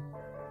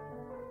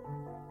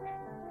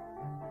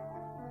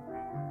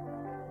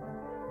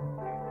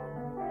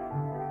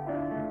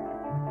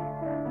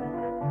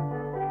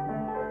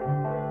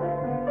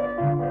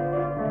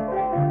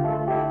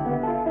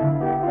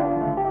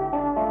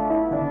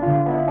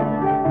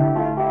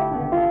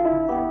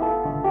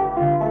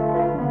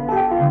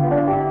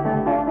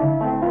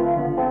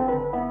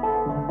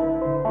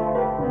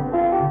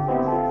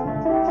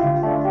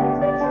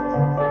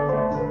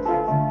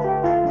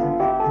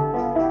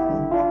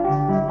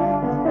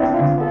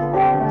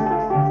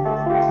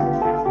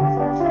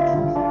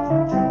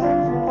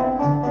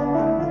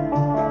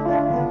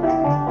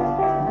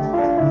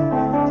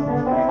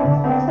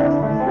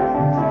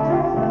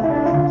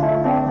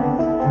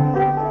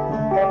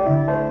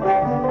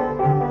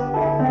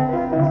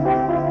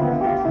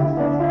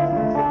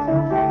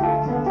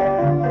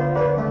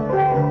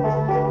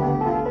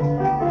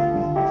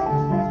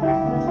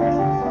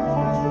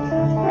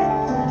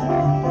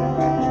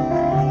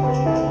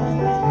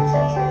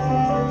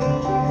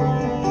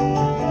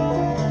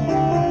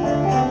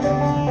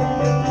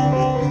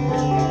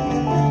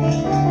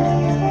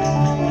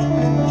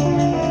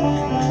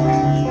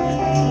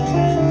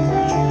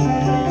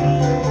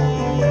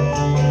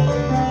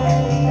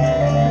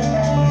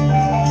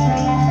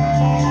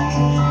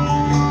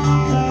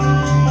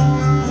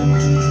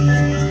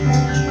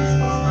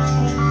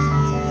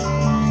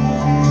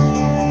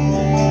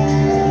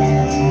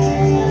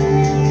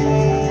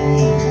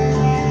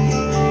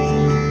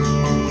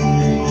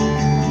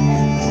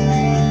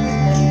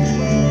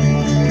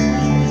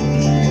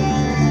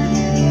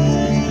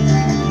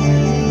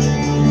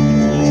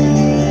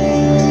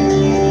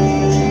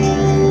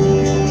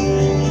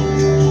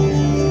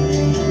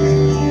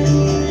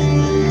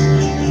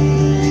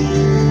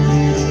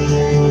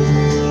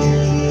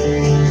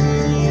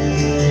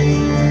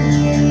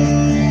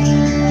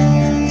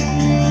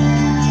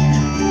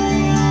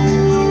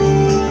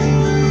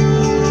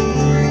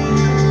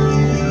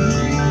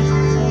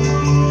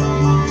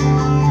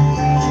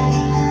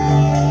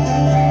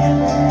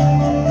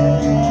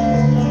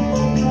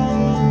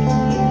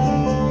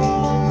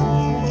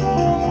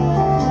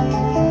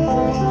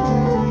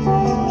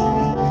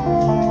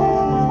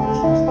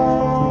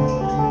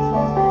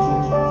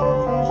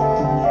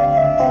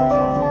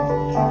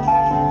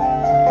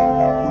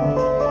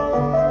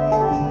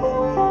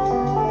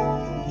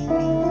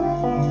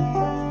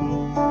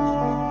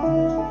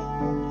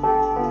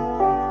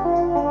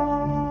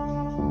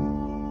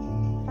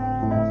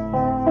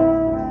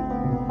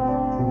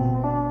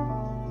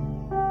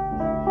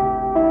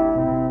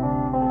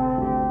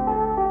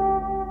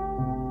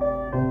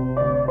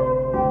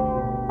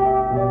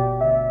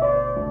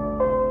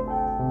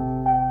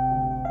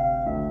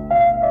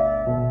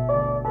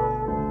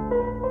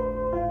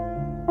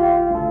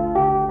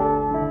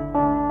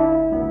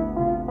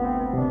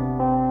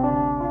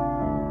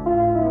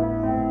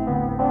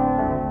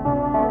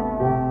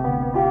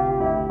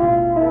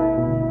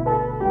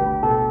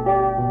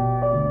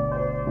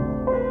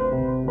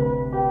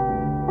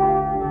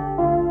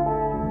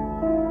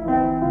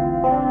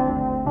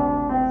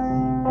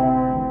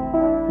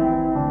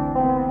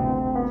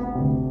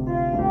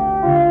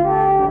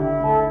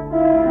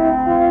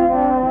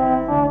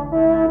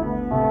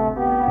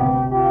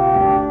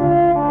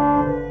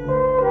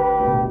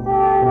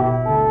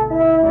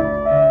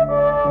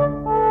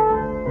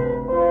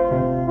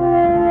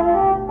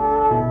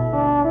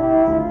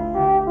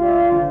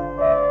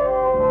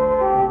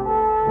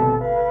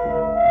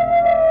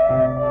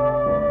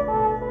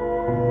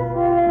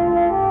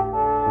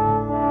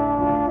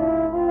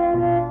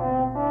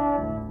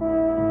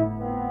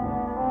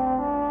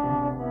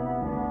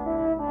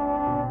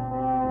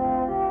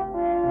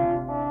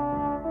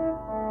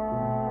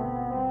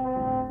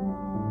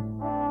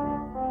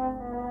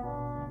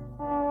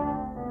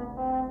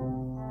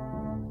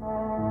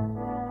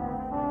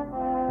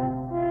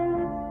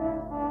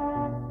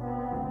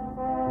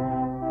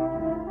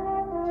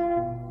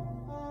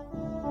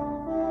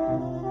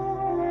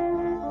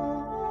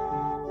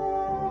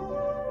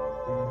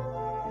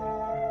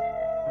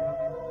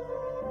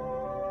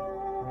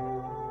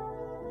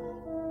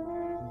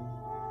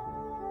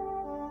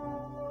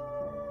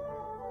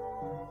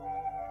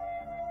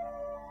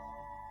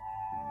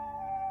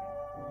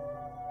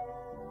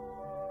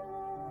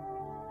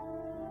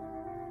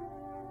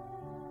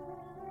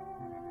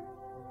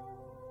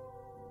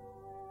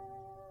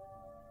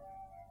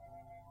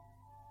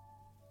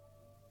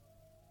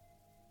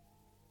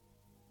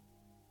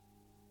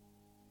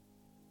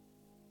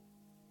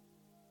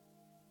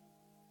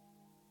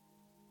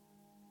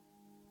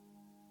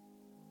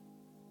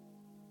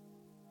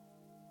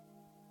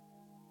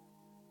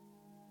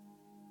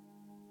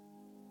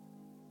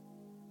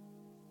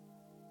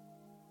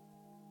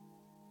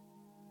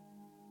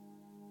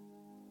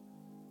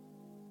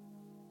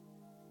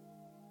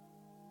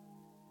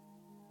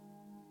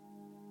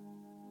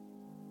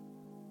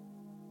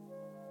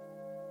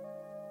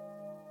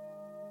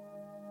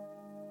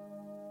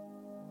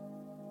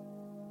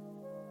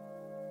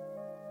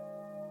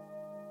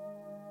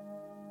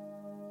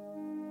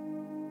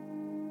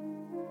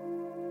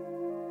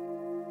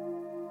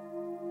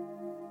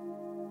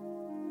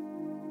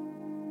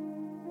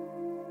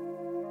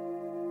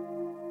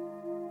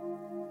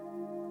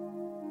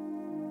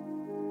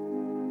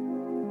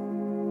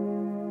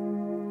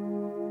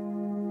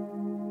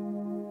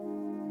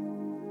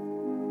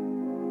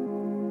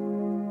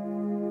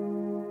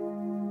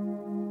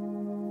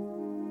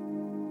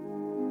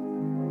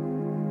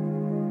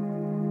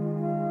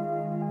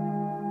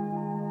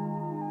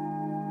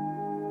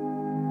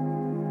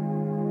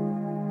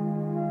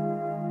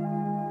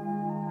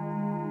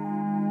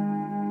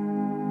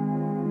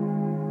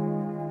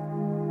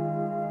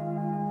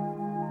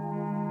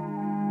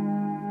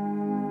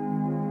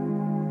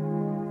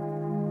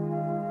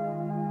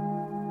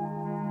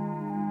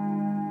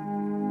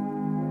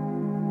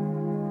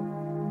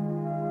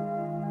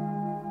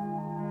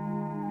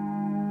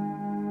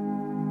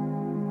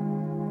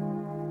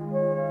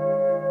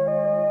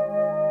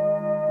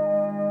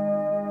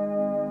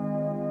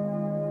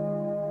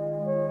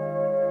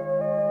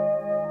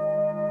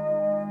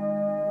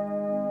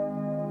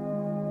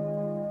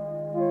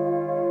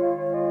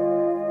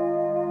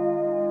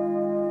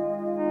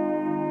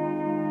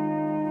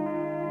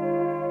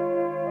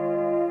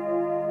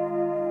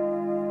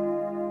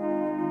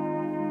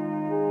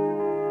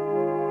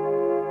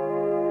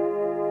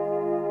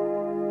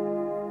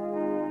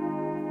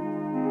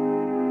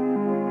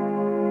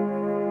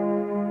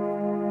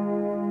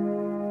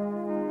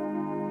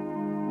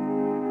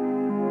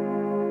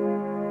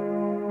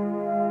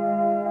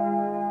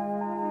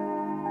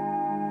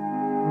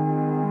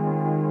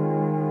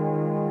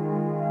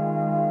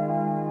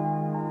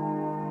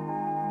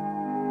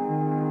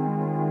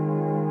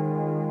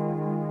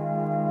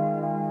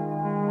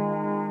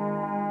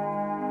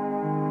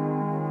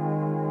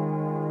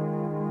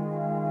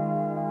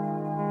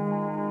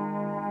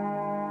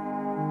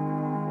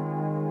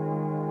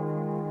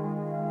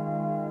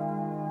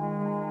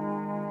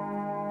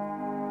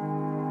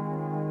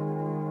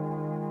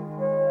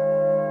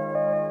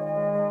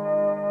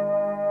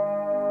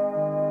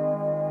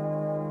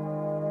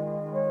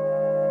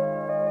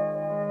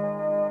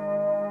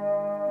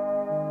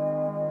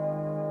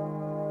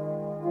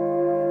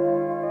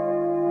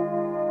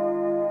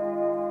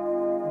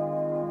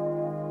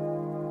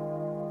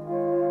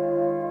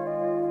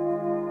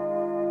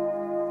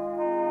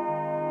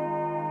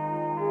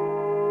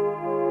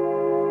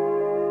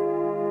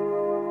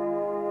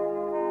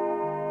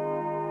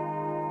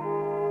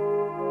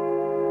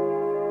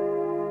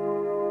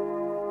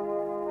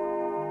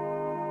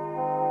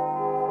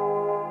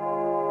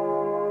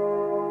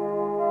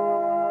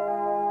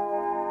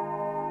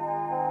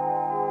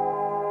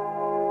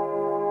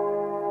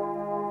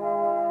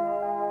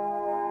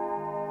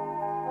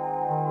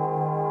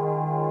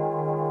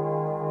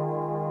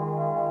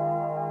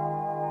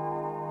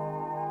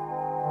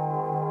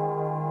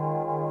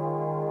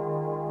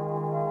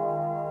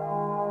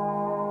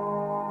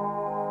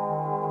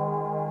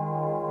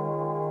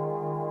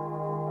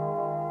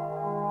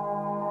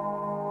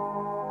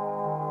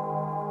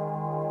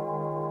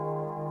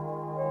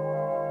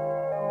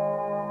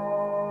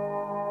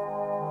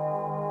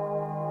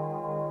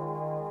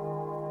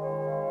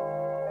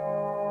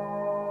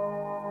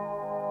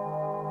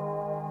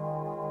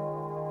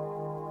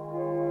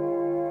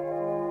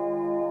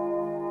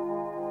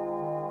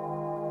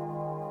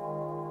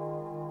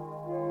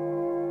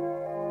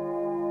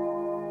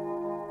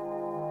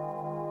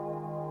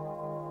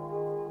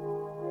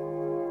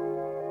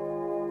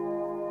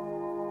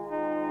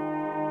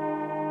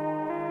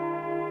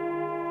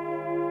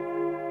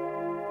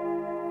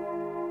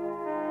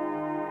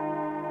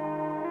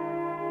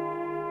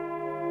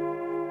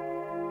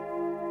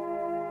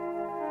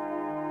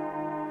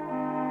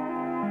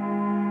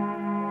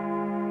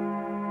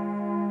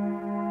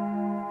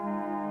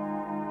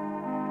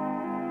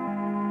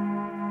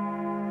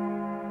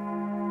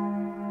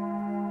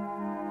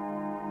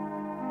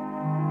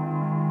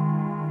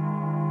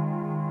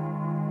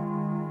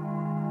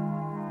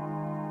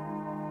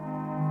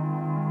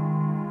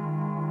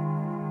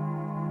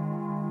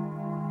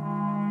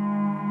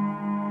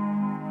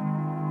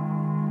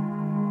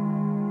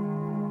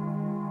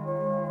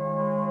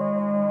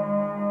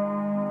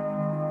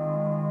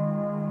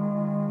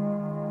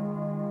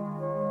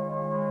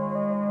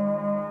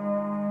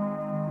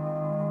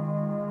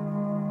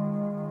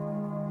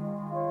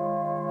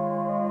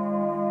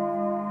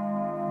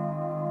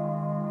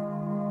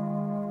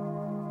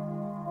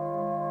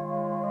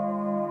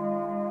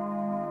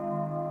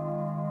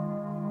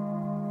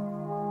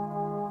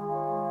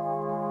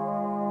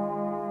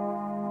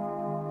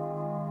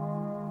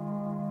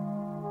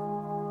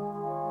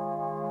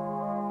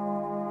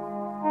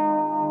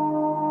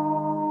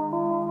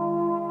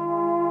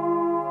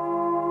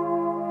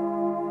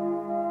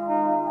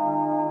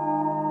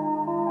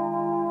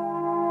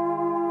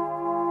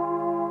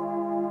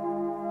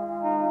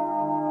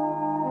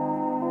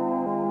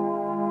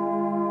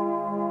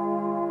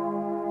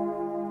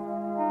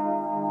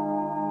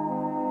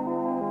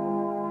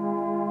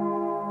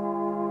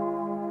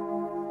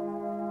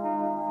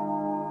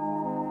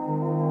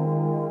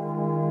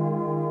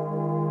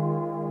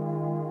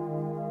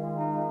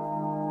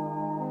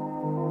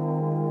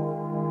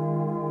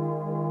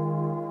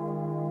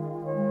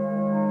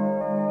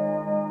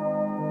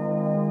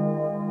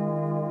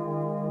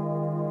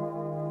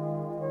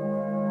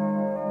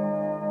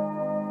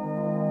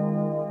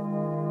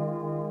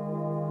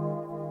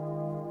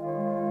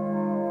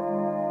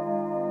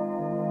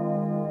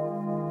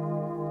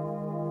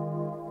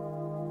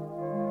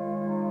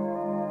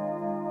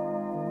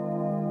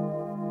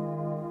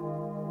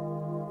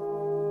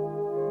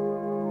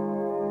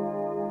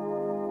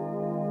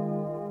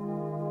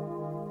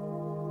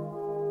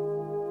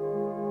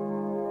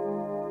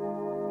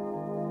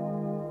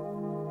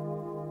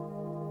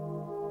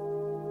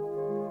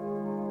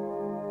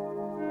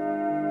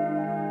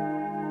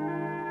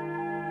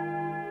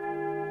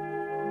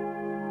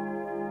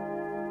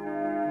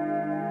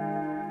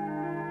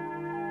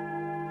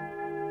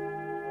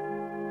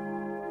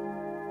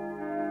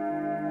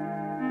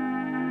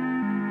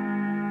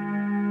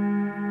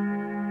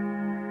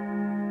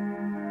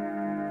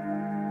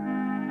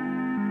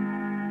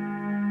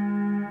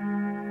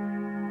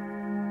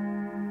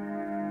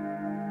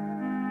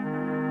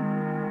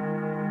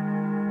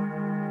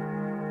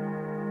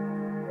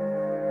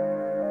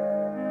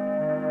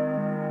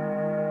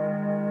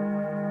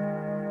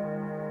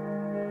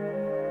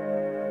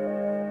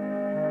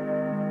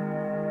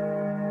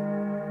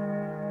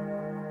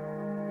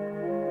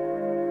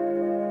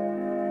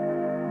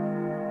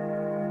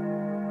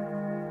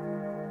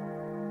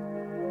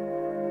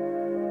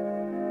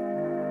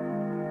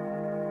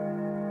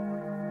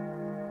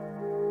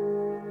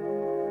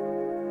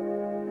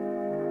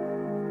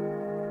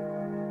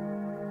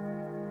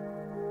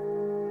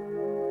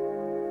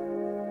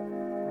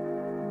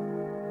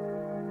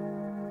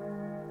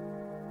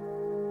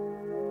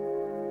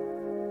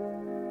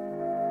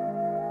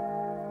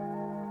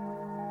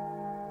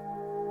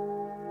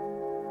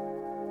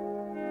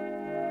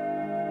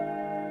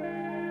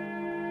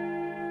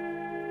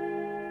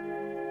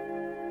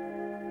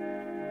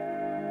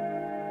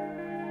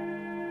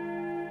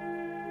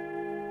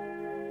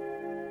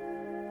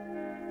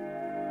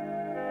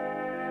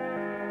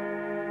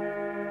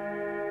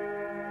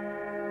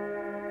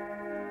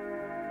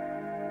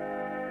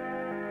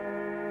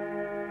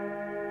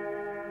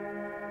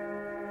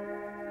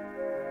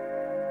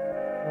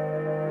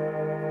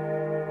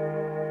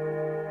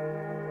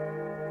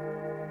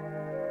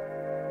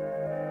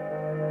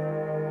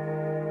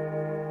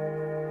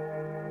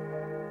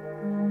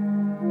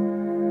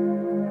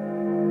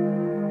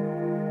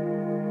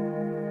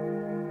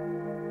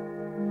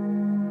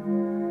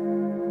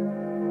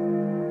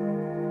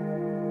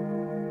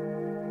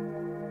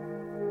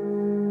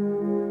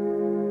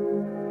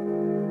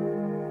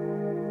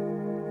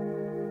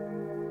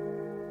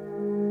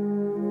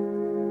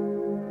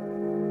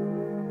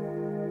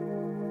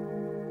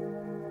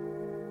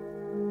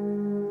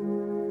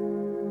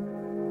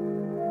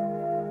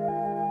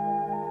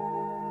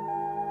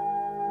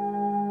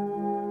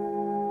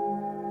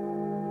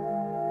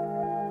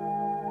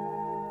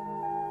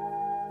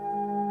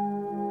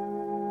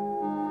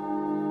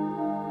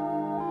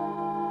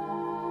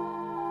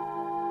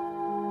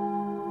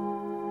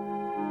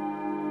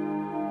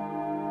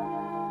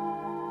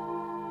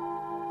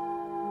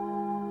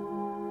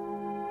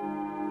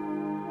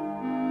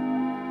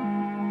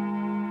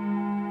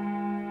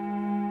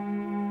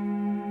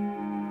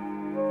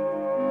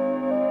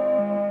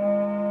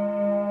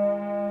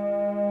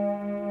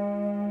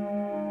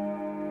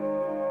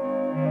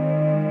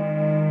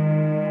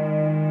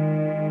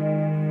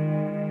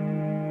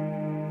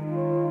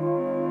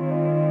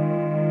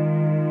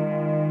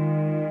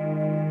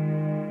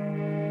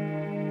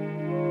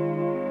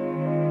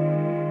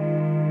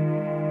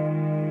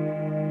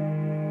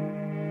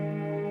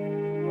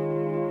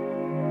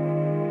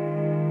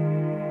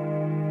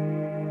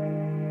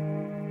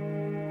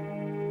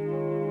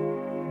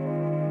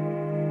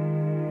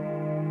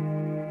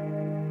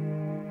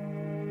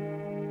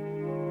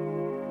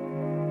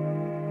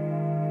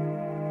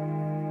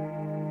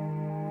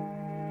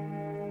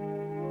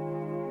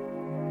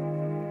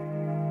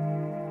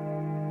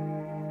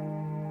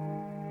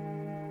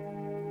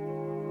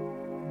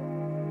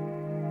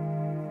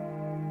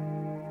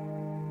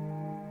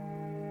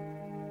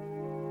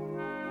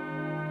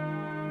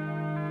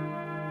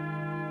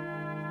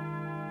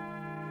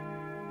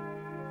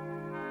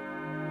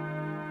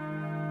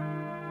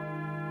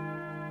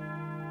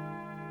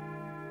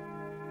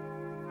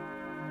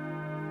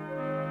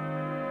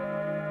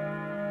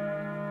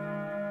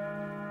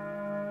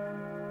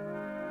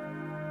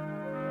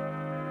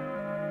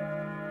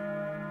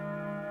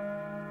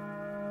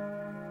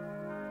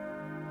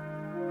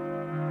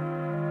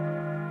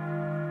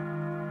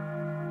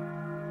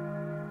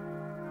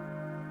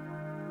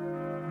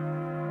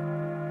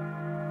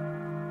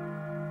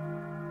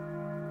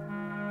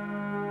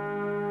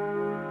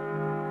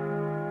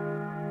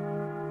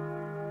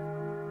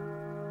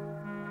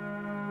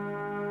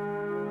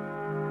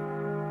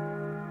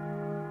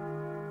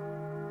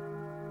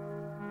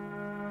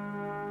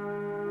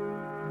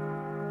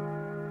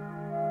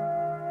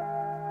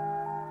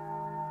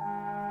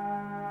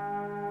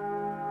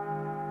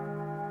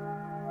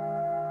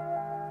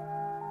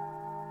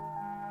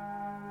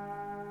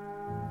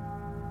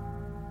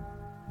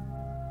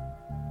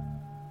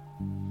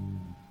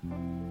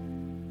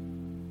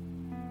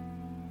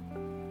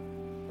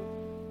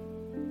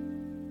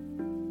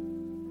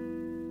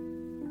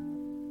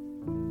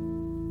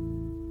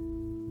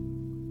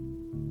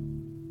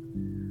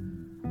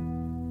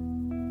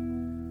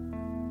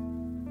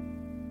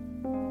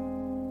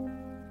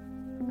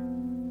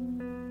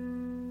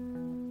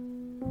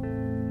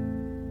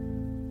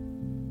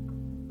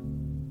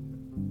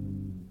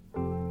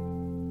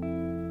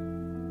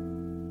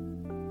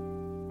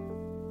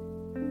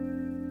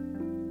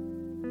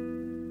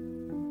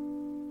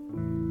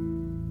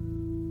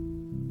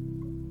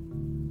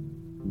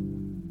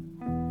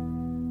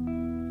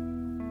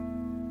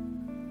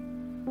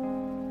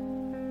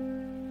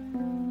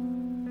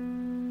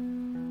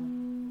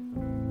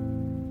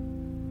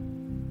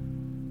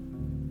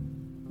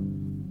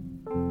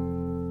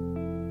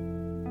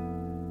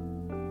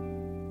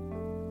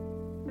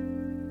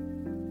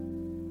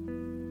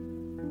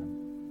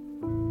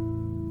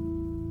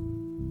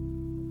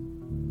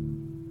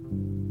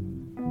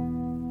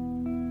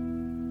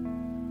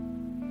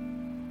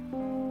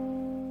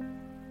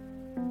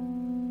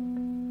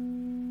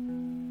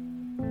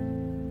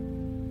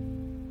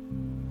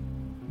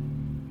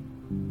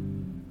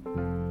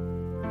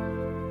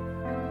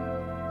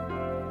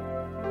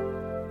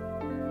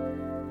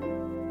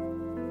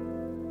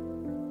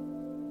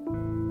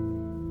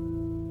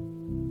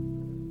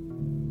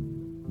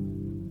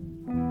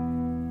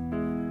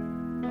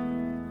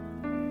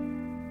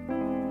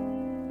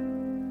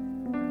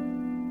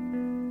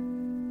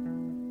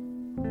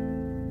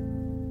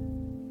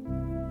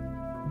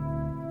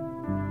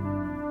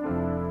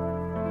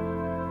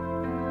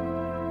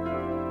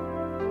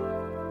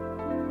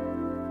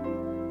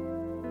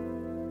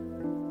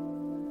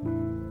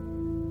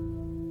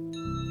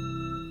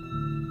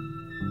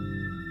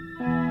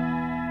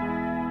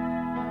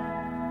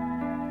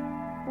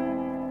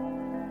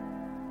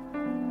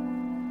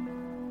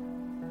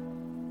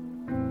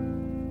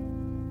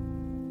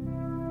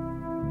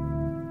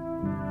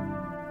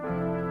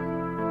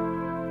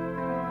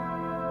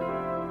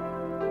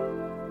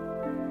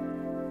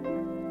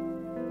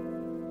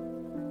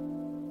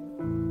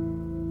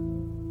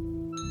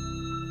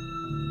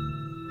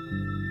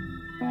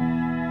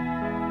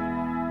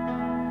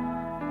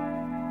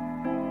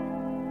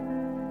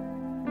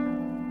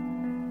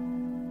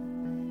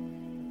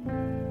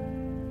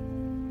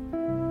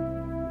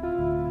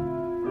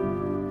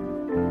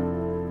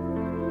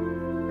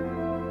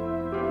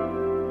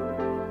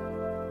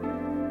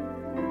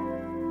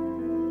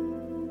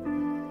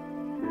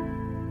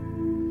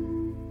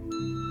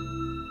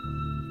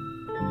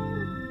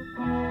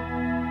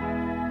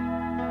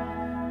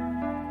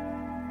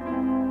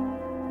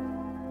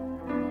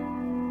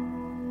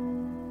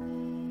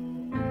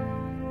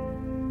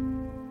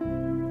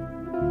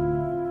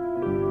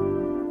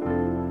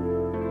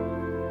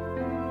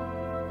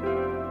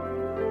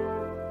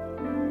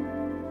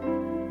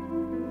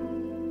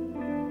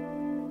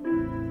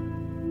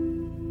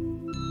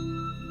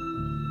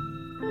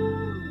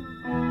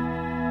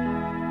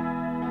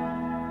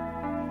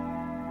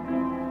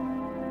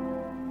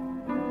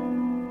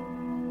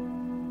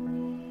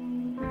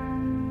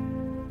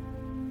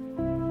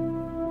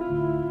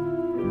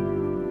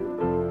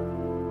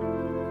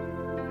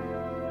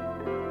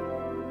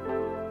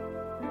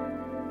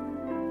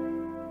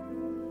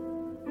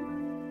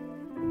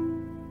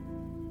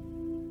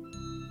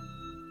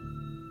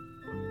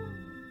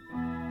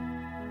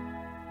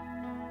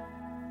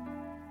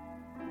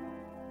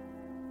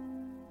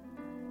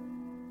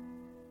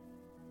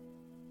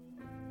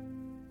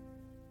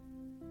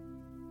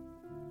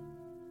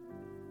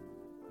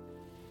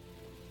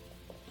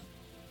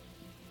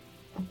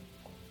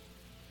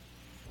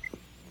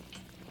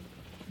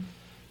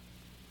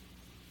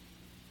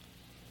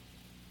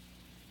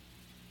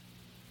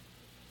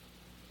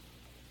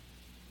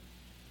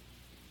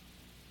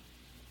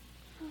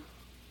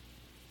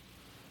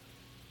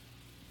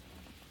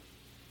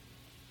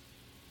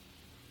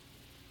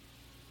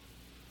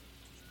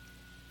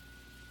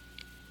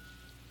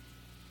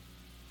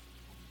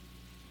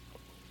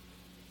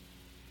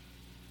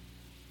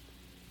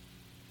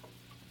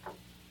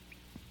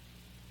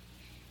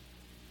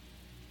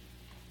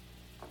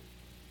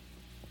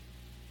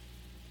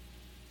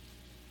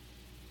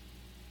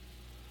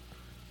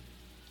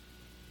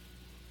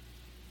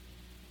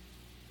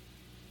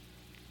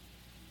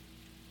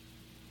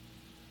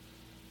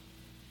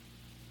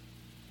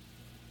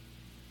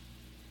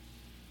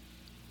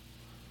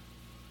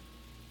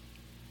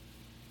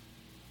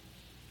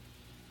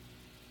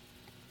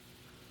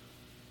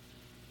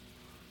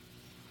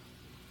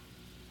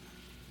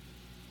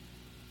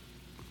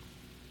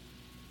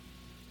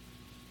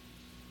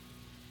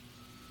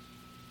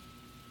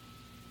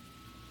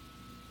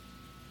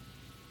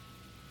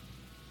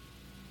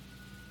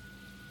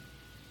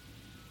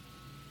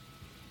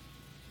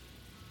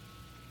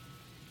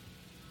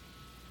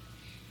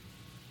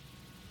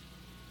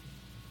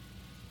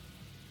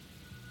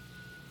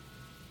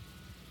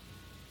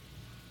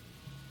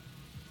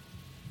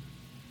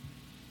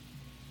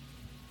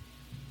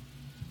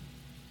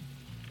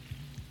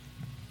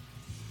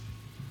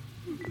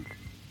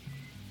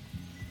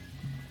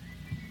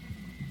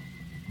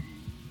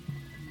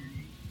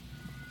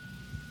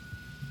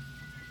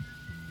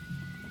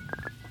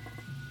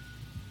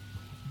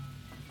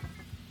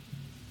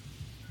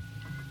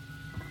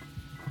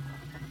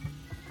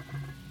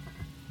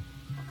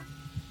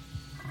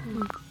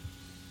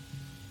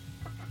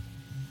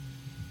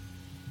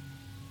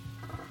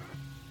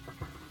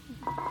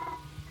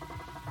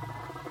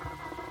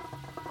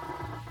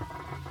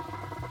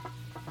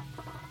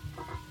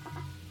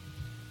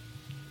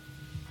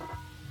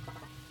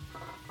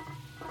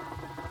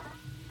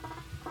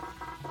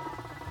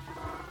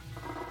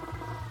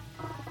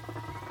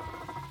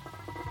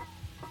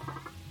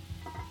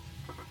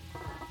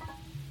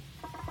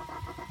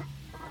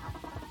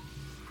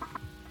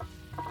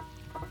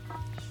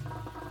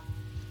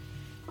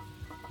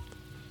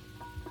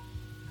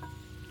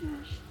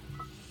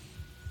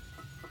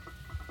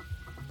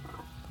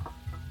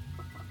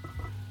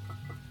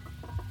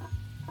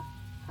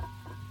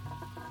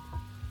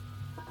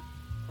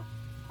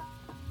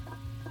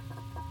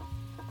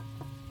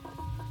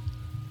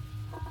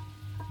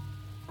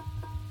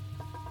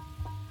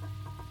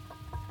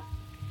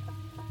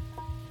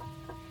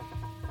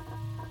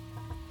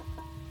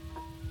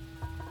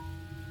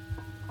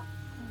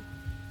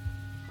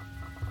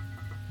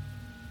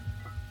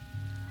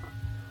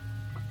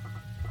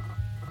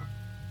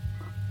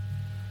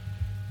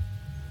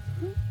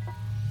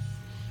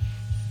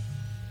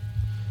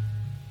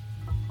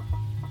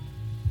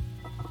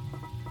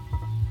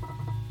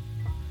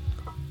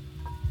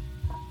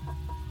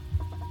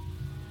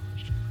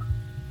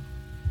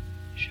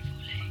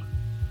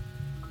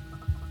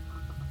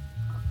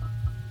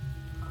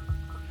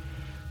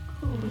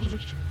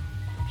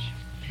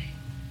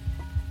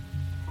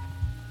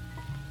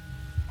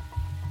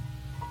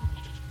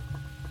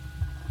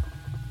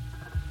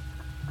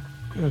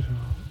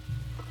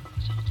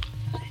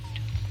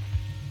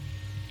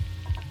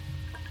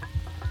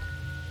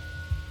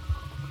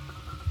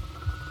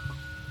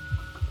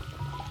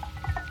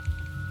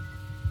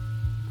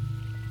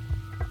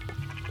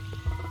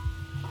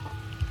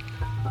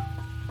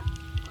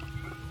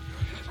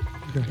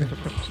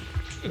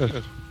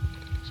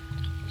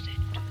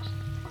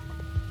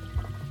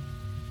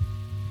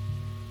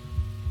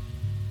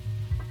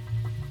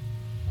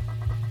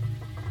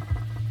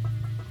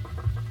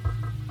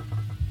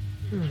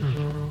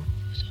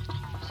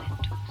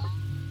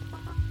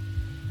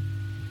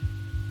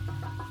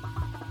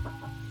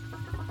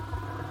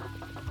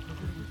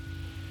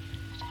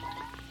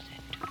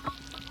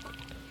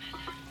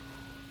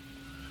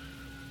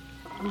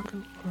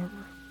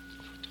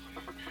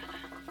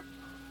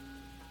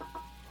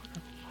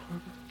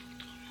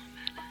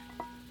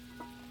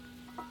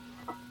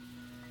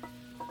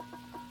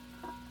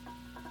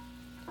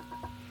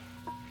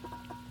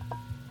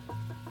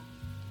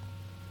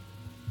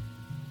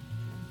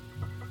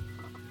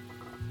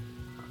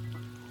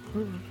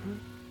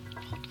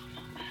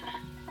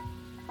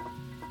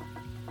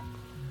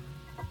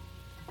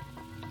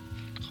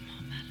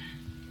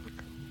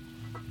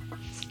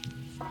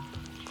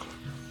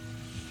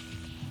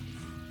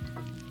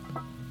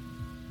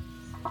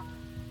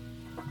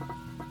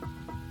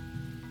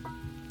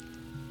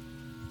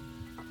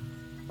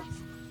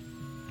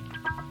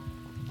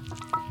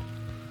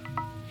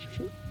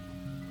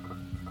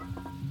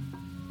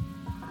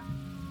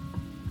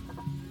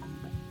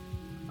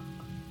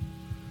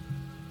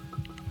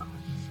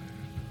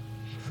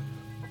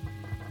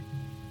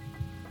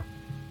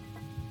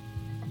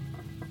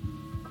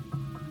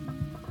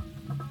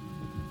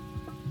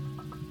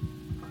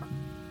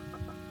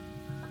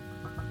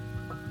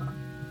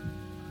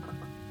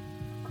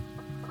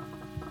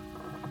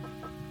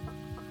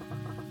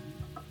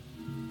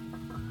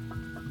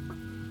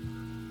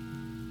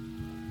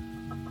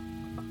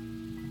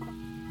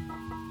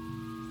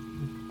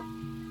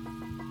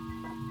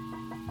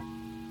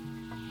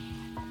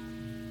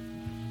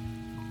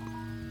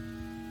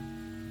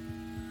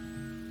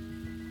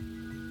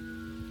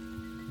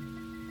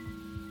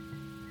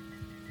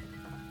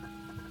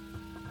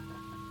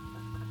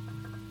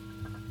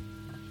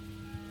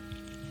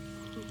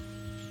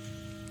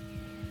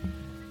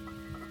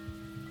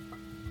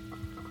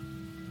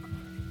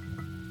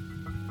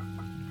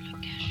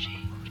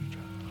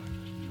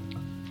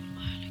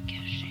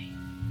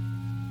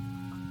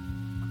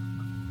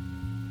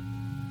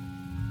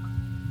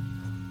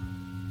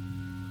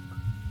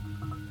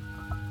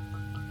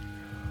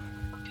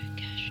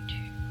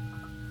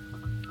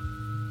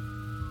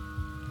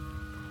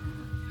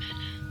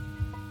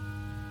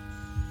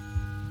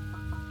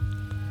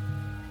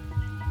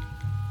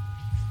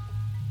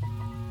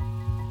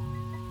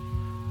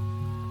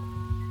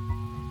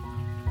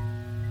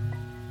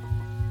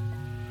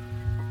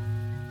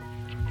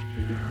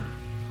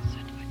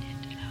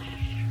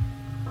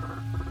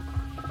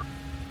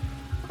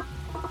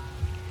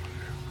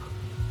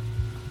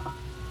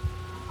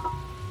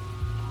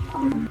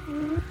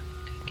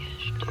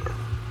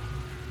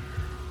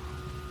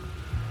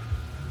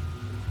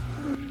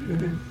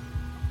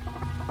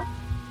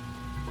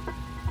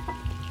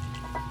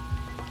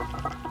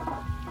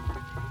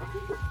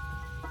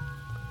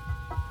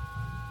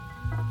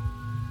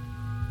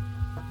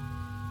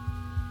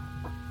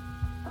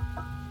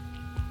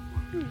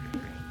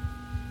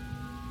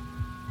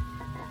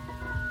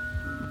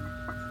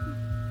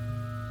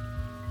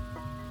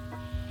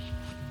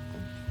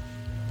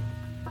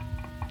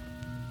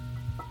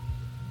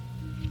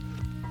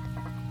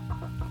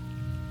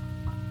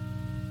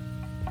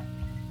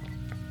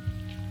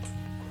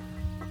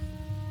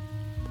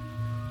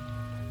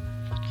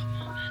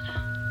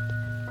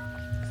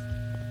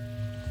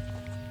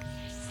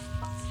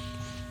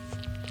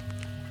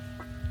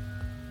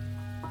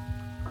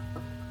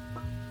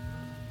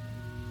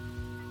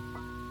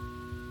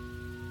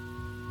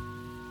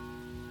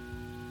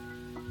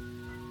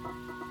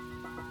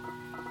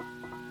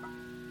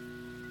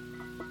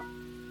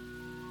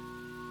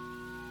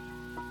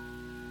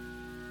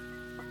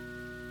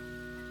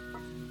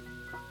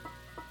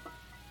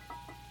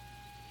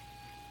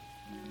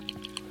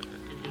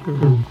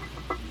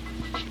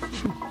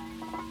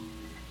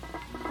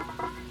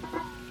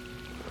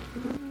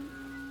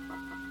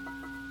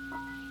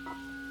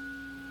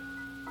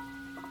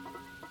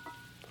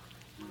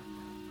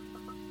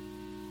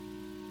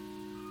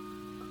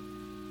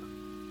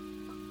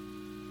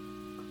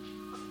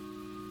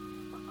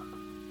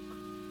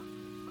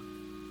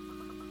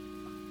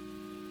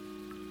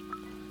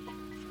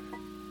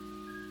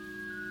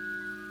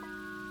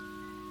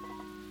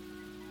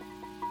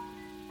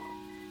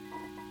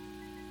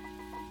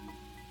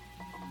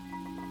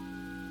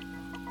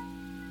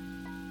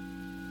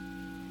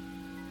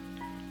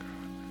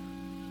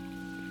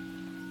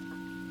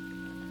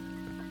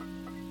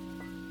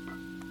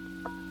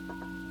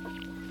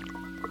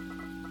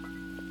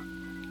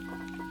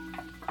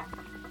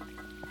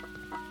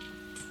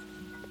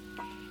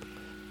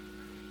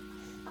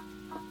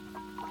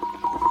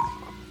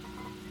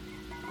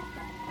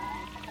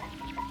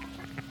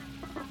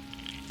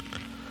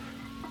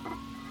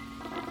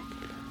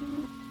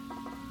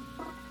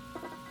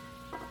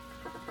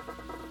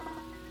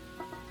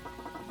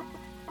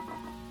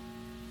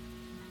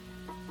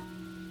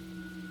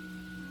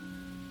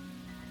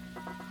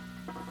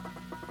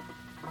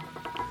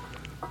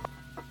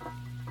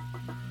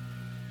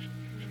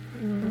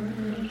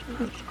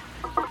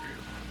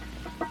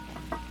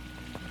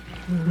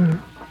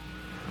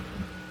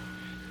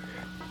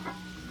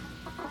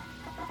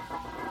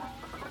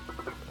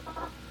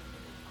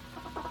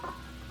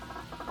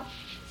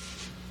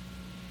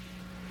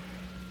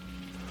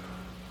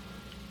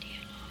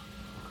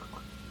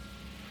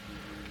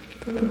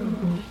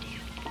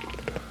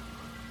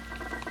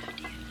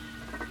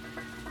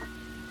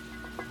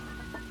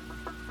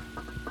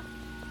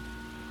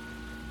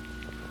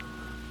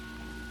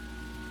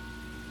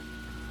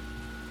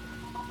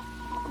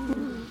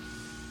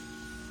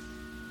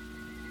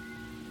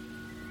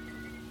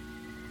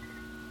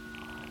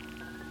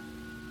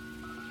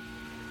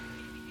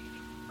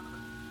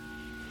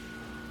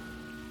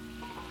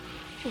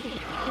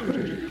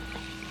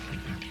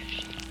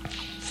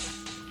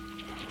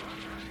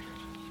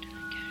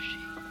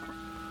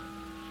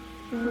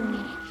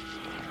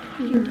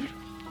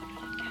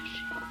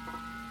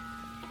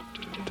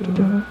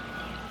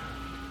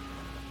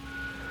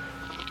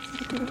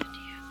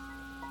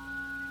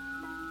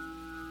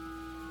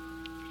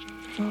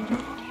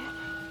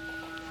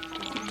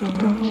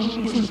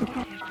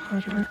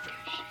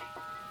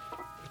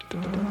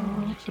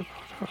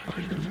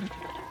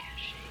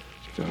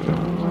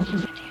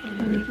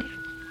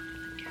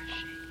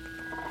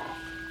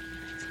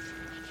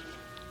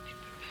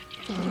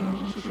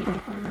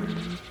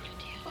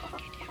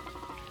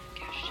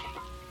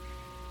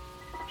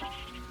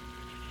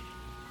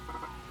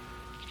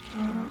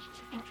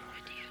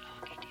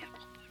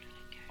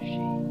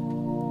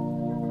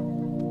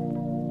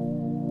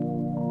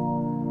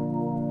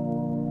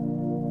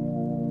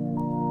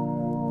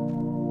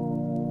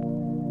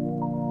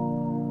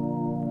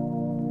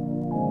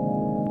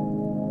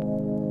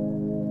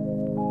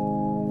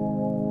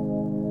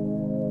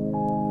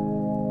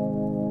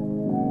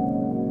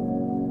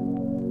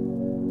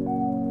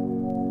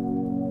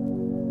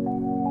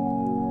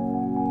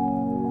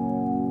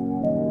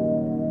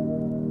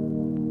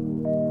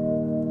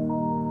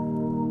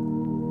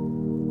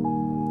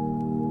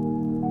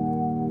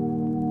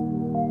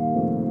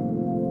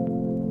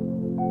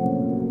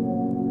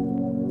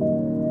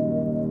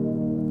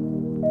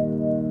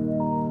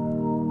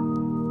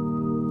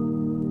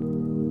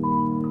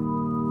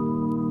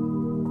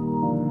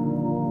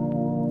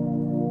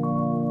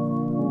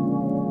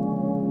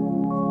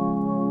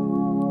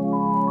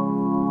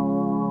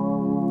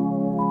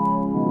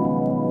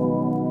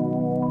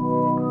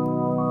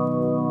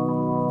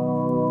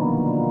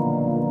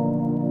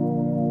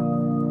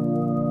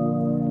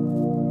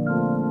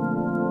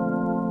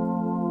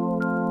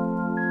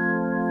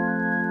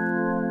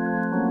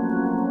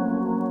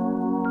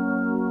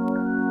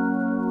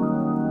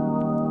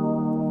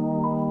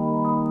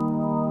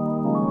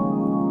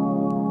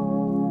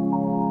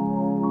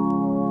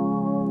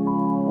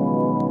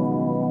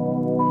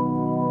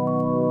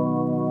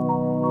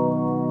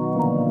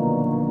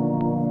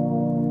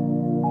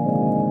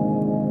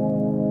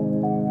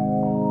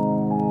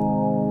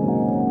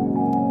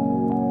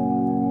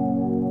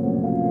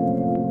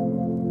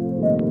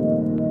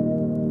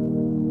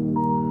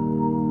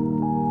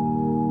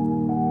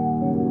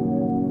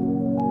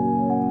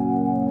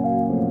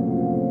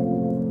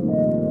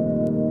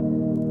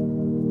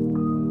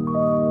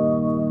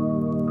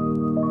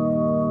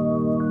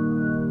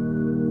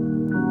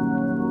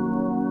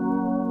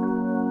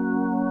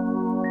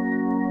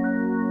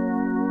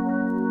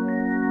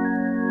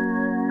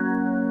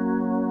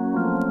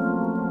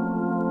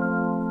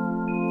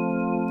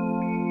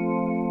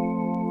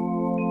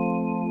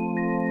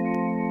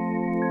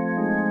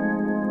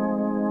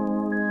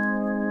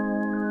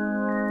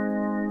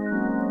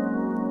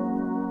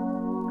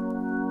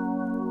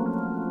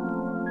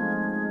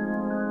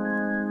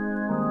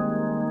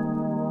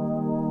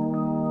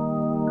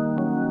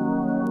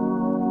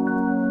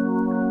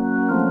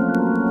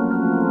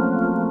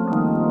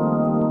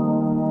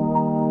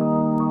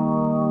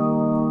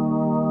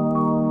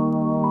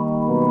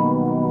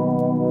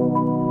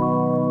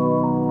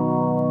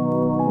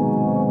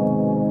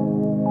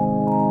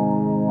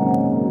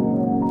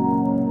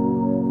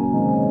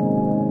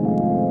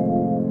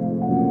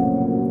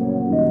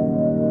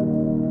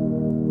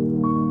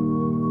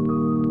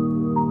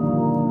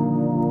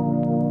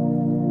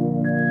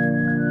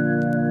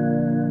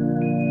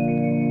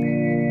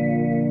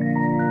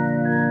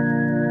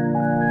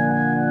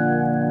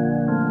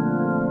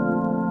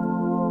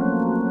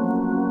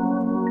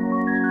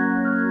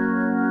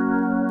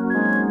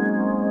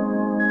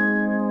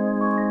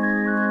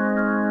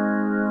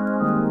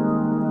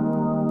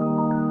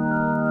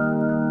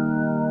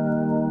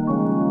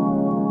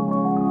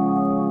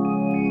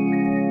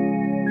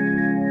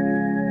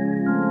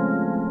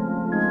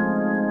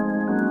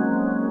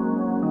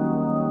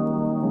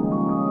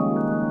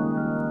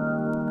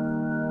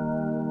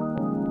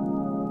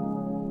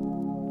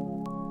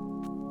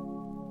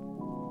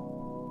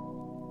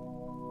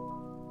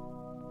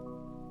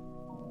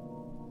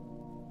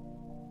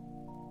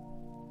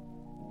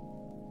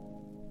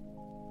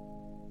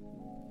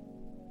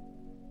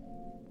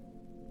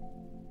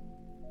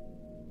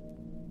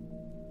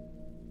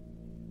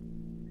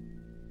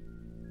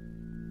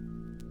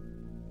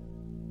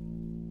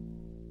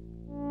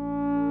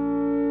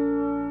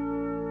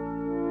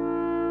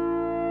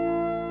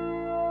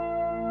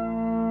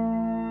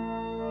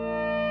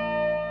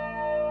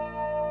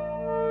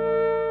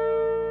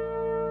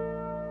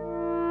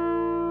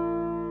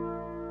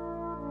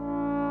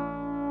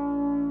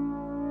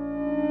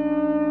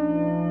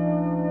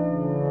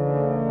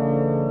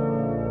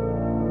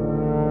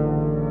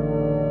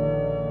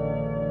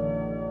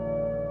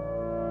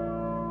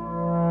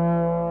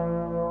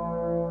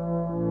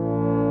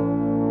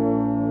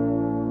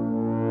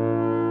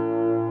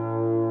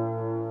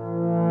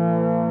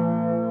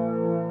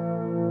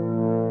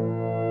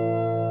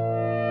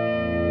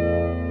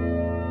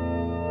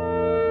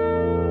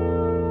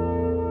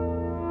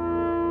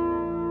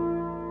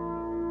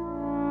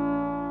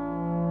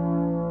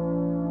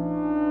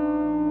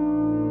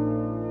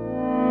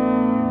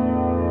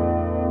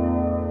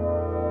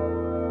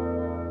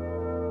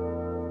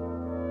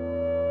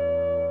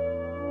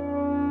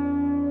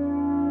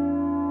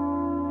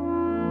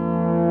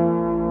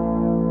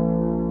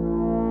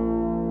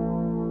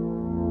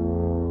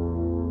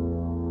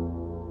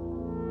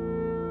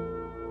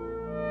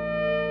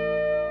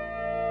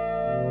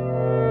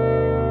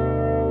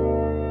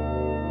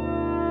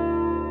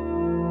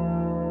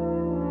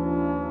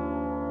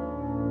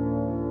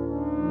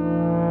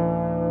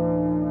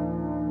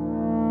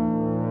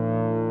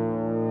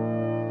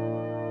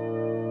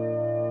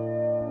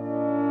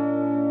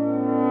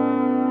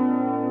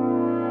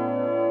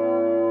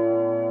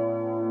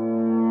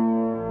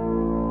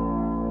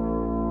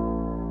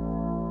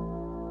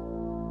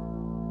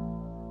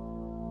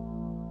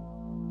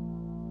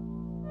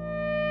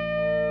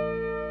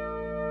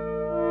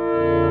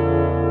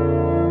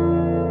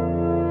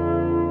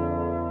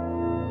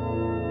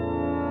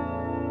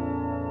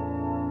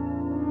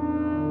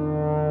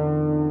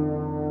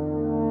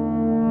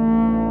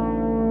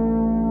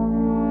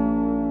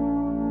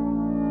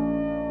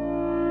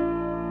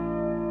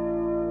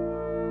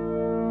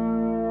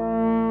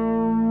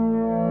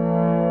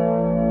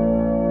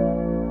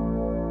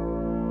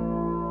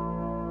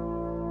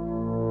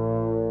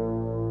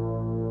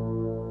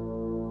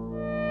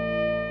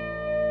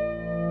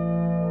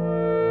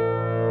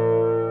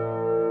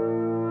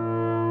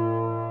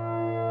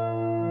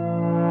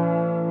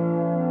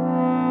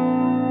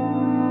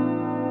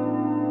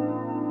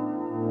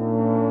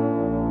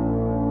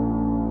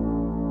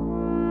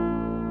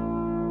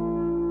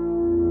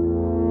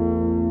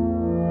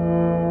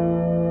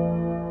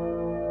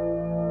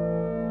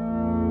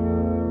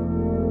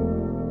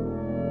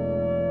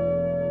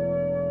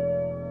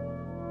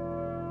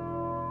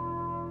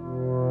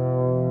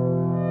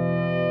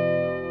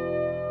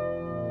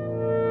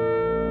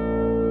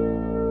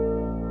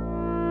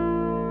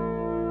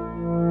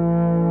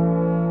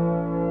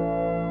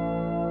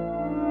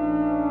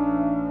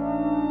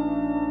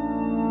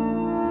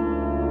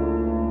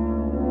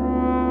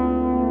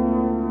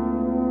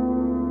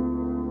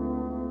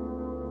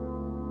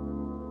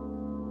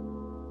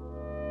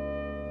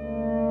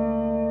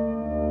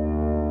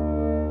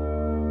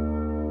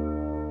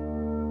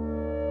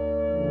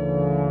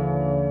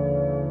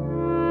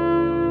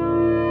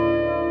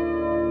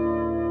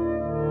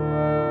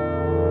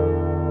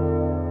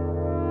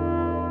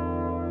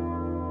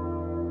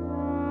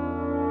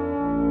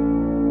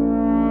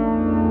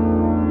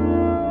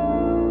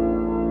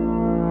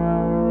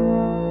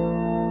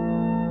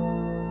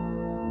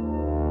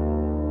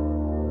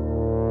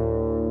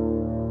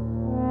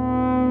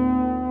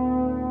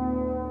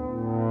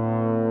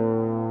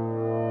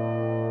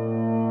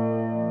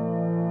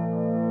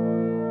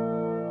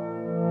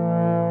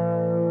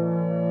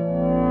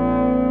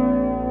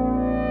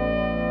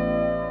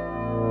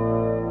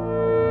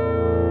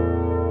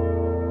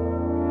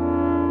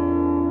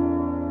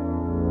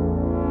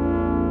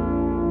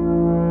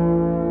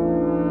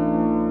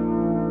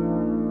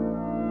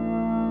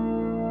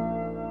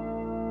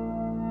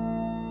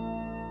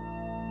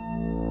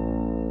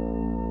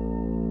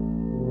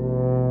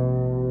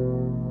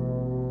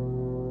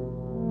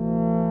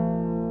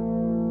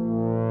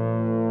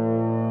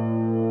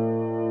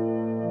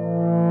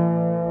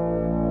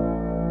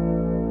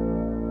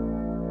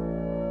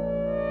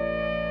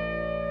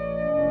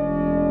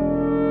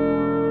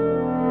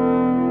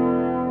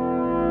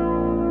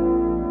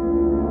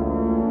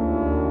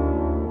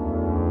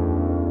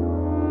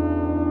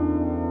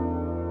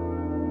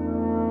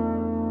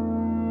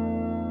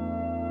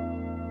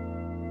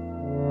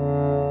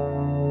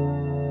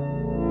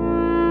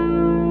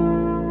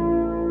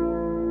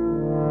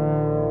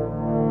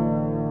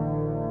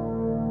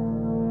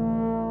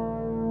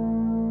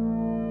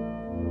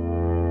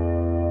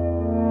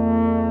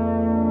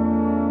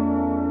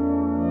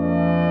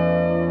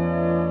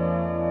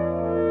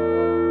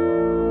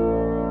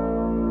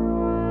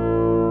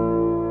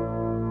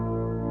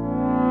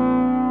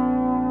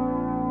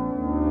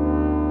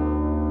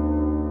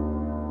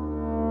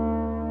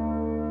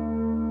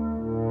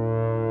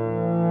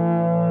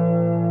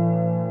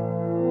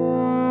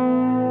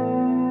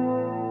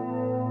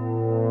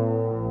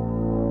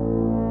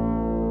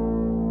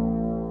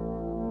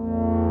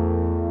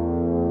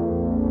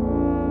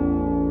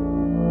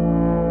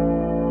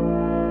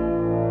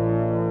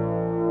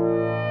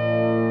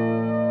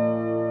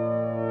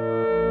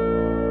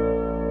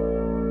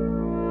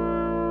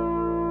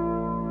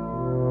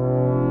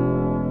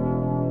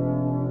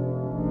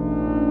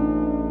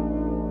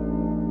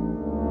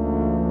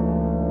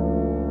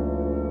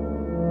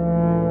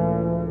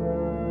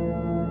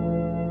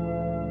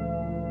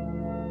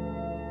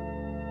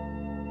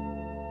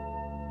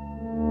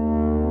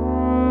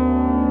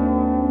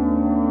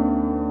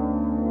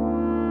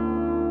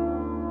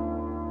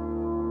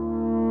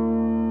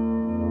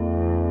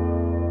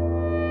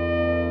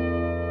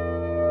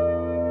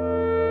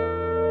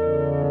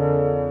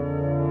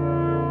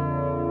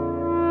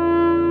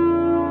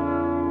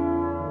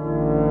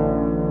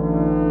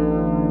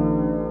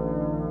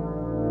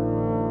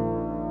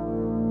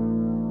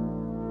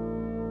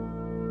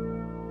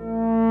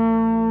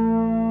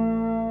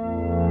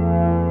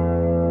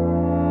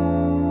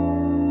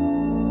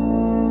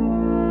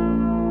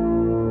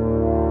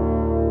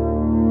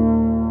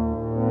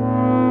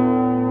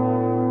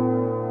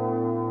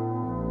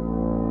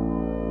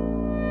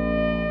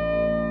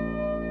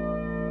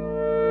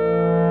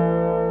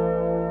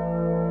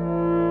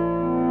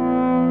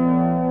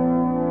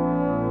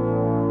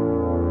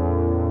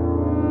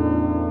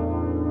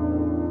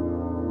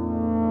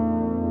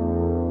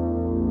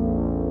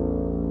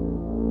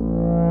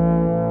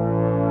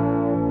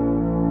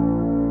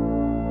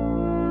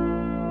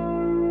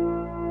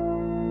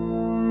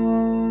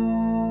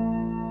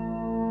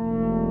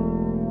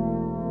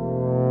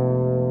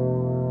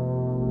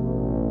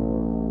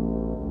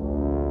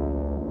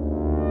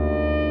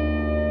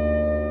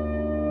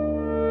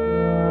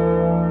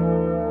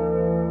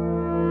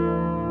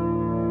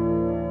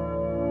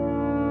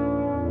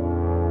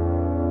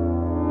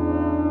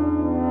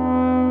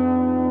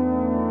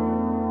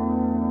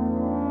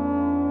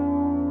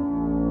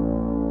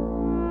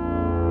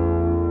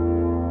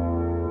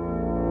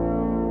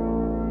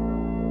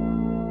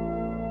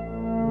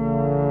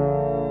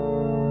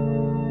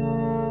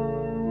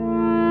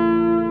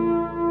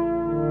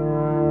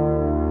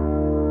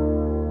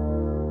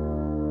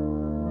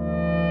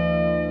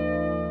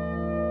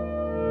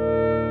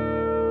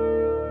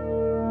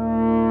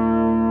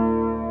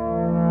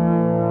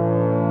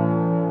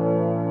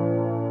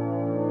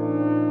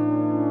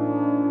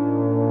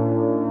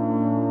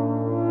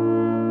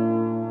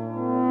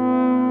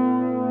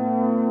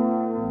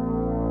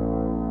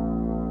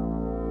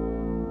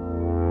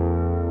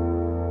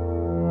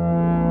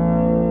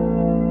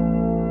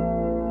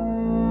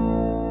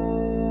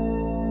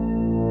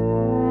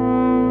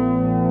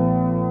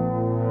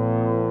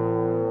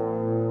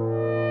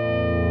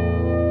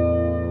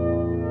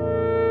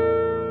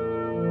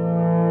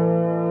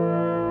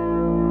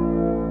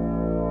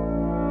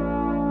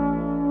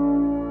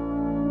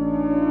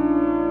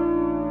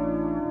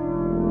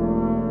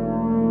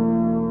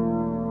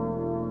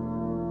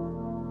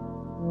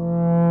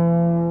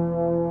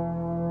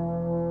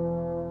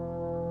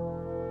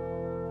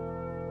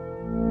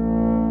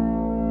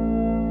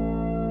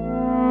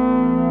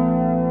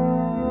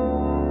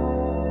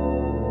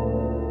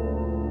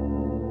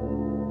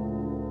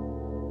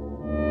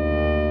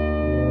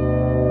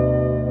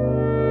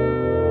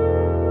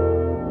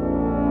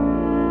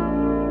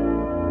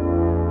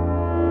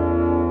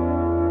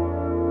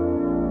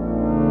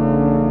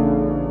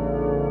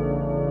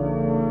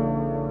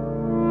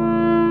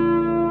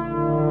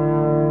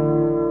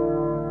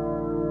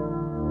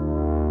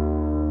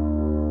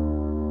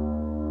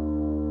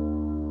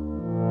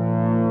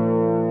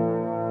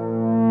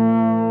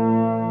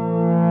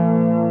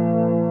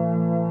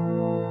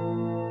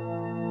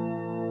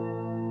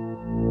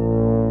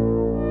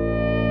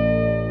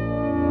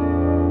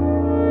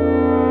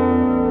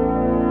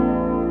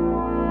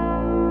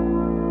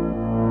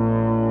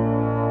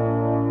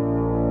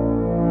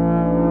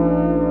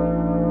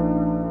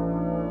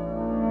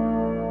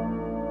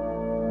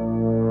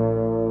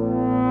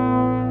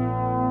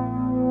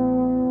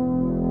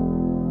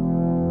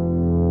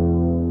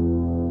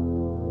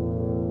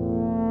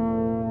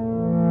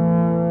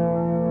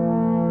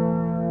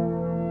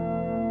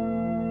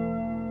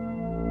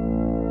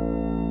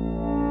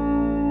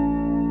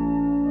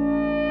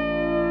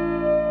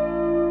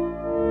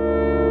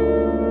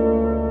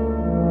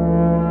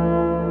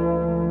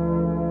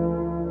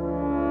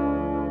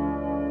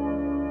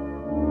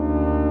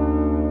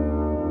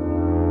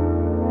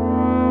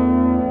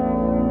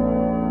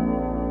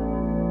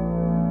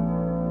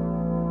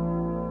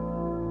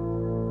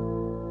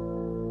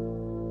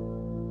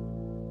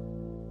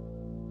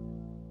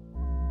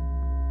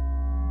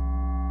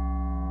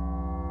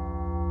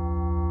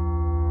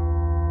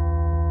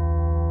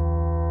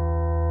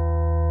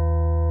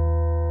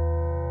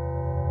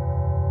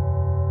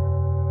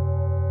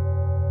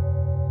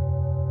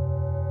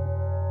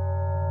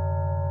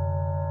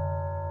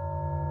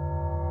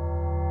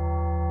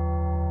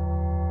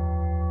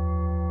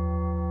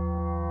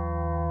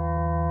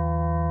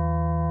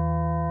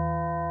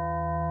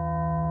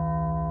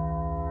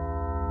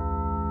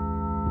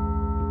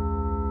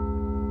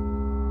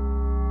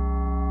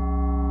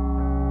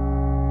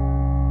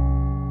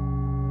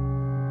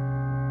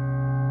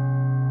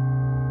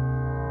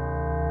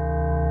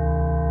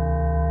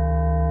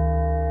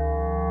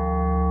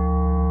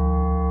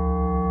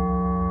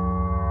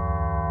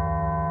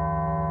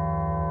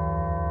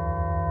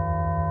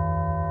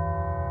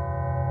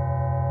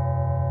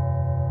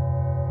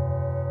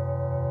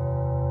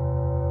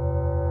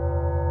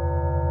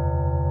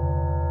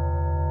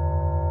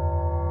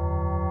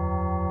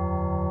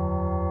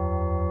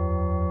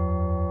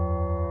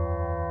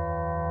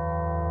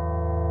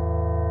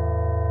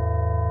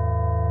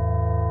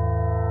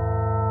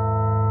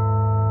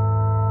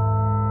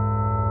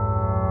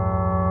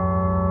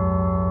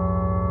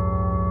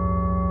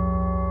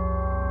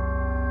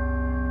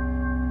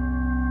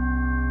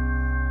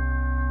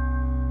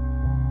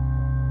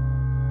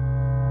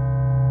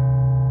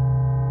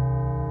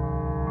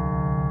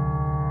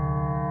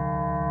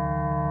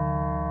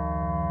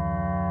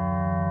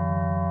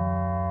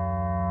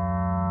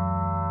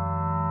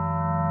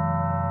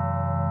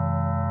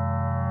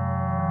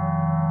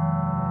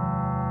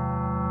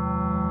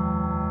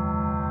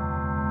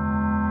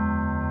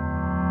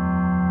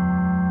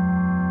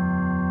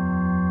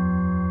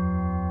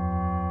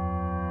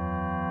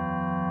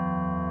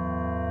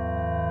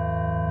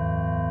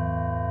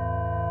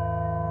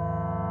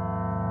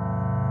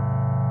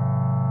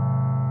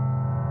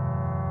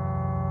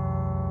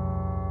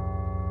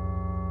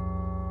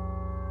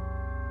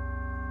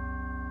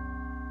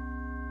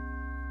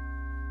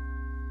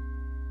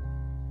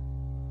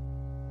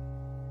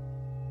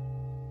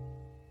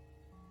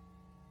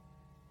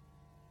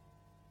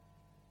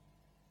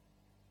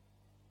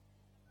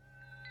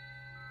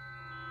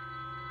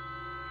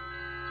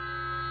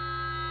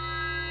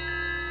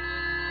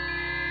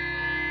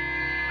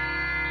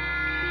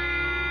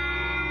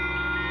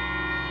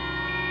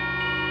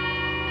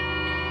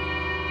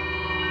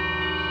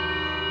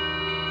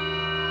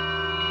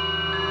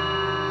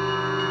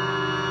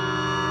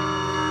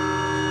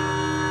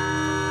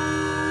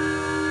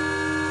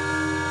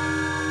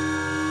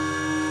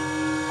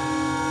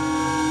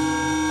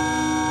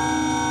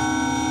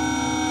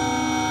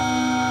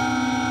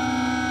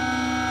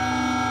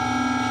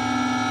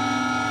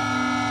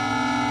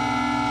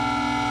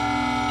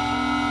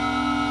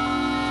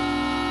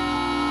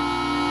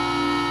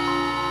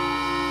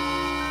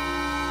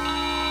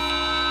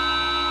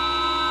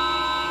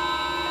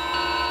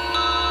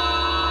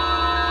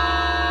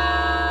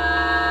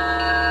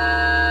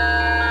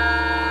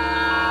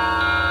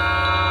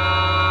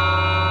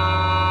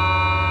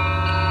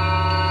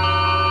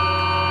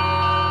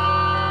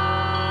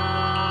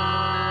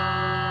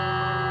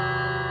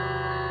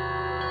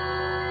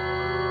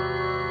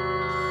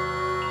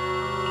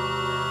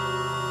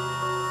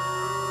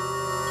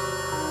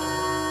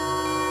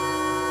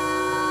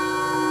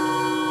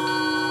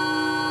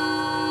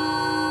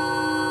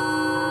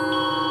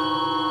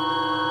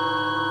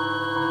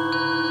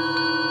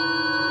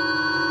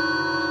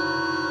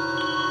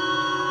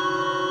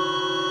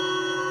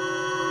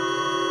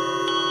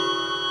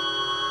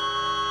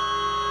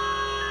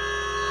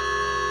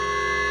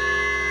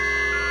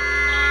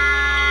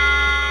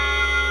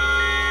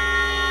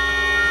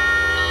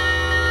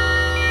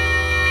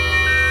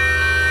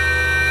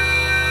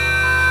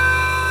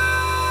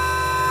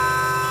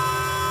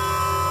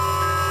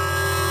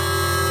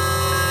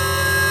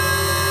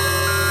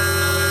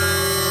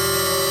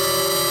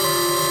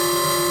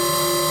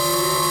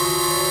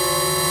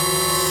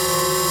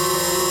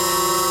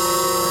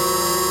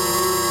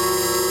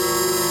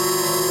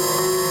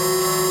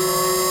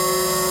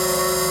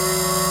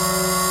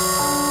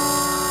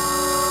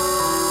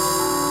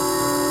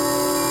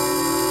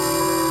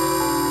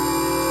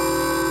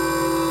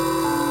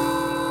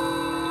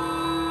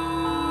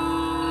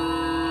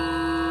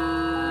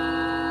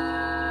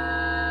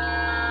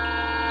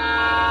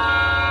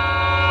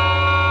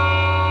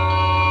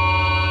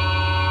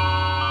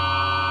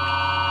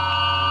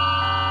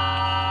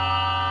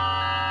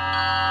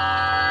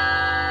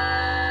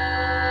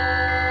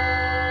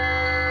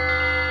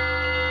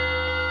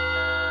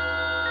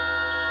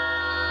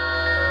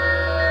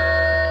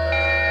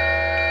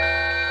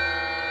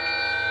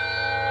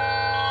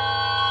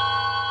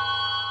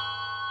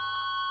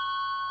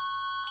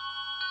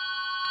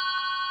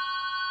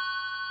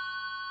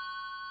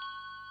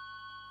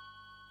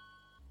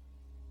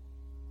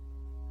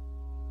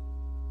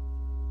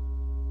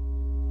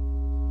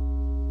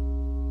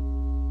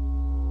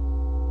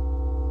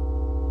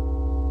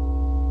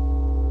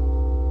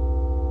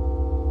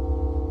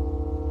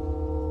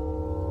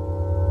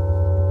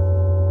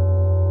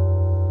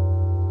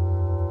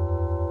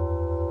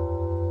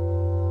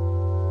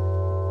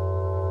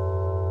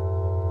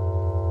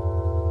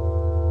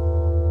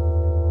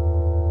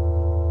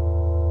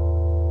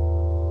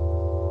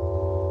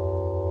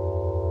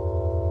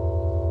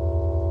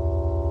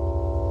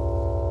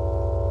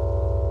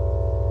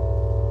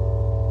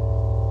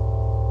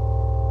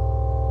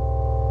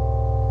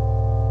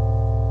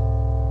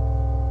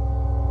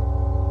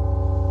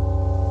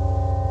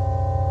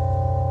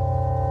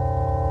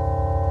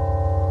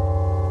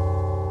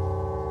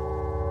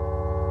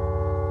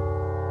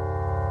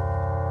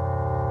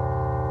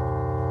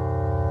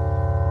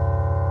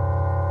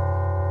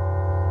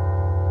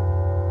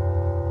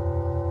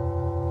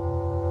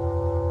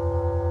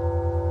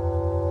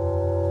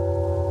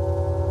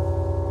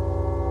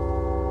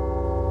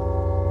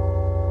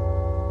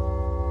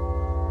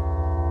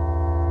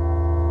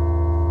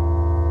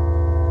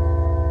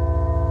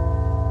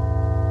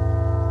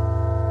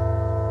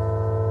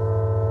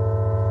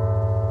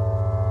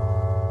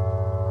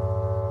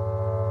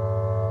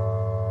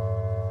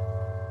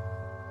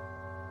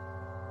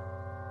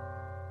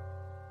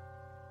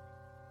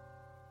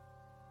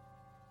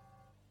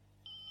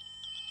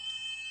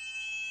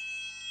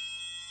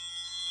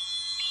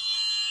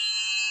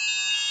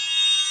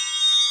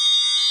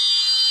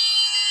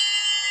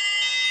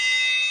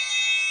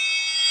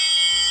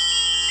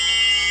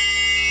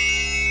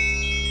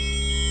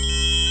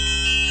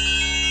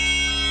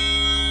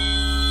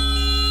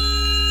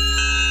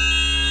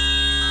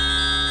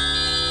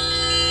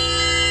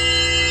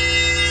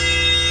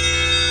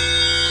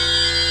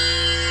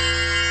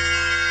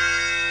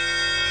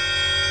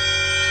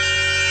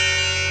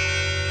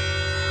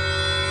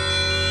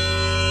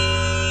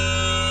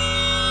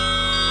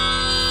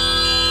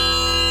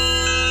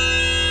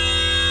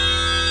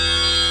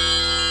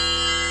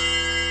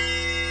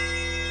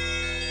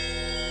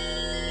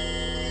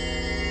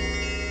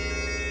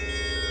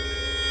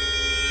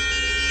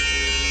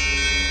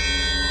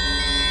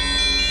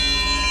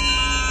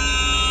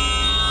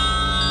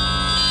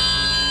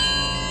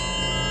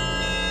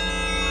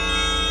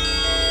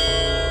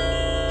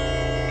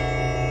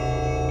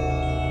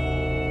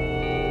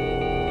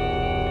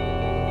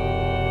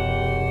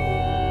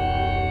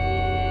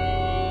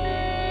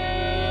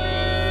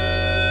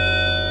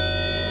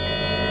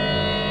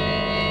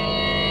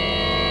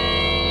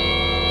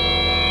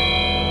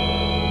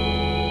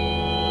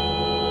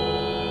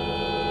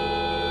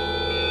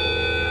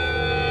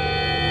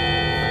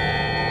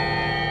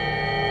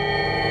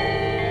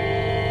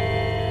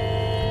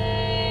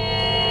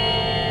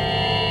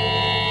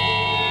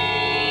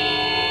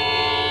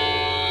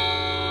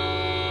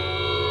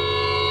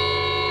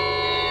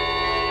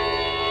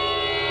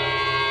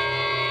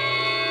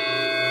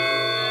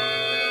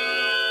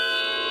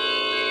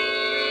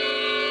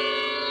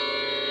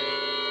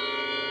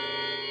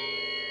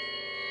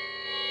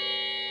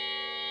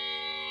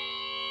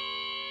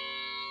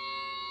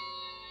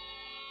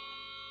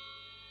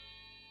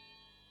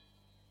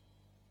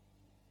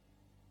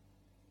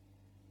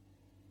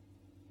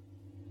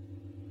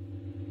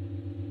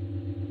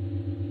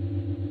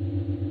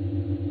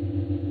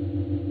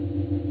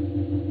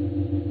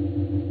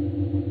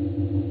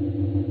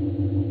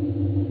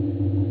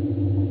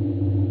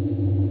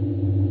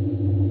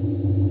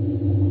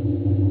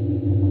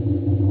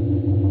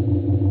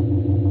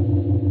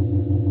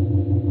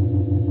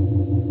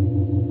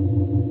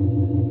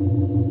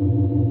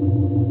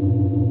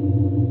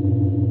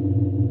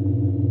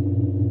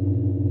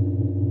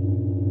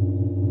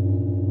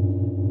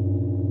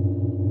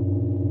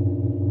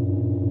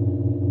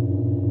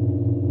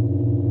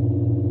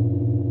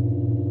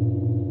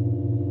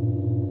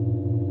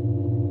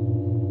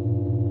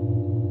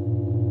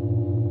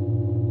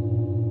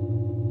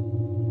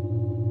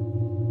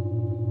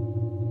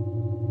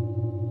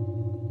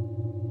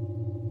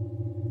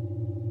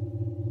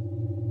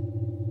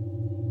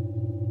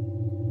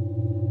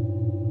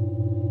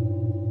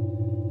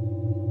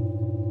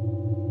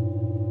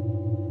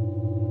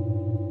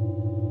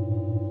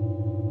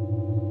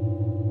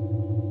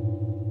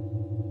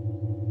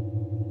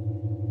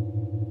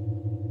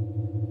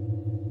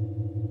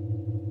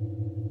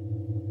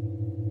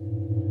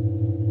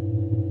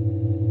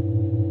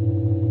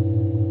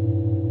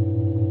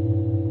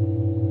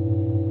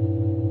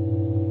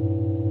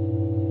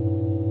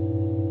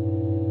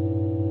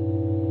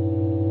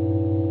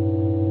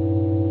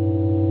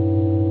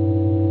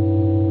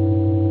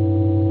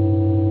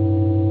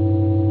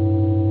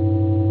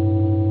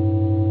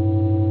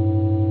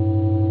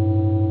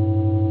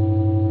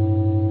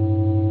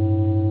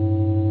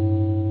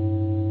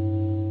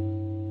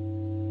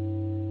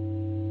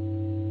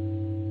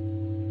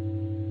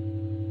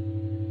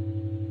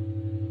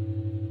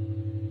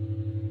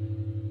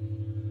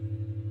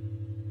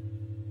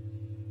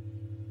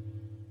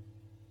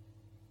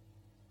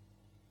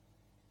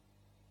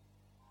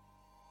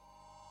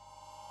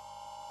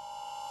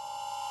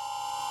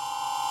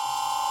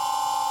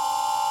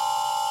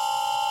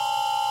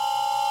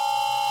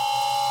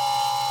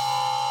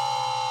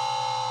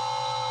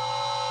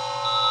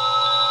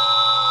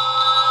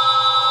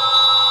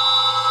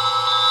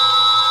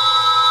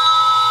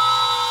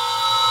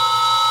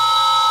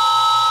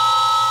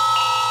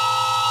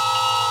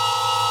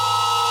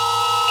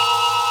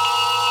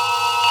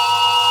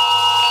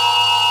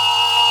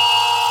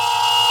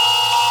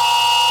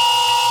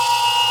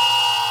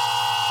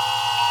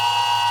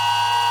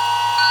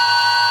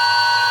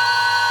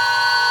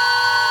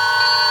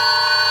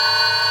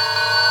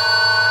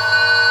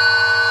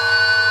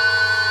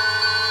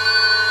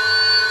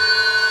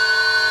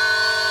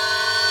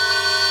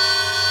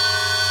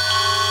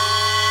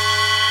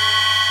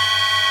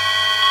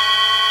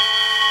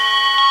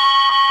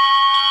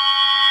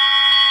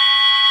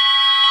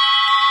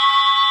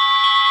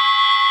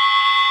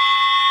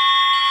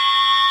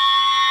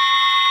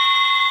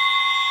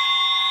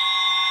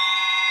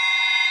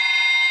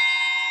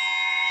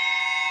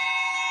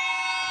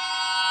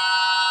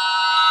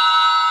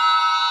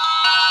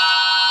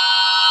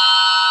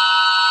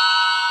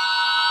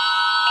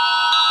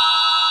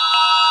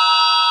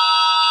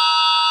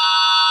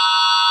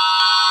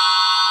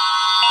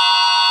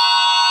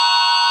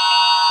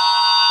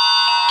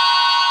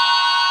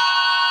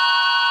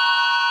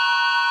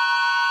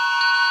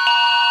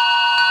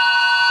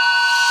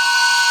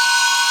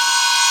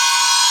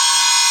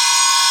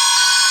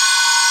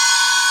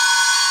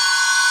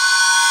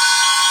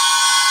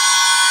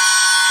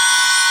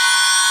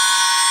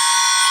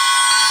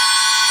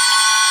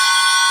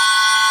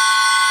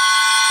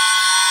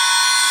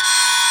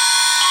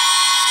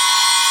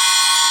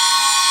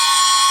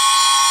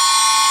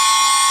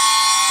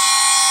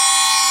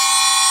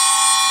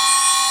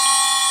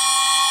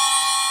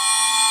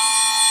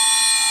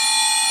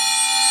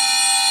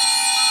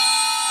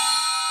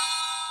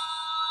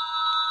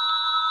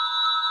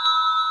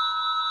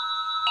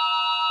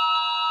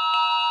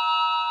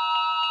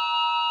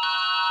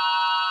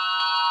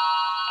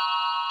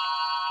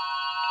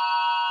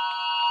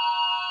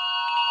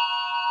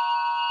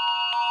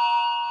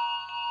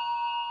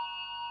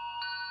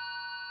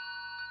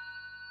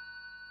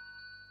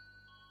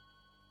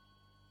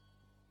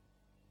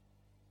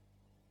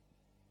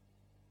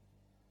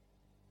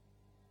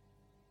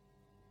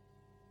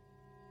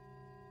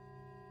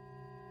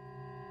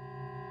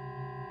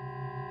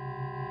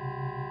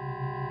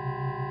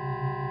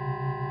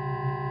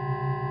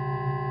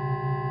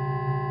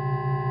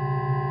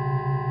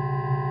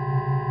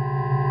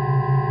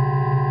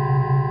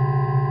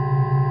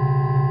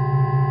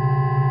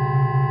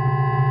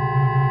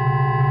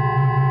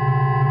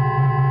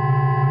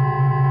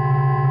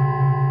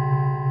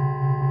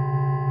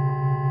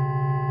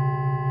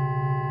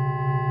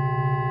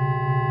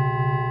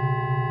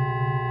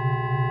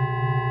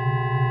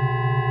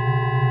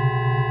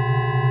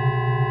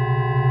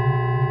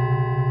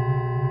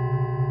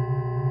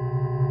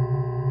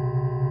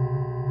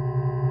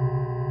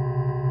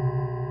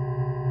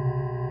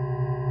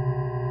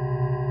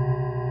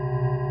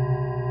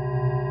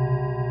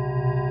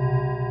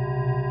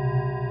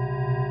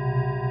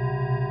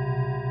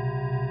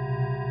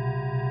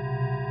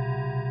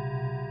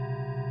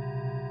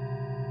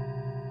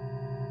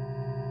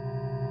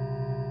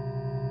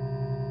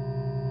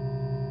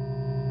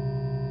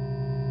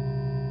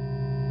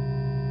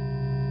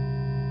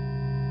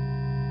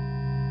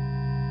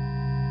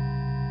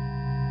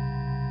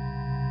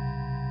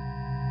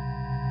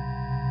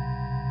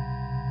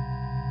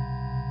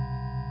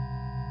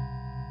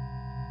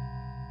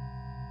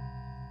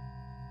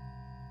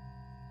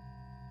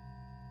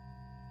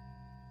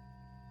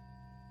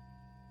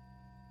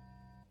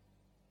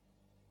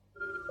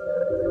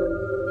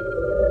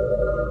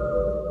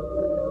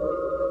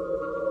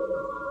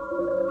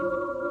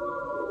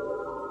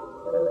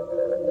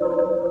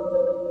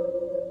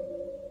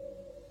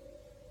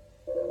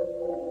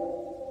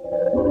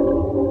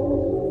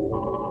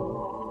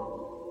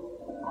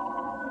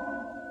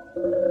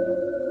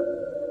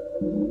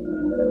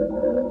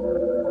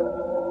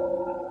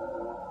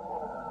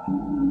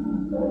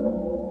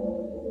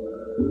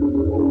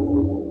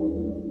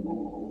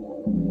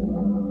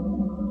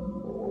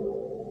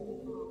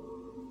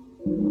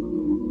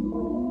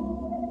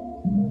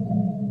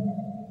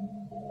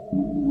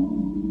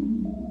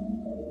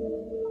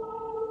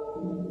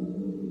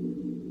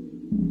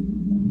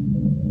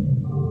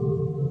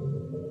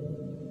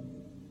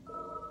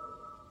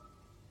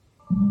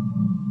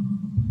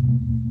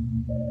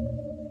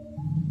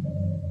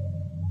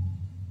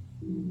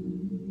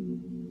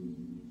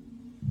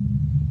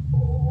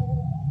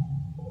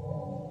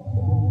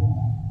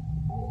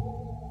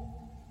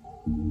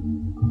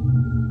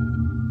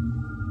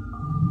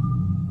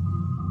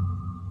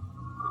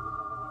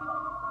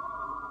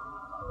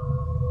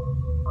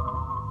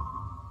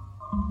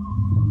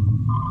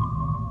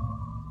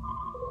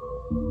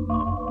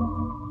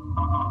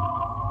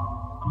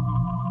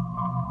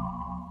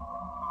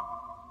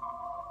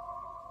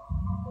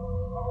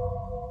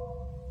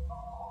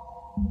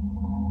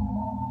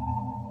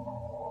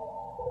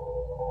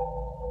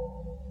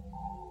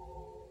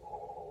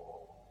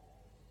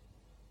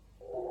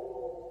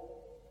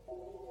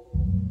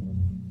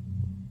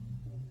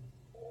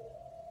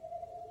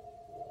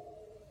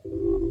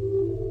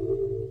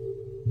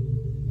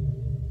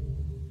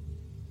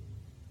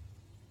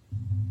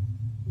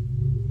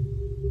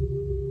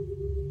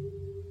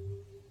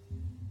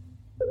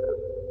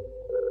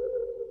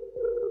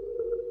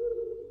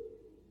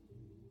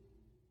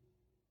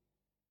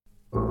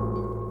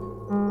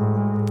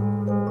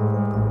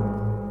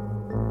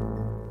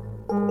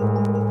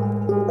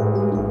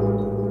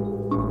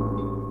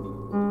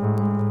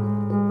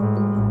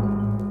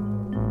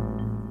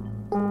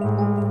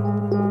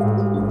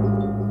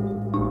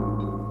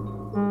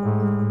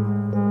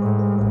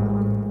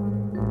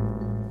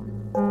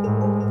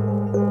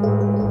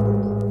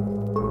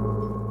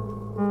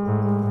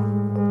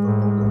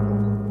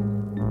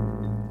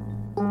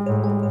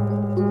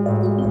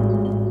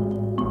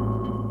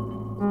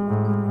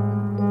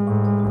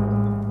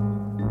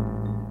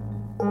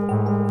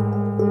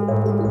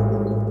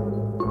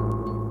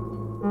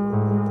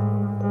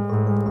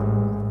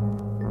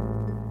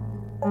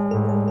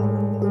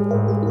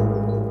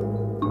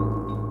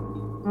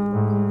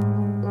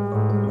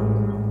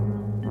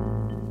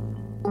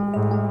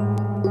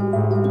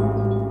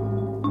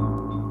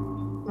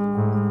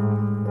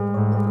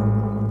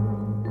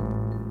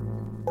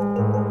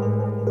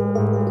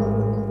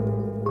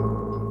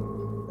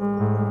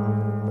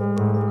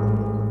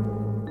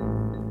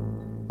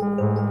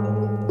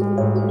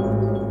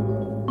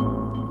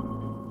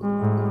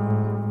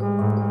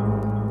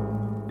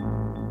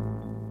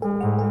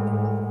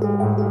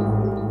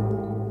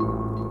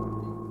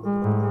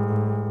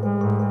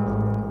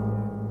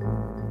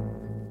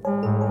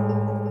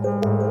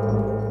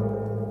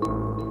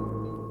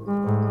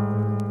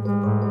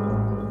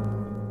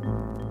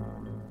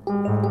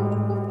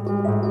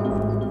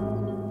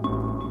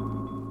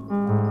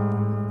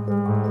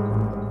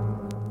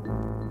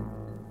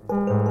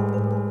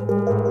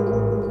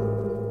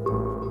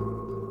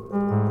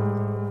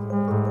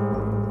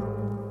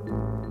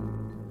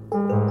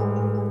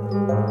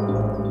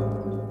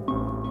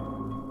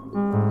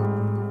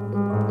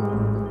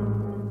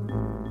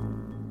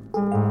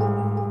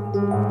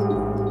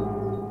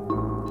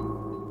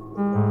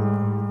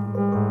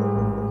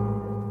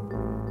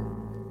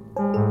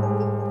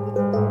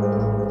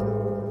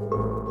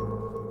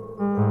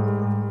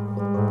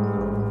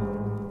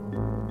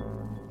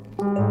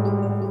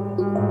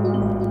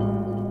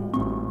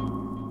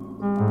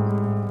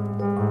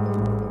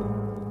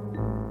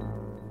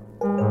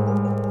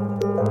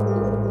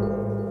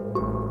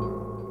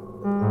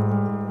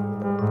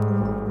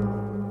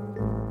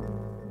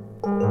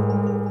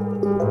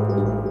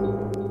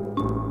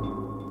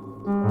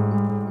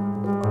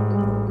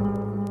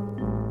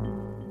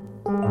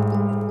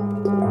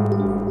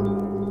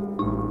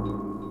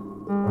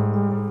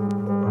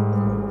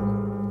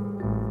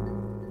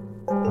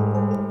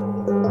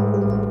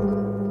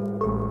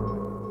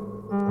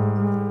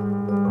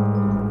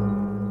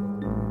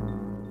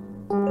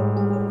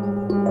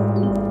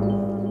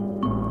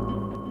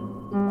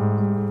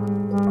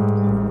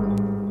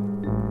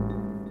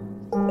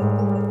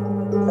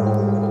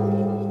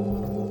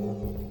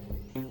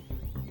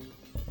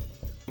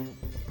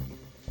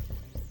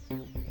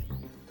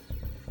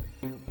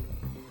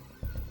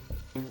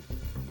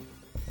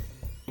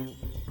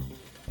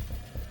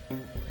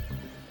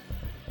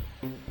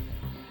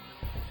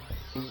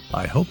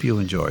 I hope you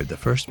enjoyed the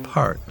first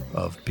part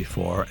of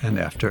Before and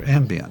After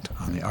Ambient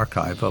on the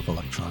Archive of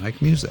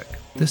Electronic Music.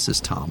 This is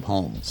Tom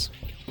Holmes.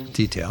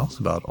 Details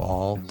about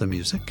all the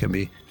music can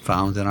be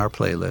found in our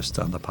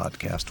playlist on the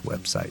podcast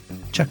website.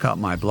 Check out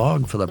my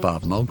blog for the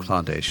Bob Moog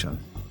Foundation.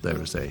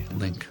 There is a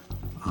link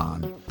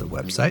on the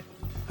website.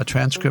 A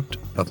transcript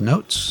of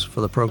notes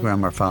for the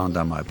program are found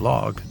on my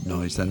blog,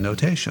 Noise and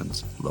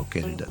Notations,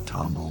 located at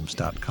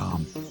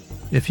tomholmes.com.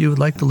 If you would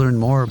like to learn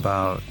more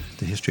about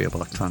the history of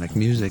electronic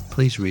music,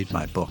 please read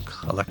my book,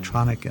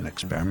 Electronic and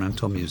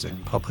Experimental Music,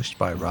 published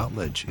by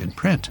Routledge in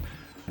print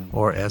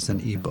or as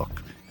an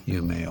ebook.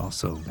 You may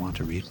also want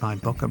to read my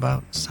book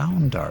about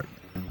sound art,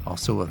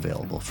 also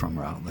available from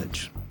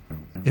Routledge.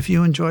 If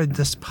you enjoyed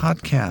this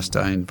podcast,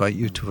 I invite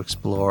you to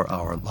explore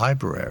our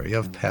library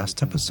of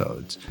past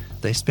episodes.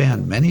 They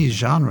span many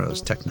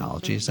genres,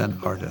 technologies, and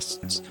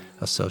artists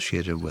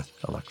associated with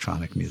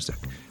electronic music,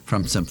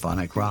 from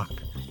symphonic rock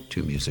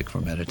to music for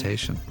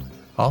meditation,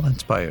 all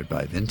inspired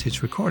by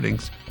vintage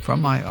recordings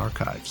from my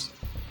archives.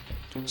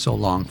 So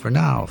long for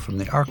now from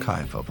the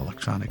Archive of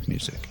Electronic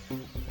Music.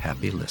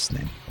 Happy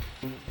listening.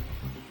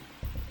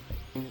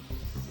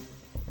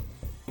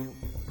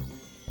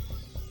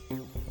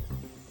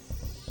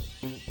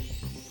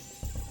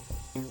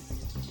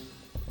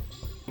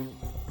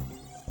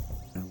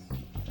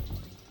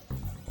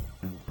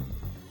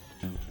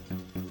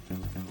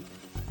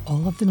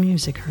 All of the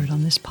music heard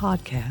on this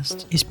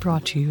podcast is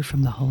brought to you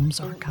from the Holmes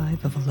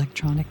Archive of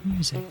Electronic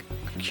Music,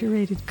 a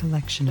curated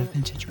collection of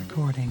vintage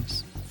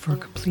recordings. For a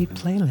complete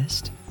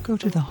playlist, go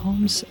to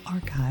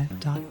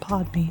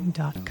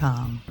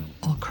thehomesarchive.podbean.com.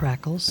 All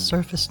crackles,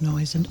 surface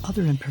noise, and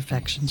other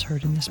imperfections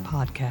heard in this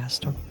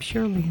podcast are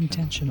purely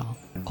intentional.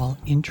 All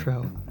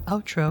intro,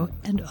 outro,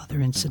 and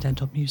other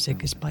incidental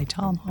music is by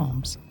Tom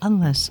Holmes,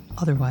 unless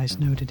otherwise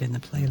noted in the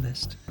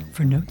playlist.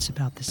 For notes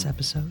about this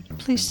episode,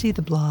 please see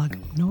the blog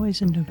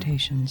Noise and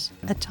Notations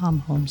at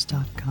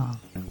tomholmes.com.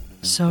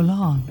 So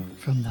long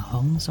from the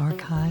Holmes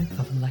Archive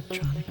of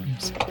Electronic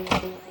Music.